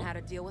a good plan though. how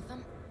to deal with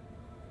them?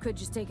 Could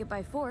just take it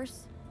by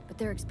force, but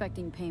they're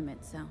expecting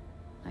payment, so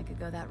I could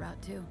go that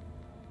route too.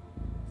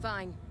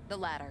 Fine, the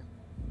latter.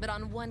 But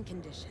on one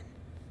condition.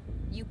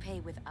 You pay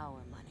with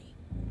our money.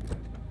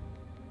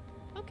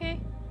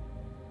 Okay.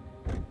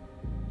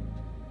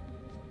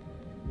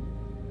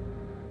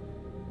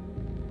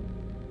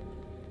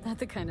 That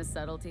the kind of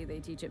subtlety they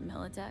teach at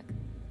Militech?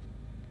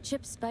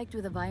 Chip spiked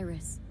with a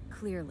virus,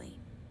 clearly.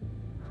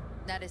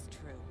 That is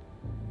true.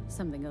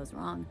 Something goes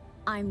wrong,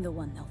 I'm the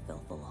one they'll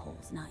fill full of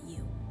holes, not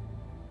you.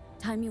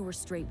 Time you were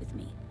straight with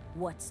me.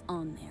 What's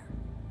on there?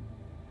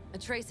 A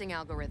tracing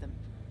algorithm.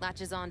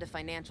 Latches on to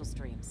financial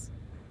streams.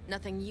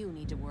 Nothing you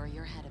need to worry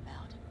your head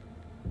about.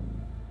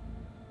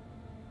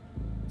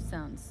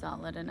 Sounds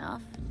solid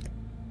enough.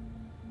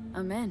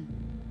 I'm in.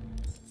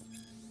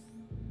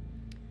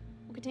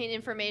 Will contain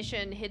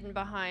information hidden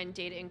behind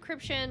data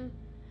encryption.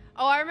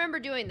 Oh, I remember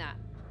doing that.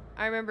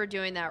 I remember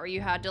doing that where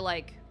you had to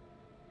like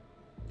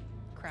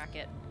crack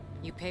it.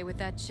 You pay with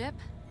that chip,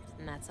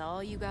 and that's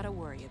all you gotta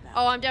worry about.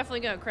 Oh, I'm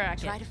definitely gonna crack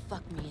Try it. to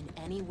fuck me in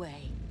any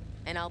way,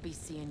 and I'll be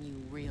seeing you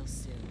real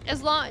soon.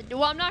 As long,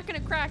 well, I'm not gonna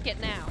crack it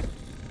now.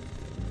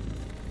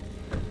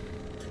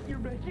 You're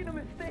making a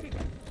mistake.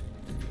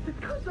 This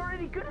gun's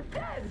already good as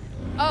dead.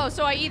 Oh,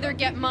 so I either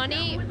get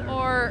money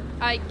or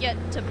I get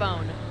to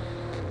bone.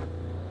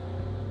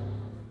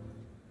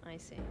 I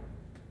see.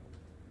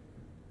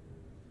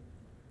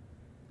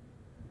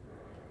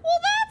 Well,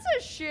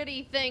 that's a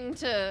shitty thing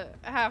to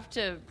have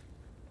to...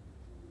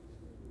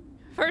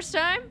 First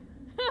time?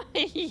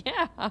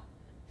 Yeah.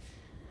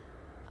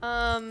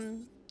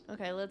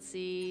 Okay, let's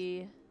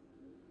see.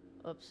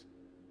 Oops.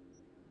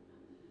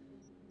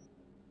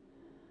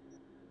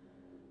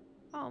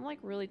 Oh, I'm like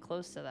really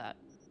close to that.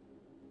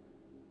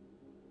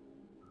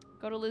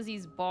 Go to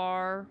Lizzie's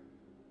bar.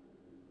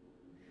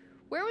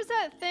 Where was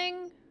that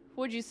thing?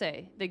 What'd you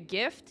say? The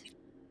gift?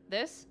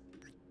 This?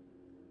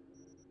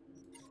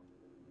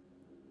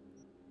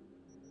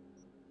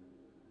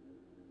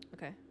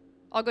 Okay.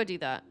 I'll go do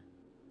that.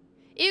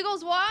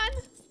 Eagles won!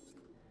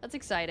 That's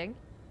exciting.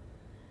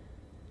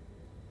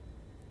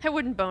 I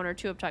wouldn't bone her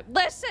too uptight.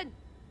 Listen!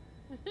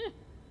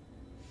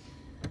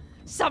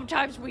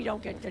 Sometimes we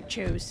don't get to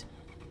choose.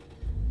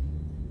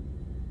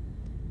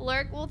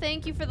 Lurk? Well,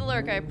 thank you for the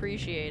lurk. I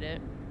appreciate it.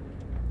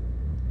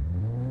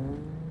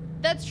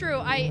 That's true.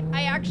 I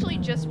actually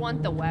just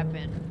want the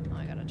weapon. Oh,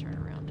 I gotta turn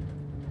around.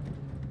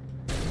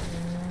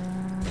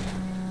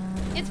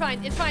 It's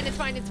fine. It's fine. It's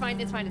fine. It's fine.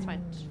 It's fine. It's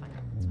fine. It's fine.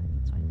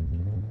 It's fine.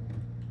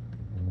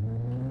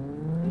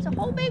 There's a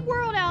whole big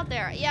world out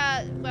there.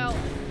 Yeah, well,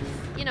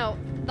 you know,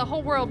 the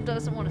whole world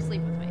doesn't want to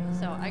sleep with me,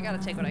 so I gotta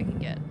take what I can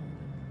get.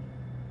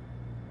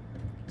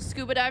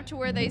 Scuba dive to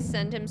where they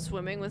send him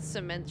swimming with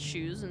cement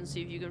shoes and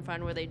see if you can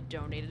find where they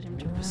donated him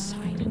to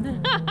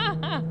Poseidon.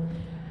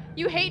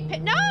 You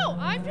hate No!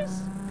 I'm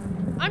just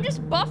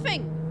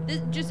buffing.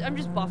 I'm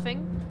just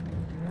buffing.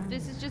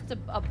 This is just a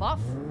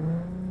buff.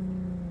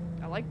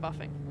 I like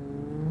buffing.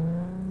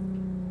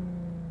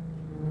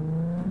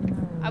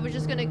 I was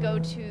just gonna go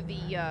to the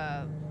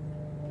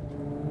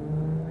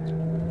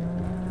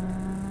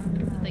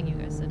thing you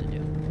guys said to do.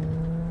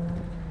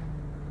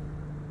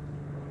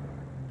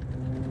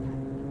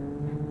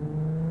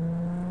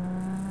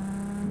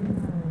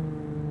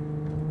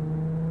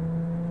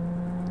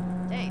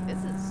 Dang,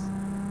 this is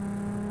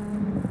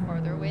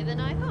farther away than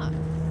I thought.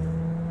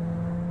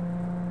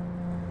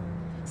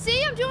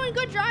 See, I'm doing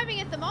good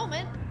driving at the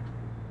moment.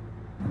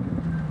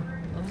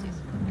 Oopsies.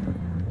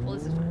 Well,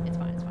 this is fine. It's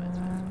fine. It's fine. It's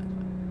fine. It's fine. It's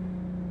fine.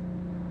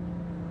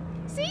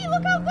 See,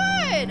 look how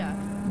good.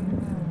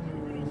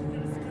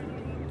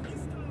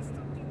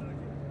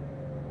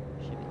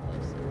 Should be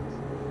close to this.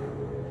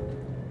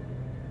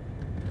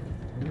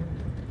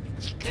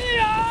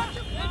 No.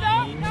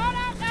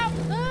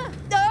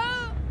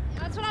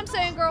 That's what I'm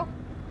saying, girl.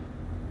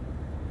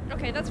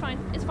 Okay, that's fine.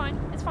 It's fine.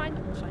 It's fine.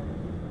 It's fine.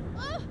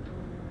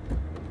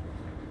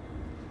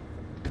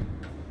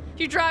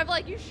 You drive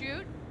like you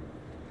shoot?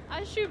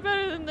 I shoot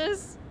better than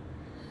this.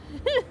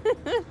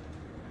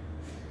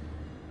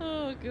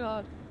 Oh,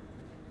 God.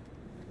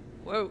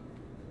 Whoa.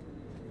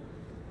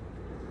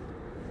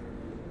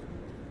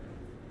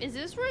 Is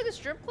this where the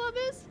strip club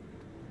is?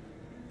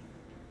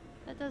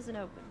 That doesn't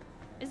open.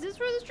 Is this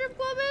where the strip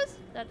club is?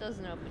 That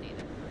doesn't open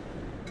either.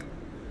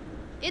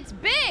 It's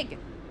big!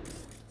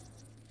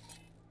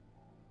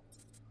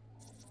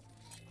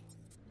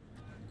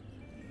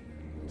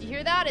 Do you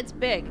hear that? It's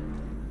big.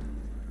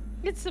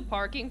 It's the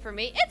parking for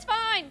me. It's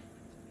fine!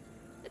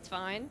 It's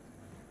fine.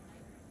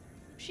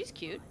 She's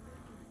cute.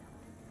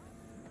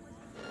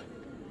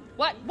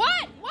 What?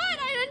 What? What?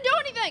 I didn't do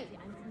anything!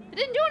 I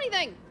didn't do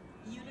anything!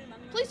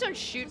 Please don't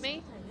shoot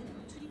me.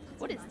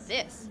 What is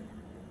this?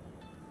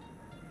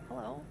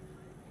 Hello?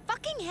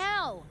 Fucking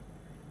hell!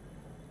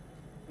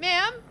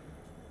 Ma'am?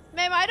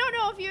 Ma'am, I don't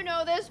know if you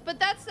know this, but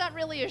that's not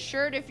really a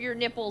shirt if your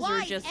nipples are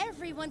just... Why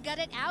everyone got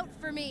it out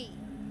for me?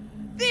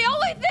 The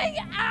only thing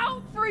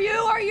out for you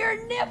are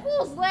your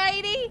nipples,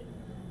 lady!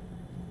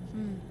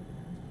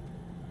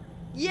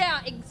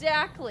 Yeah,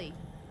 exactly.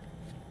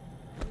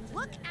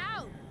 Look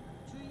out!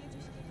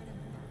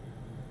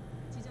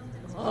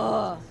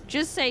 Ugh.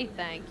 Just say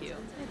thank you.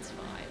 It's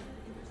fine.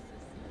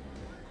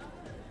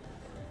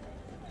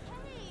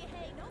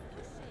 Hey, no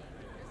pushing.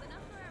 There's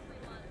enough for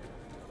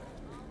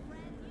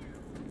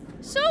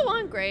everyone. So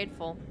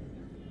ungrateful.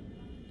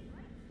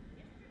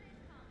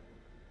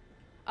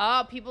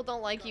 Oh, people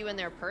don't like you in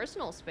their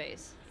personal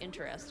space.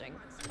 Interesting.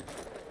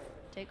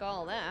 Take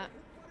all that.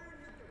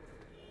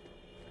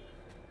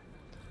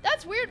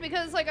 That's weird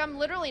because, like, I'm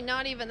literally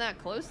not even that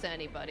close to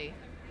anybody.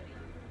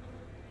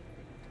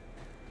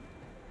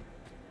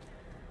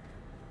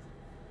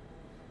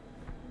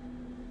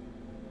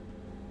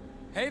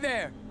 Hey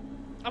there!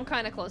 I'm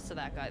kind of close to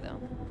that guy,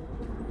 though.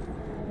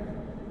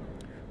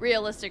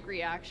 Realistic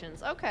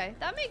reactions. Okay,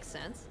 that makes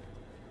sense.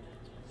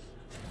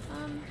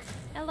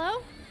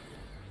 Hello?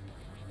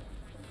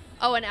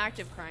 Oh, an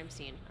active crime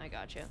scene. I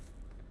gotcha.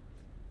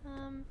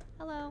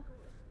 Hello.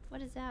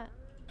 What is that?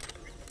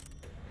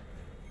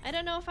 I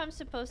don't know if I'm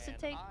supposed to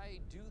take...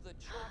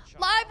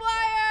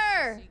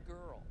 Livewire!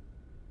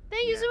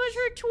 Thank you so much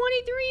for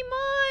 23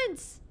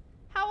 months!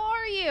 How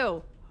are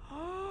you?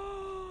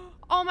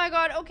 Oh my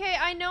god, okay,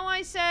 I know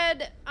I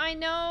said I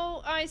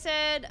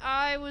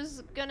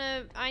was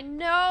gonna...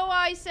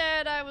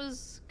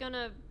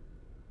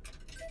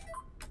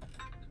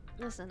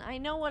 Listen, I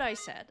know what I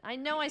said. I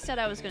know I said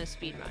I was gonna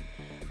speedrun.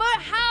 But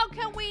how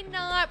can we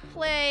not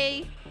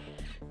play...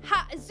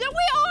 So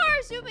we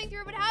are zooming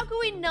through, but how can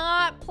we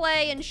not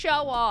play and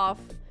show off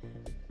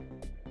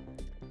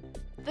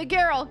the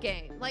Geralt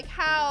game? Like,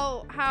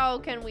 how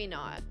can we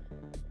not?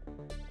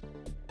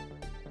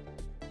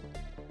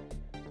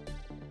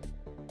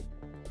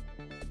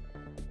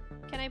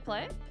 Can I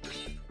play?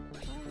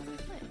 Oh, let me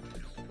play.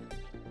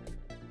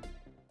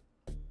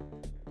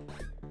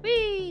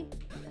 Whee!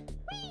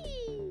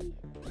 Whee!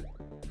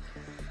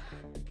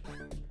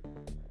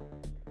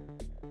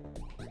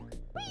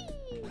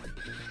 Whee!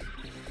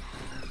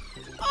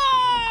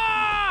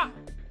 Ah!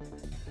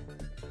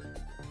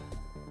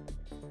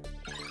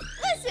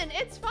 Listen,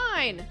 it's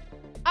fine.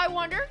 I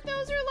wonder if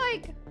those are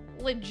like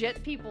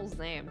legit people's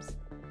names.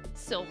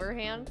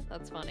 Silverhand?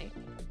 That's funny.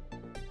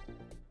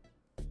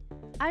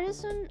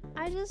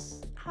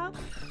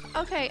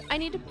 Okay,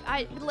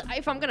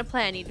 if I'm gonna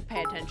play, I need to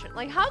pay attention.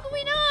 Like, how can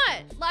we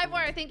not?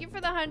 Livewire, thank you for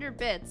the 100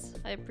 bits.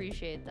 I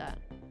appreciate that.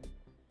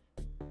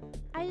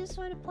 I just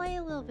want to play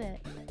a little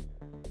bit.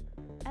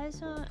 I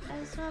just want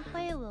to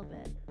play a little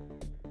bit.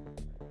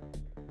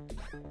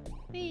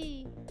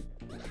 Wee.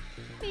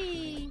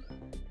 Wee.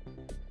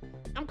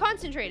 I'm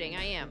concentrating,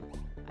 I am.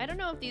 I don't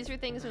know if these are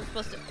things I'm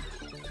supposed to...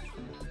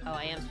 Oh,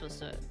 I am supposed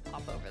to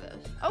hop over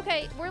those.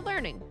 Okay, we're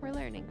learning. We're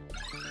learning.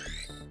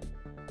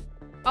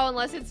 Oh,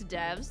 unless it's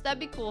devs. That'd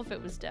be cool if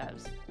it was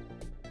devs.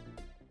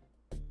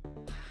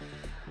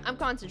 I'm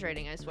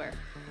concentrating, I swear.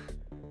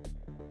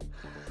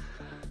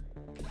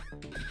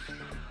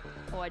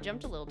 Oh, I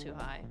jumped a little too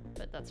high,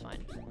 but that's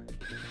fine.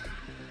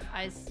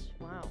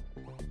 Wow.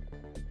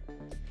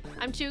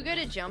 I'm too good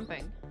at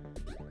jumping.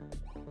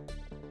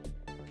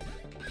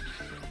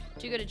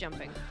 Too good at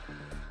jumping.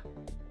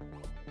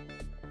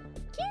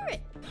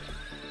 Carrot!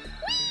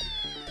 Whee!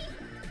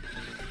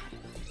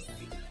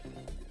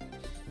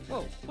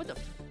 Whoa, what the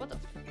what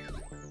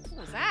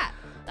was that?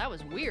 That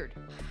was weird.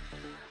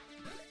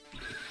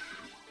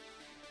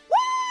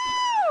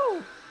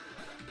 Woo!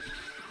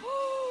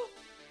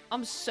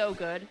 I'm so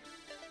good.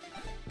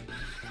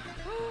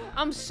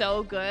 I'm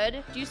so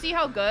good. Do you see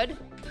how good?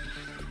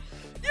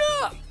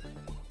 Yeah!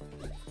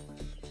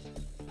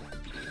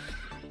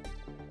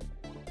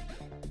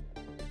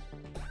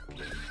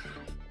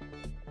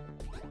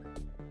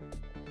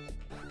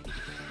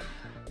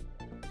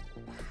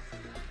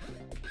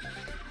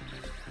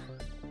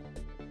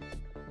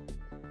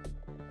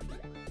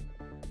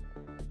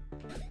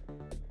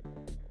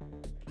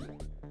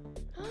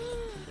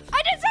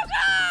 I did so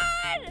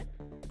good!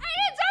 I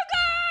did so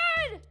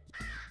good!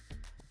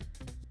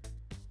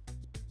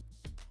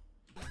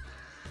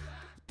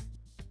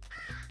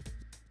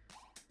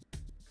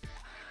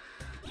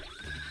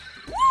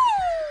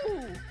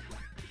 Woo!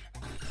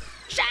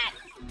 Shit!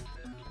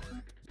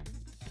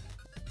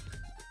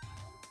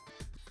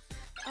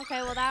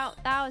 Okay, well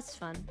that was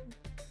fun.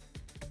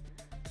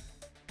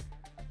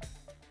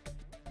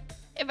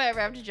 If I ever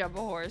have to jump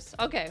a horse.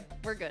 Okay,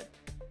 we're good.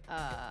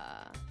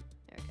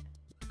 Okay.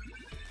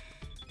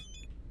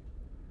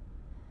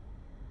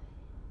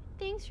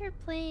 Thanks for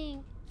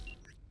playing.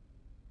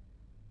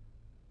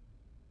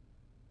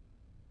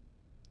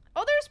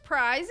 Oh, there's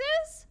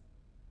prizes?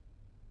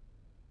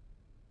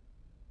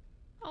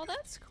 Oh,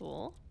 that's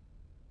cool.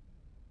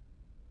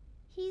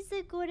 He's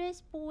the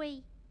goodest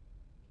boy.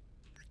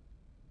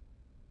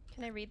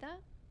 Can I read that?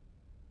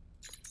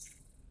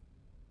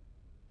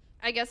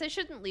 I guess I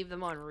shouldn't leave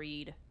them on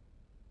read.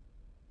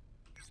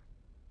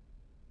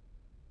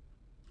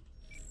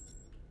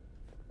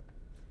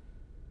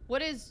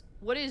 What is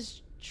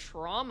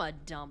trauma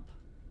dump?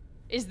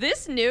 Is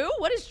this new?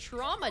 What is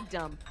trauma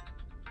dump?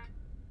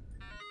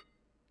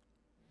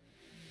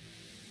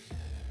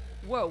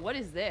 Whoa, what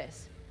is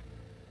this?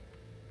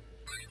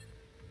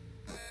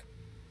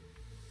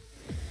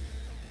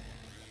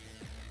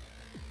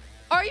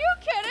 Are you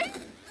kidding?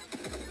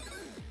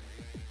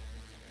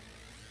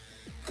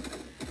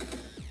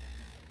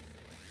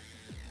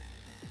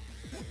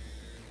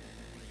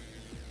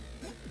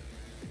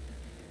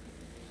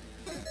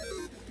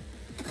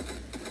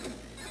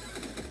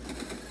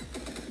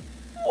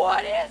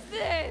 What is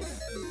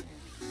this?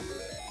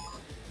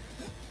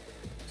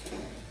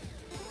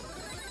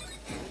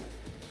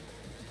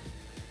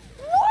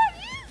 What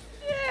is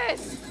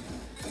this?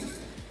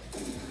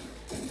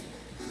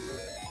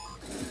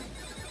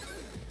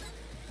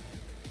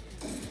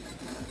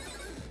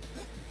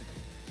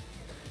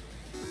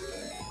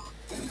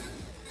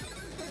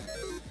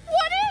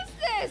 What is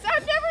this?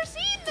 I've never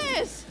seen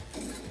this.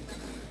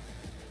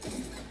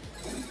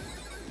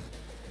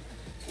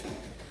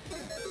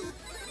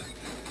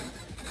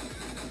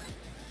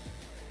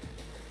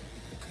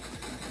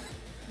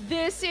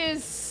 This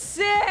is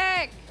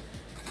sick!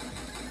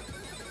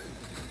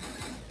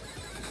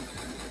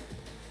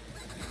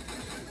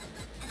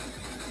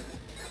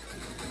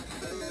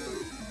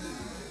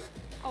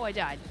 Oh, I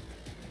died.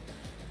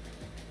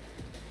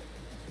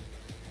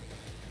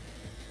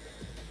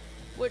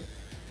 What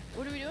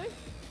are we doing?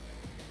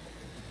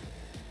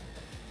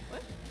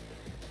 What?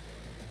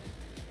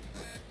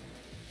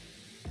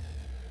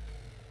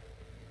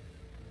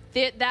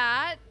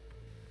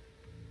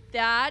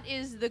 That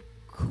is the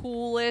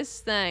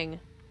coolest thing.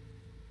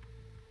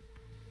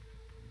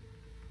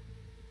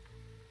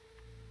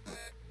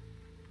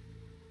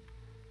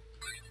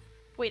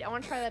 Wait, I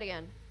want to try that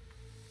again.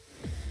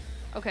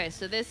 Okay,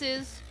 so this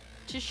is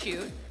to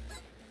shoot.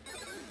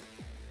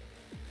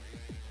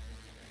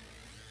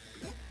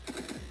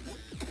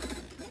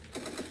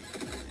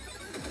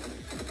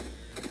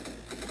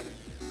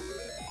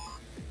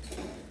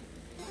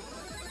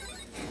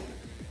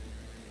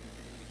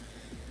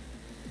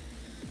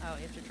 Oh,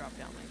 you have to drop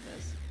down like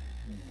this.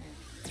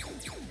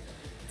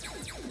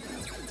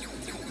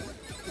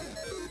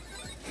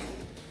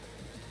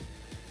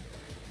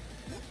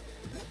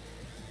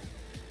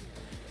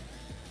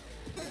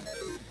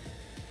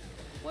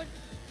 What?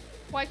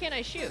 Why can't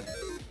I shoot?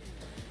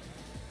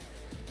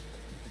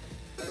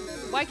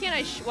 Why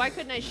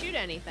couldn't I shoot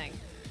anything?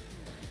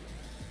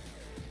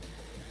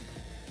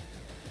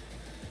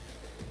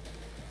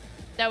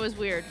 That was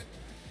weird.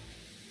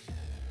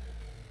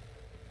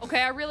 Okay,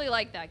 I really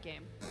like that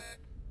game.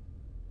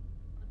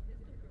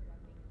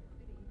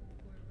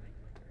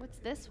 What's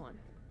this one?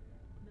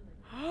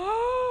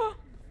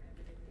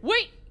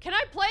 Wait, can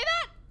I play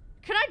that?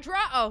 Can I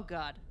draw? Oh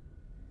god.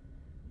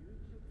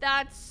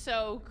 That's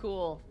so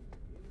cool.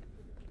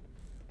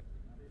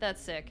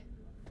 That's sick.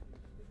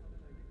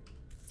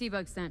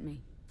 T-Bug sent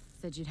me.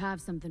 Said you'd have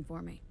something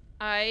for me.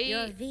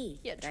 You're V,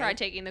 yeah, right? try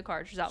taking the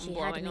cartridge out and She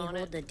blowing had me on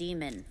hold it. the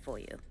demon for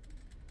you.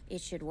 It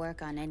should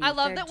work on any I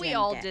love that we third-gen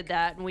all deck. did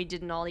that and we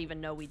didn't all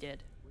even know we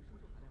did.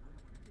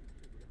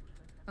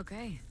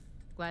 Okay.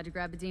 Glad to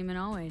grab a demon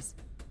always.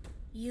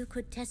 You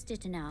could test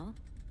it now.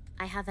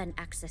 I have an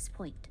access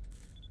point.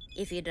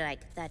 If you'd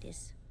like, that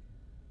is.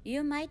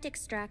 You might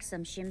extract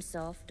some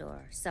shimsoft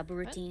or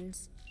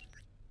subroutines.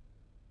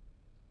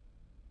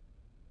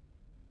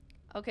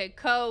 Okay,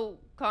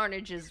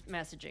 Carnage is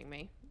messaging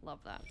me. Love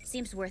that.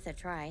 Seems worth a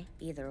try,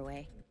 either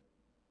way.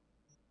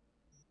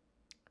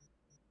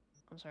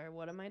 I'm sorry,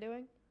 what am I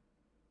doing?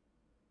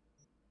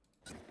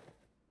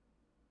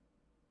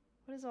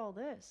 What is all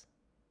this?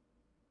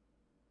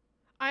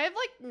 I have,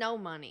 like, no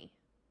money.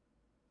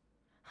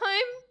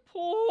 I'm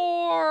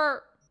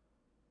poor.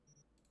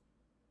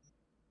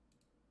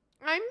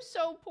 I'm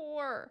so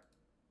poor.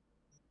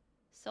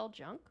 Sell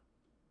junk?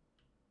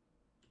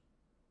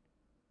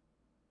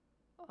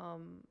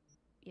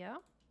 Yeah?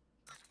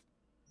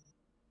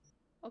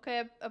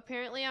 Okay,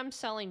 apparently I'm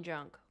selling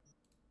junk.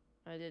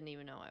 I didn't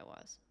even know I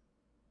was.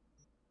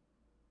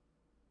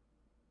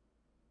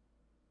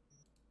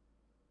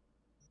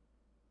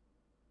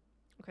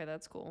 Okay,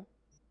 that's cool.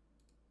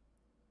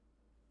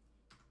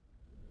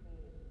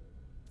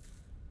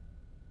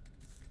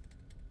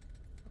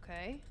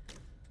 Okay.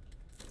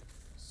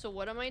 So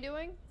what am I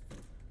doing?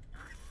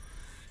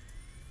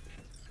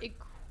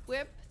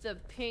 Equip the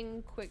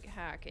ping quick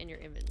hack in your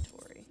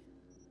inventory.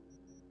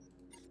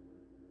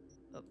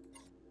 Oh.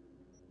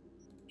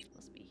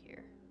 Must be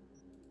here.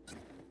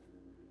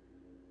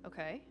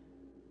 Okay.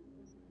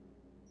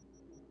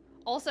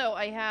 Also,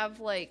 I have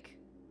like...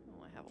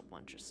 Oh, I have a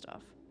bunch of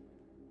stuff.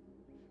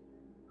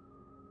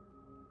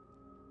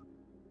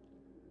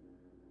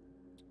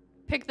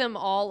 Pick them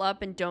all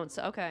up and don't...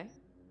 Okay.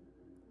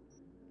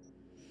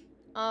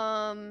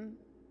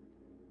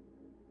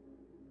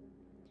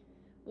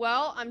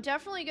 Well, I'm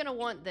definitely gonna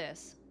want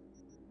this.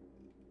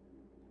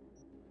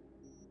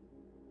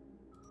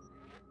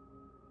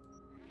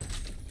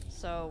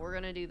 So we're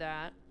gonna do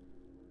that.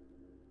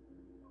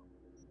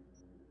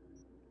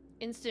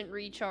 Instant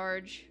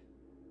recharge.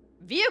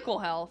 Vehicle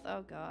health.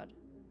 Oh god.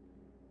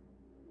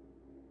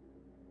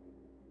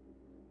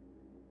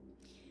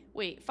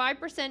 Wait,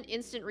 5%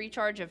 instant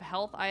recharge of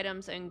health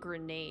items and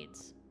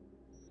grenades.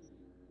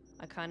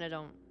 I kinda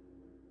don't...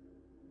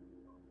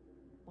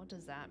 What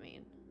does that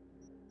mean?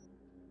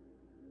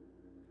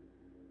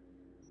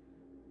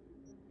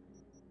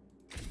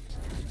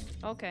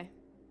 Okay.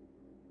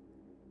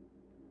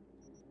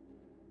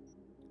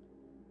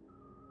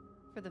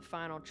 For the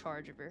final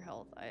charge of your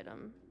health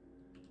item.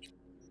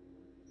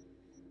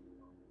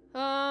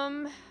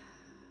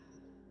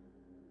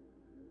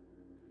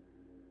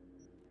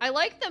 I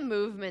like the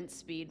movement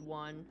speed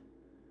one.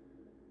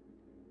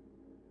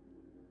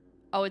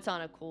 Oh, it's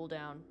on a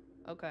cooldown.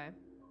 Okay.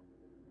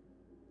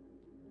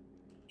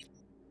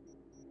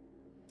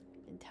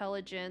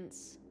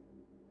 Intelligence.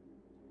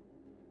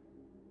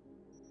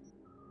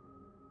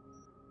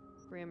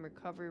 Ram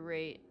recovery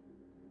rate.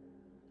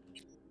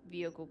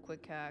 Vehicle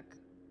quick hack.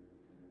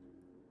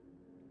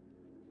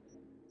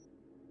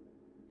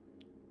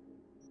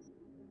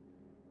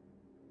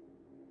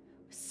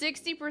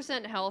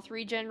 %60 health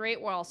regen rate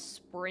while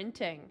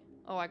sprinting.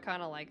 Oh, I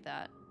kind of like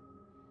that.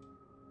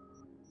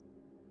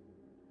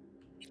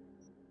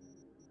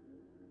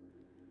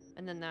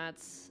 And then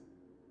that's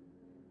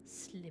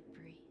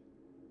slippery.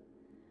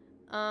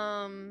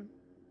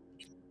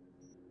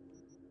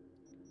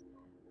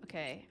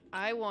 Okay,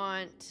 I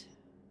want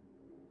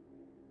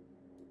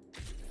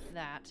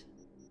that.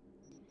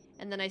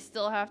 And then I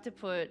still have to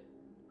put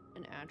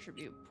an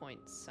attribute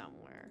point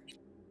somewhere.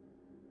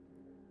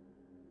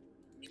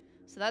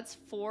 So that's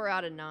 4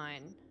 out of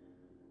 9.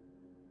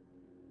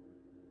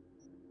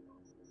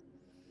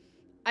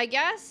 I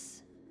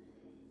guess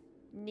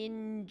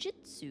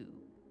ninjutsu.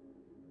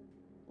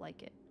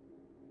 Like it.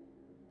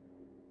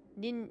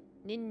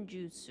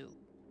 Ninjutsu.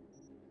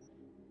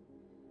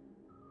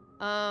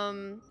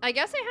 I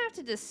guess I have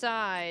to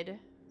decide.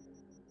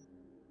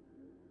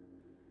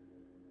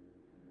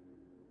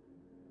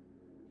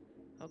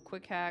 Oh,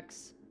 quick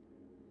hacks.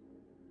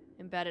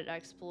 Embedded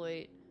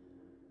exploit.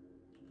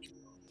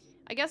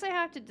 I guess I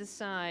have to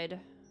decide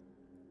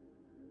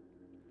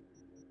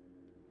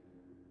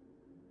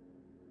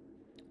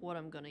what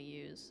I'm gonna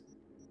use.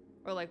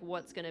 Or like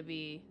what's gonna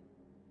be.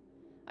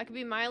 I could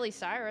be Miley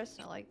Cyrus.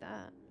 I like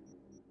that.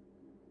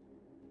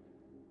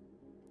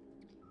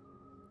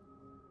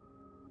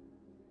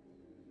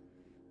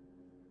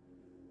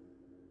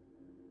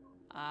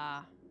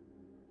 I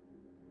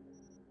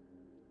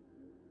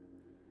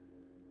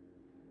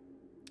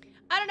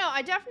don't know.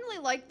 I definitely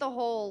like the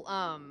whole,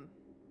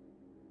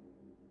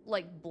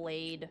 like,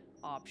 blade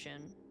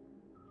option.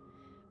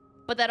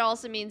 But that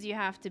also means you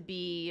have to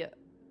be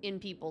in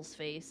people's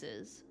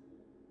faces.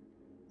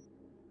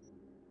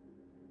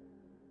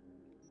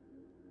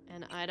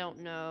 And I don't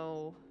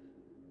know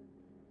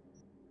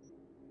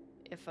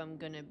if I'm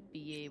gonna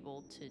be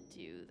able to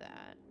do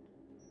that.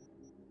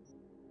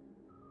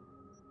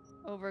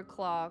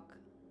 Overclock,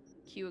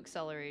 Q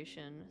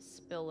acceleration,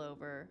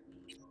 spillover.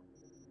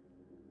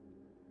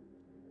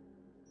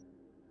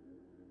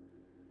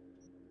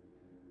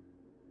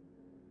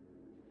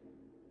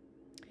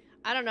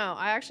 I don't know.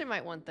 I actually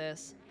might want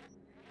this.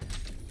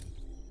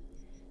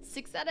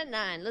 6 out of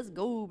 9. Let's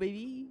go,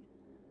 baby.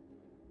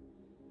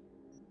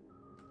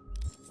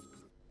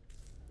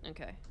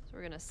 Okay, so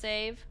we're gonna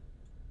save.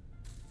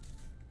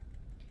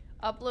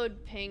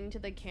 Upload ping to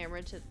the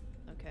camera to...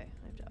 Okay,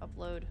 I have to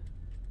upload.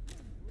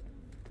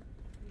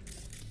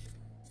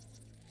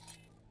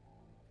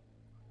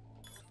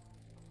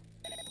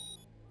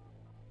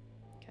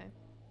 Okay.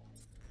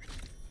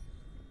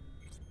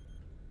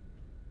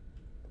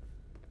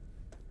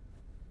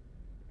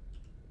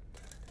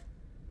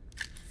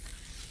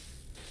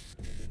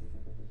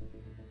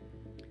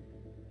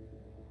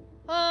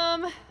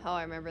 Oh,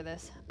 I remember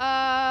this.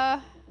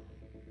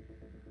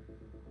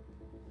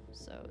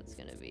 So it's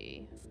gonna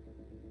be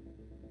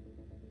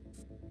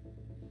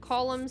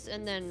columns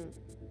and then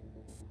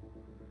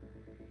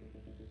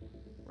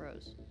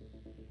rows,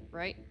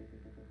 right?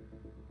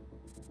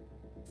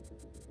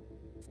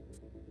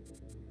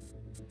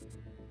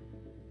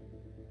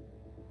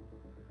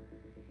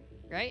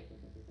 Right?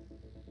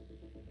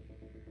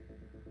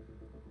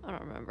 I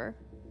don't remember.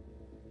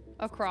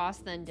 Across,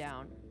 then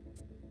down.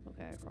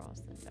 Okay,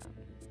 across, then down.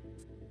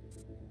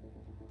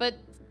 But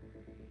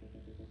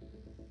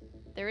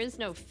there is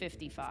no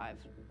 55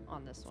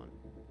 on this one.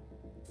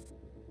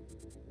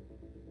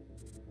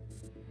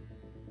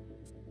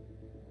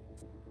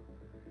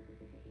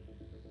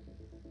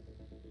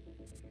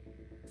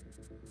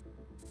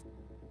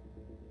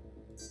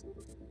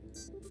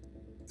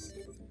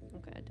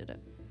 Okay, I did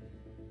it.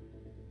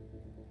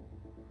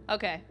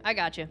 Okay, I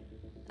got you.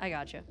 I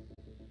got you.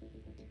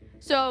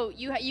 So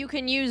you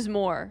can use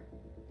more.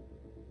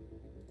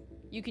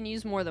 You can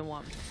use more than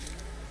one.